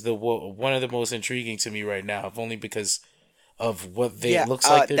show is one of the most intriguing to me right now, if only because of what they looks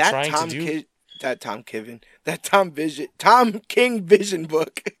like they're that trying to do. that Tom King Vision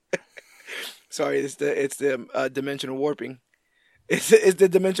book. Sorry, it's the dimensional warping. It's the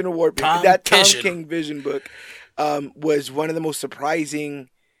dimensional warping. That Tom Vision. King Vision book was one of the most surprising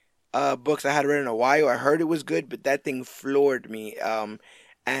books I had read in a while. I heard it was good, but that thing floored me.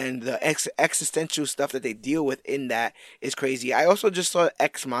 And the existential stuff that they deal with in that is crazy. I also just saw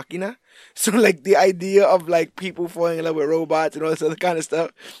Ex Machina, so like the idea of like people falling in love with robots and all this other kind of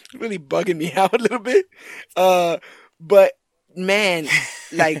stuff really bugging me out a little bit. But man,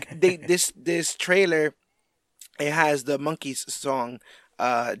 like this trailer, it has the Monkees song,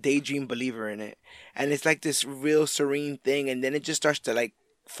 Daydream Believer in it, and it's like this real serene thing, and then it just starts to like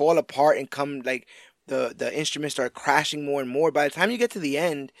fall apart and come like the instruments start crashing more and more. By the time you get to the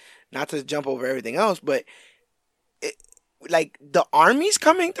end, not to jump over everything else, but like the army's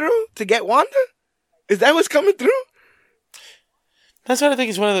coming through to get Wanda. Is that what's coming through? That's what I think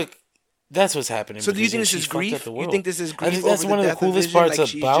is one of the. That's what's happening. So do you think this is grief? You think this is grief? I think that's one of the coolest parts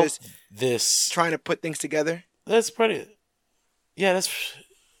like about this. Trying to put things together. That's pretty. Yeah,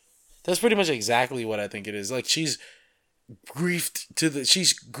 that's pretty much exactly what I think it is. Like she's grief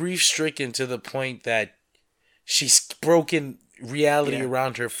stricken to the point that she's broken reality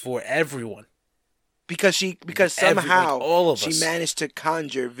around her for everyone. Because somehow all of she us managed to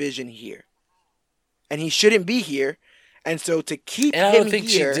conjure Vision here, and he shouldn't be here, and so to keep him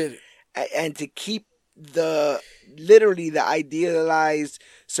here, and to keep literally the idealized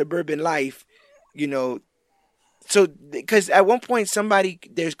suburban life, you know. So, because at one point somebody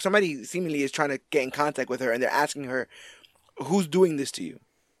seemingly is trying to get in contact with her, and they're asking her, "Who's doing this to you?"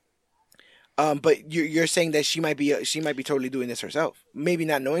 But you're saying that she might be totally doing this herself, maybe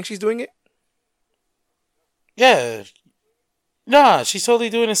not knowing she's doing it. Yeah, nah, she's totally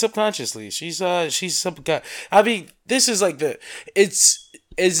doing it subconsciously. She's I mean, this is like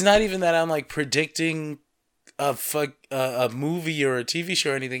it's not even that I'm like predicting a movie or a TV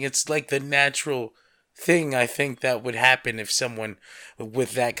show or anything. It's like the natural thing I think that would happen if someone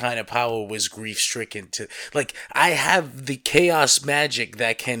with that kind of power was grief stricken. To like, I have the chaos magic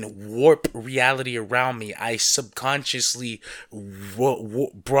that can warp reality around me. I subconsciously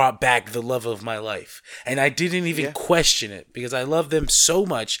brought back the love of my life, and I didn't even question it because I love them so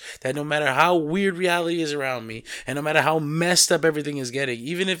much that no matter how weird reality is around me and no matter how messed up everything is getting,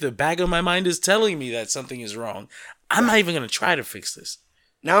 even if the back of my mind is telling me that something is wrong, I'm not even gonna try to fix this.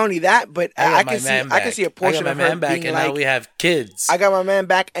 Not only that, but I can see a portion of her being and like, now we have kids. I got my man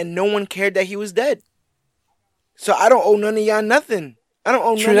back, and no one cared that he was dead. So I don't owe none of y'all nothing. I don't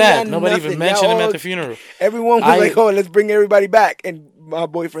owe none of y'all nothing. Nobody even mentioned him at the funeral. Everyone was like, "Oh, let's bring everybody back," and my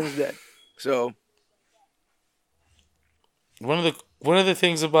boyfriend's dead. So one of the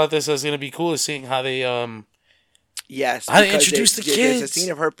things about this that's gonna be cool is seeing how they yes, how they introduce the kids. There's a scene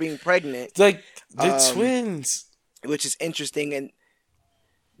of her being pregnant, like the twins, which is interesting, and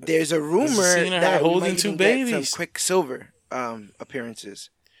there's a rumor that we might even get some Quicksilver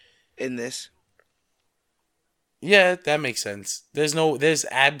appearances in this. Yeah, that makes sense. There's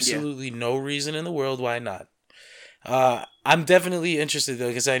absolutely no reason in the world why not. I'm definitely interested though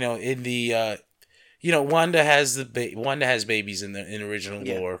because I know in the Wanda has babies in the original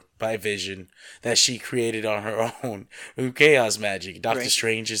lore by Vision that she created on her own with chaos magic. Doctor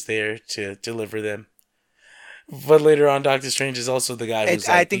Strange is there to deliver them. But later on, Doctor Strange is also the guy who's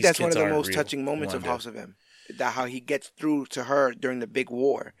like, I think that's one of the most touching moments of House of M. That how he gets through to her during the big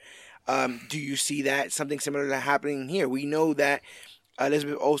war. Do you see that something similar to happening here? We know that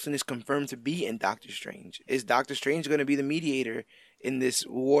Elizabeth Olsen is confirmed to be in Doctor Strange. Is Doctor Strange going to be the mediator in this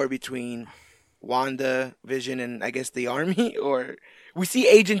war between Wanda, Vision, and I guess the army, or we see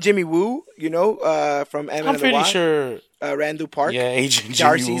Agent Jimmy Woo, from Ant-Man I'm and the pretty Wasp. sure. Randall Park. Yeah, Agent Jimmy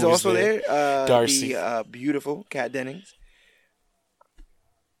Darcy's Woo was also there. Darcy. The beautiful Kat Dennings.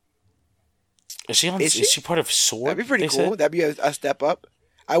 Is she on? Is Is she? she part of Sword? That'd be pretty they cool. said? That'd be a step up.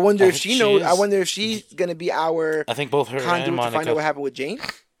 I wonder if think she she knows. I is. wonder if she's gonna be our I think both her and conduit to find out Monica. what happened with Jane.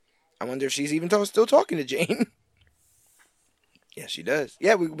 I wonder if she's even still talking to Jane. Yeah, she does.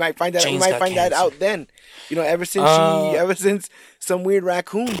 Yeah, we might find that. Jane's We might got find that cancer. out then. Ever since some weird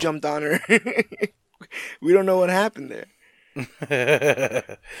raccoon jumped on her, we don't know what happened there.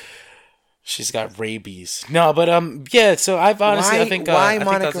 She's got rabies. No, but yeah. So I think why I think Monica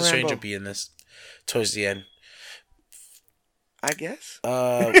Doctor Strange Rambeau? will be in this towards the end. I guess.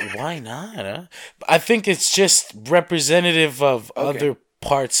 Why not? Huh? I think it's just representative of Okay. other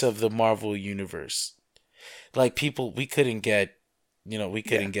parts of the Marvel universe. Like people, we couldn't get Yeah.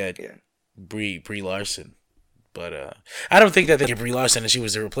 Brie Larson, but I don't think that they get Brie Larson and she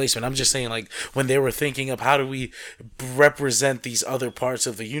was the replacement. I'm just saying, like, when they were thinking of how do we represent these other parts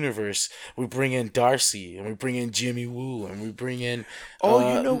of the universe, we bring in Darcy and we bring in Jimmy Woo and we bring in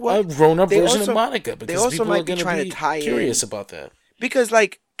You know what? a grown-up They version also- of Monica, they because also people might are be going to trying be to tie in- curious about that. Because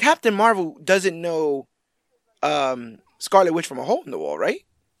Captain Marvel doesn't know Scarlet Witch from a hole in the wall, right?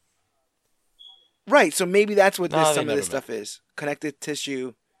 Right. So maybe that's what No, they some of this never stuff is. Connective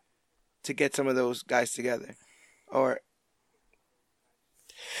tissue to get some of those guys together. Or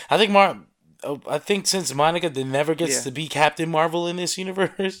I think since Monica never gets Yeah. to be Captain Marvel in this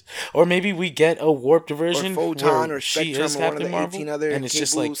universe, or maybe we get a warped version Photon where or she Spectrum is or one of Captain the Marvel, 18 other and it's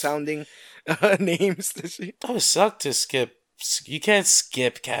just cable like sounding names. that would suck to skip. You can't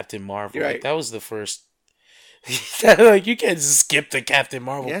skip Captain Marvel. You're Like, right. that was the first. Like, you can't skip the Captain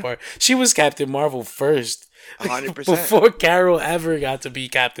Marvel Yeah. part. She was Captain Marvel first. 100%. Before Carol ever got to be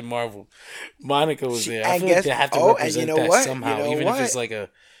Captain Marvel, Monica was there. I and feel like guess- they have to oh, and represent you know that what? somehow, You know even if it's what? like a.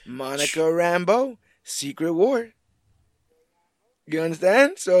 Monica Rambeau, Secret War. You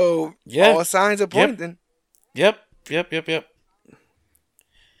understand? So Yeah. all signs are pointing. Yep.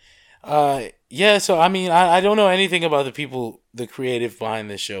 Yeah, so I mean, I don't know anything about the creative behind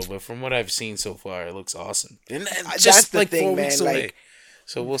this show, but from what I've seen so far, it looks awesome. And That's just the like thing, 4 man, weeks like- away,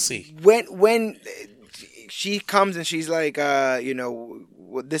 so we'll see. When she comes and she's like,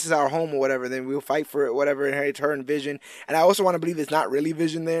 this is our home or whatever, then we'll fight for it, whatever. And it's her and Vision. And I also want to believe it's not really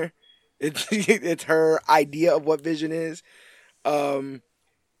Vision there. It's her idea of what Vision is.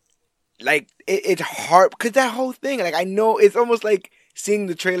 It's hard because that whole thing, like, I know it's almost like seeing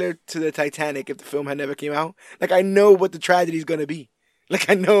the trailer to the Titanic if the film had never came out. Like, I know what the tragedy is gonna be. Like,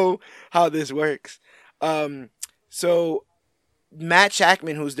 I know how this works. So Matt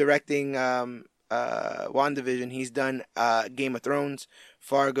Shackman, who's directing WandaVision, he's done Game of Thrones,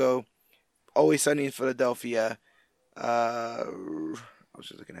 Fargo, Always Sunny in Philadelphia. I was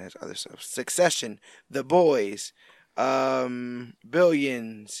just looking at his other stuff. Succession, The Boys,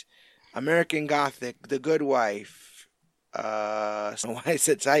 Billions, American Gothic, The Good Wife. I don't know why I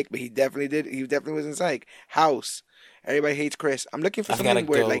said Psych, but he definitely did. He definitely was in Psych. House. Everybody Hates Chris. I'm looking for I've something gotta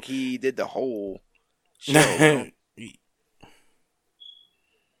where go. like he did the whole show. you know?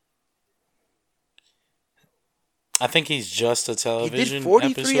 I think he's just a television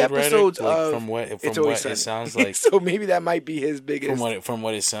 43 episode episodes writer. Like, of from what It's Always Sunny. it sounds like. So maybe that might be his biggest. from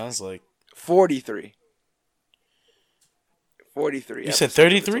what it sounds like. 43. 43. You said episodes of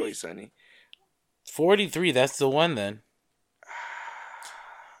It's 33? Always Sunny. 43. That's the one then.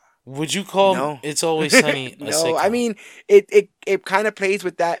 Would you call No. It's Always Sunny a No, sitcom? I mean it kind of plays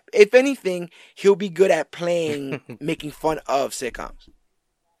with that. If anything, he'll be good at playing, making fun of sitcoms.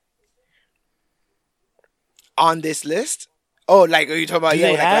 On this list, are you talking about do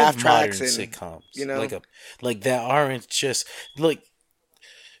they like have laugh modern tracks and sitcoms? you know? like that aren't just like.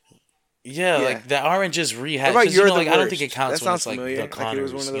 Yeah, Yeah. like that aren't just rehashed. What about 'cause, You're the I don't Worst? think it counts That when sounds it's like familiar. the Like it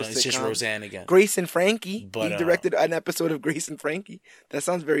Connors. was one of those It's just sitcoms. Roseanne again. Grace and Frankie. But, He directed an episode of Grace and Frankie. That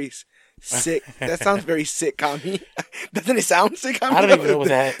sounds very sick. That sounds very sitcom-y. Doesn't it sound sitcom? I don't even know what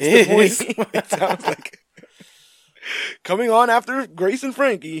that is. It sounds like coming on after Grace and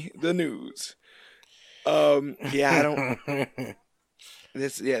Frankie, the news. Yeah, I don't.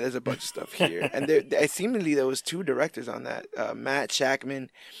 There's a bunch of stuff here, and seemingly there was 2 directors on that. Matt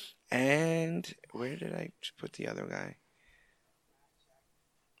Shackman, and where did I put the other guy?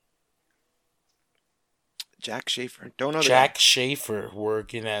 Jack Schaefer. Don't know the Jack guy. Schaefer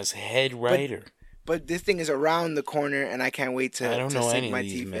working as head writer. But this thing is around the corner, and I can't wait to I don't know sink any my of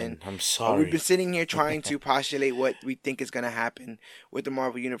these teeth men. in. I'm We've sorry. been sitting here trying to postulate what we think is going to happen with the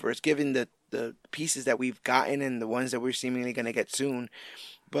Marvel Universe, given the pieces that we've gotten and the ones that we're seemingly going to get soon.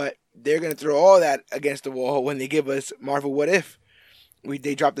 But they're gonna throw all that against the wall when they give us Marvel What If.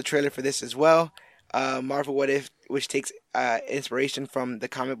 They dropped the trailer for this as well. Marvel What If, which takes inspiration from the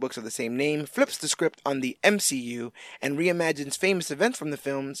comic books of the same name, flips the script on the MCU and reimagines famous events from the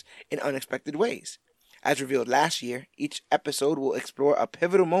films in unexpected ways. As revealed last year, each episode will explore a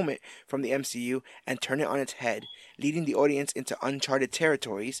pivotal moment from the MCU and turn it on its head, leading the audience into uncharted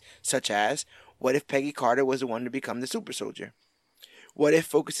territories, such as what if Peggy Carter was the one to become the super soldier? What If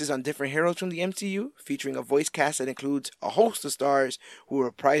focuses on different heroes from the MCU, featuring a voice cast that includes a host of stars who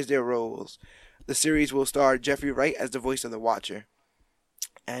reprise their roles. The series will star Jeffrey Wright as the voice of the Watcher,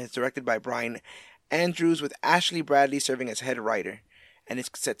 and it's directed by Brian Andrews, with Ashley Bradley serving as head writer, and it's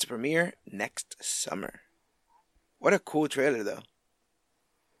set to premiere next summer. What a cool trailer, though.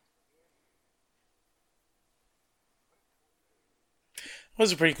 It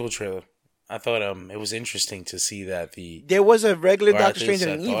was a pretty cool trailer. I thought it was interesting to see that there was a regular or Doctor at least Strange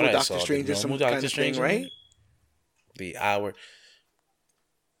and I an thought evil I Doctor saw the Strange or some normal kind Doctor of Strange thing, in right? it. The hour.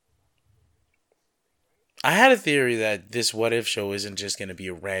 I had a theory that this What If show isn't just going to be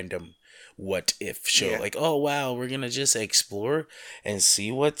a random What If show. Yeah. Like, oh wow, we're going to just explore and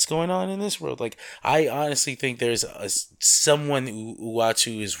see what's going on in this world. Like, I honestly think there's someone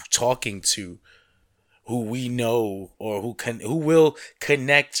Uatu is talking to, who we know or who will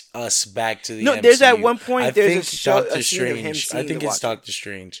connect us back to the MCU. There's at one point I there's think a scene of him Strange. seeing I think the it's Watcher. Doctor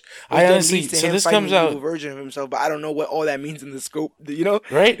Strange. Which I then honestly, leads to so him this fighting comes an out evil version of himself, but I don't know what all that means in the scope.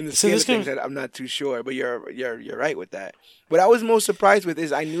 right. In the So scale this of things, comes. I'm not too sure. But you're right with that. What I was most surprised with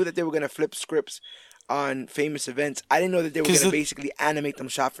is I knew that they were gonna flip scripts on famous events. I didn't know that they were gonna basically animate them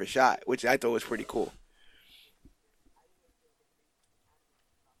shot for shot, which I thought was pretty cool.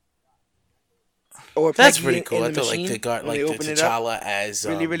 Or That's Peggy pretty cool. in I the thought like machine they got when like they the open it up. T'Challa as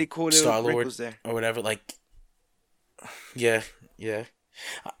Really cool little Star Lord wrinkles there. or whatever. Like, yeah.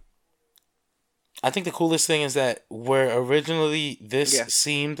 I think the coolest thing is that where originally this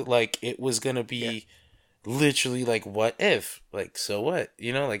seemed like it was gonna be literally like what if, like so what,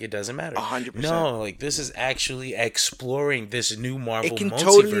 like it doesn't matter. 100%. No, like this is actually exploring this new Marvel It can multiverse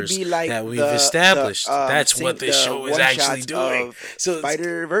totally be like that we've established. That's what the this show is actually one-shots doing. of So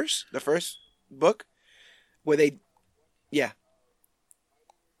Spider-Verse, the first book, where they,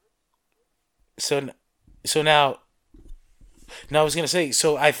 So now I was gonna say.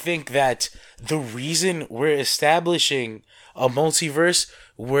 So I think that the reason we're establishing a multiverse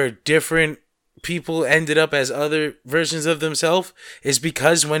where different people ended up as other versions of themselves is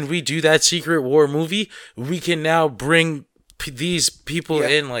because when we do that Secret War movie, we can now bring these people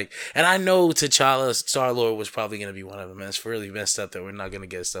in, like, and I know T'Challa Star-Lord was probably going to be one of them, and it's really messed up that we're not going to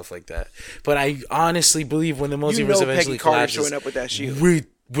get stuff like that. But I honestly believe when the multiverse eventually Peggy Carter collapses, showing up with that shield. we're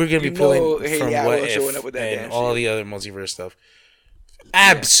going to be pulling from What Atwell showing up If with that and damn all shield. the other multiverse stuff.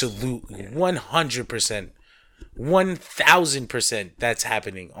 Absolutely, 100%, 1000%, that's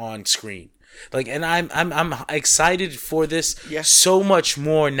happening on screen. Like, and I'm excited for this so much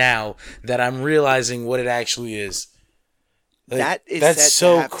more now that I'm realizing what it actually is. Like, that's set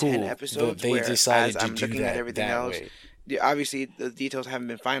so to have cool 10 episodes. they decided to I'm do looking that at everything that else. way. Obviously, the details haven't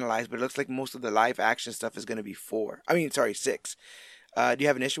been finalized, but it looks like most of the live action stuff is going to be 6. Do you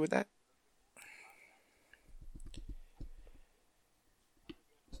have an issue with that?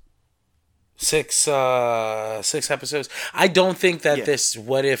 Six episodes. I don't think that this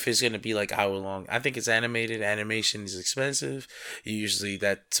What If is going to be like hour long. I think it's animated. Animation is expensive. Usually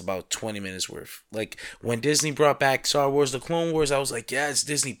that's about 20 minutes worth. Like when Disney brought back Star Wars: The Clone Wars, I was like, yeah, it's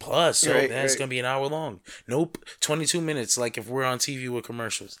Disney Plus, so it's going to be an hour long. Nope, 22 minutes. Like if we're on TV with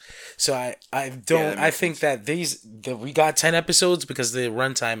commercials. So I think that we got 10 episodes because the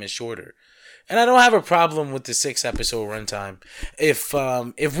runtime is shorter. And I don't have a problem with the 6-episode runtime. If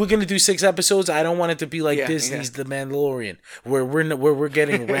we're gonna do 6 episodes, I don't want it to be like Disney's The Mandalorian, where we're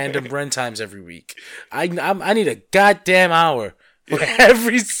getting random runtimes every week. I need a goddamn hour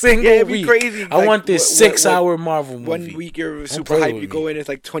every single it'd be week. crazy. I want this 6-hour Marvel movie. 1 week you're super hype, you go in, it's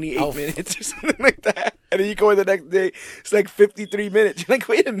like 28 minutes or something like that, and then you go in the next day, it's like 53 minutes. You're like,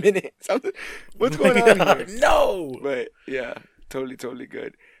 wait a minute, what's going on here? No, but yeah, totally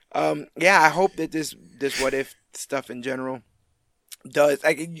good. I hope that this What If stuff in general does,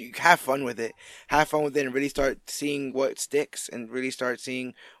 like, you have fun with it, and really start seeing what sticks and really start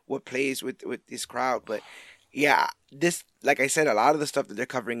seeing what plays with this crowd. But yeah, this, like I said, a lot of the stuff that they're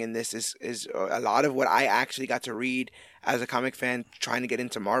covering in this is a lot of what I actually got to read as a comic fan trying to get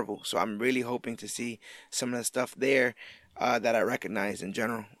into Marvel. So I'm really hoping to see some of the stuff there that I recognize in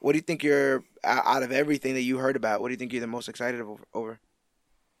general. What do you think you're, out of everything that you heard about, what do you think you're the most excited over?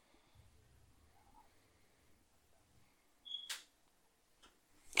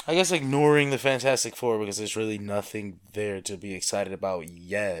 I guess ignoring the Fantastic Four because there's really nothing there to be excited about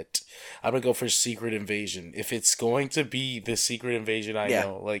yet. I'm gonna go for Secret Invasion. If it's going to be the Secret Invasion, I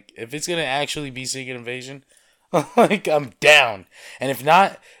know. Like, if it's gonna actually be Secret Invasion, like, I'm down. And if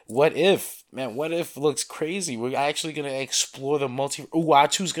not, What If? Man, What If looks crazy. We're actually gonna explore the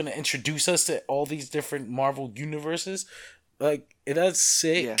Uatu's gonna introduce us to all these different Marvel universes. Like, that's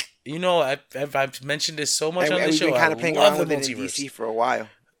sick. Yeah. You know, I've mentioned this so much on the show. We've been kind of playing around with it in DC for a while.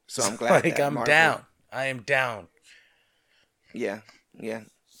 So I'm glad. Like, I'm down. I am down. Yeah.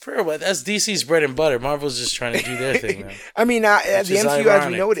 For what? That's DC's bread and butter. Marvel's just trying to do their thing now. I mean, the MCU, ironic.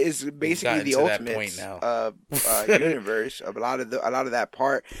 As we know it, is basically the ultimate universe of a lot of that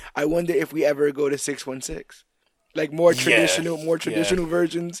part. I wonder if we ever go to 616, like more traditional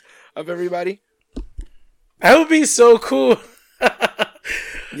versions of everybody. That would be so cool.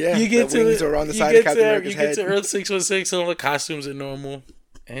 Yeah, you get the wings are on the side of Captain America's head. You get to Earth 616, all the costumes are normal,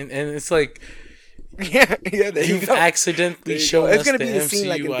 and it's like, you've accidentally shown us the MCU. It's gonna be the scene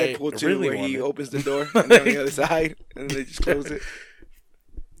like in Deadpool 2 where he opens the door and on the other side, and they just close it.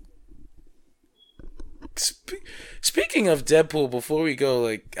 Speaking of Deadpool, before we go,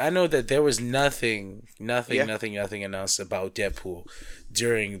 like, I know that there was nothing announced about Deadpool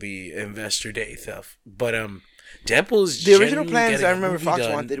during the Investor Day stuff, but Deadpool's the original plans. I remember Fox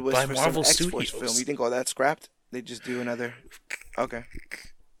wanted was for Marvel some X-Force film. You think all that's scrapped? They just do another. Okay.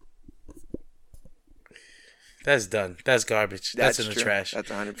 That's done. That's garbage. That's in the trash. That's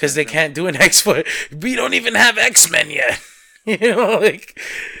 100%. Because they can't do an X-Force. We don't even have X-Men yet. You know, like,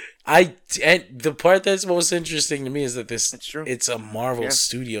 and the part that's most interesting to me is that it's a Marvel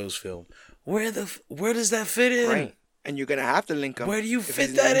Studios film. Where does that fit in? Right. And you're gonna have to link them. Where do you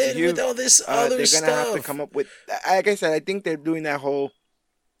fit that in with all this other stuff? They're gonna have to come up with. Like I said, I think they're doing that whole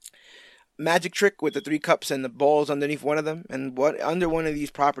magic trick with the 3 cups and the balls underneath one of them, and what under one of these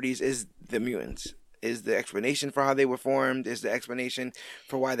properties is the mutants. Is the explanation for how they were formed? Is the explanation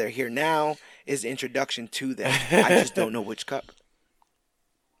for why they're here now? Is the introduction to them? I just don't know which cup.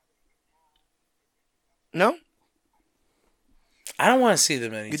 No. I don't want to see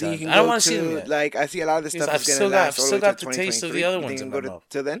them anytime. I don't want to see them yet. Like, I see a lot of this stuff is going to last all the way to 2023. I've still got the taste of the other ones in my mouth.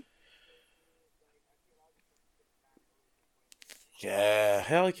 Till then? Yeah,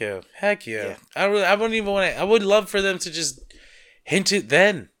 hell yeah. Heck yeah. I wouldn't even want to. I would love for them to just hint it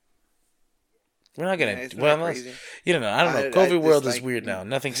then. We're not going to. Well, unless, I don't know. COVID world is weird now.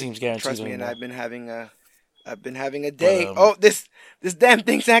 Nothing seems guaranteed. Trust me, and I've been having a day. This damn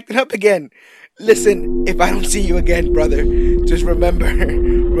thing's acting up again. Listen, if I don't see you again, brother, just remember,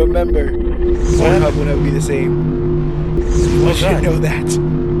 Pornhub will never be the same. You should know that.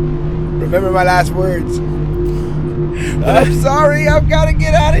 Remember my last words. I'm sorry, I've got to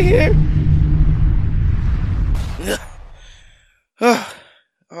get out of here.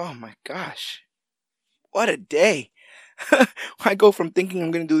 Oh my gosh. What a day. I go from thinking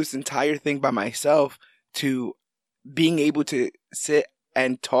I'm going to do this entire thing by myself to being able to sit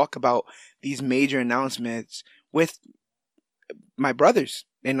and talk about these major announcements with my brothers,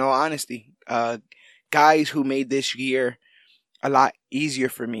 in all honesty. Guys who made this year a lot easier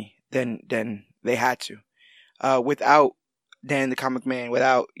for me than they had to. Without Dan the Comic Man,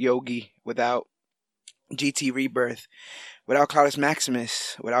 without Yogi, without GT Rebirth, without Claudius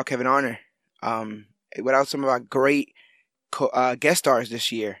Maximus, without Kevin Arner, without some of our great guest stars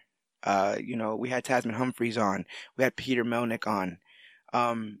this year. We had Tasman Humphries on. We had Peter Melnick on.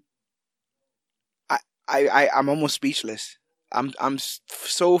 I'm almost speechless. I'm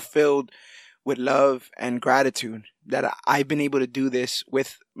so filled with love and gratitude that I've been able to do this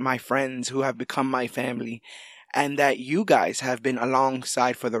with my friends who have become my family, and that you guys have been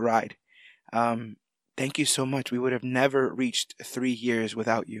alongside for the ride. Thank you so much. We would have never reached 3 years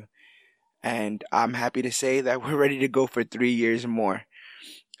without you. And I'm happy to say that we're ready to go for 3 years more.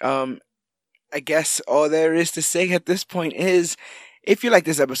 I guess all there is to say at this point is, if you like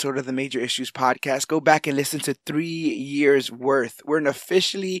this episode of the Major Issues Podcast, go back and listen to 3 years worth. We're an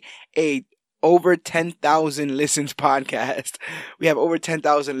officially a over 10,000 listens podcast. We have over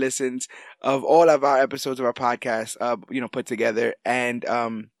 10,000 listens of all of our episodes of our podcast, put together. And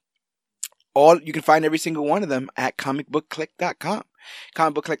you can find every single one of them at comicbookclick.com.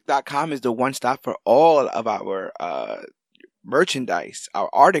 Comicbookclick.com is the one stop for all of our merchandise,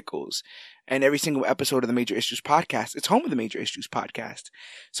 our articles, and every single episode of the Major Issues Podcast. It's home of the Major Issues Podcast.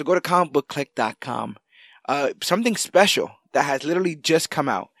 So go to comicbookclick.com. Something special that has literally just come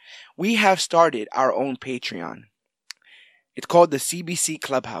out. We have started our own Patreon. It's called the CBC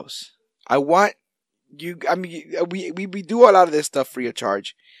Clubhouse. We do a lot of this stuff free of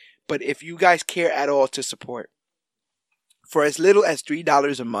charge. But if you guys care at all to support, For as little as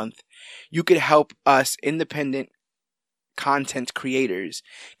 $3 a month, you could help us independent content creators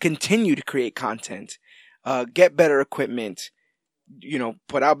continue to create content, get better equipment,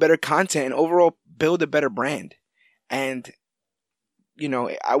 put out better content, and overall build a better brand. And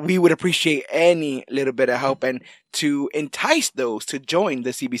we would appreciate any little bit of help, and to entice those to join the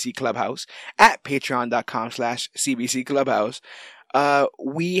CBC Clubhouse at patreon.com/CBC Clubhouse,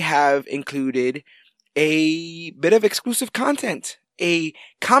 we have included a bit of exclusive content, a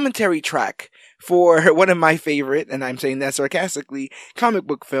commentary track for one of my favorite, and I'm saying that sarcastically, comic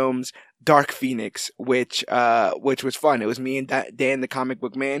book films, Dark Phoenix, which was fun. It was me and Dan, the comic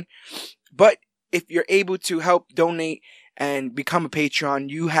book man. But if you're able to help donate and become a Patreon,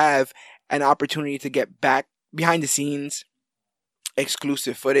 you have an opportunity to get back behind the scenes,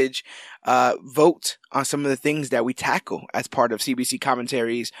 exclusive footage, vote on some of the things that we tackle as part of CBC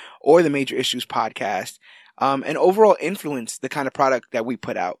Commentaries or the Major Issues podcast, and overall influence the kind of product that we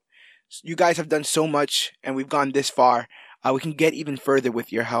put out. You guys have done so much, and we've gone this far. We can get even further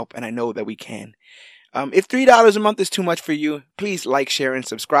with your help, and I know that we can. If $3 a month is too much for you, please like, share, and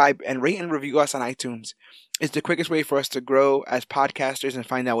subscribe, and rate and review us on iTunes. It's the quickest way for us to grow as podcasters and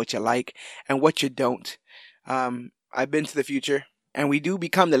find out what you like and what you don't. I've been to the future, and we do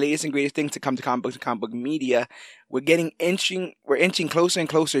become the latest and greatest thing to come to comic books and comic book media. We're inching closer and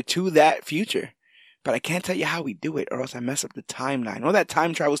closer to that future. But I can't tell you how we do it, or else I mess up the timeline. All that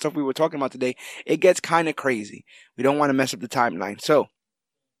time travel stuff we were talking about today, it gets kind of crazy. We don't want to mess up the timeline. So,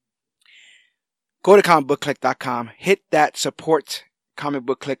 go to comicbookclick.com, hit that support Comic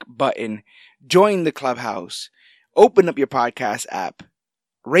Book Click button, join the Clubhouse, open up your podcast app,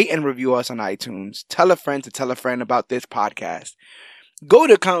 rate and review us on iTunes, tell a friend to tell a friend about this podcast. Go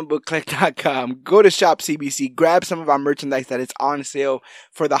to comicbookclick.com, go to Shop CBC, grab some of our merchandise that is on sale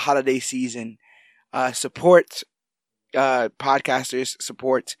for the holiday season. Support podcasters,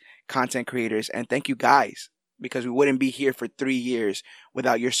 support content creators, and thank you guys, because we wouldn't be here for 3 years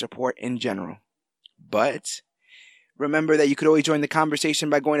without your support in general. But remember that you could always join the conversation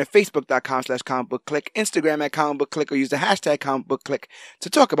by going to facebook.com/comicbookclick, Instagram at comicbookclick, or use the hashtag comicbookclick to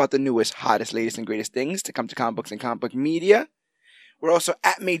talk about the newest, hottest, latest, and greatest things to come to comic books and comic book media. We're also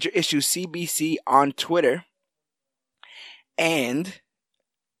at Major Issues CBC on Twitter. And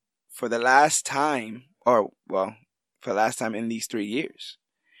for the last time in these 3 years,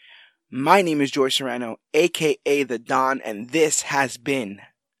 my name is George Serrano, aka The Don, and this has been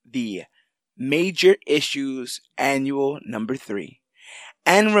the Major Issues Annual number 3.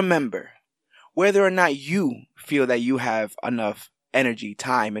 And remember, whether or not you feel that you have enough energy,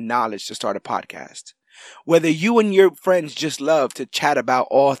 time, and knowledge to start a podcast, whether you and your friends just love to chat about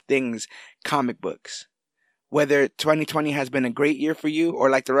all things comic books, whether 2020 has been a great year for you, or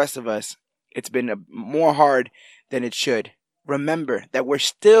like the rest of us, it's been more hard than it should, remember that we're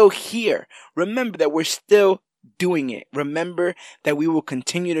still here. Remember that we're still doing it. Remember that we will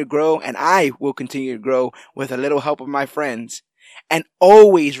continue to grow, and I will continue to grow with a little help of my friends. And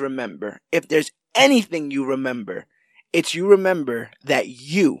always remember, if there's anything you remember, it's you remember that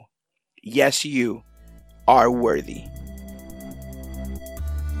you, yes you, are worthy.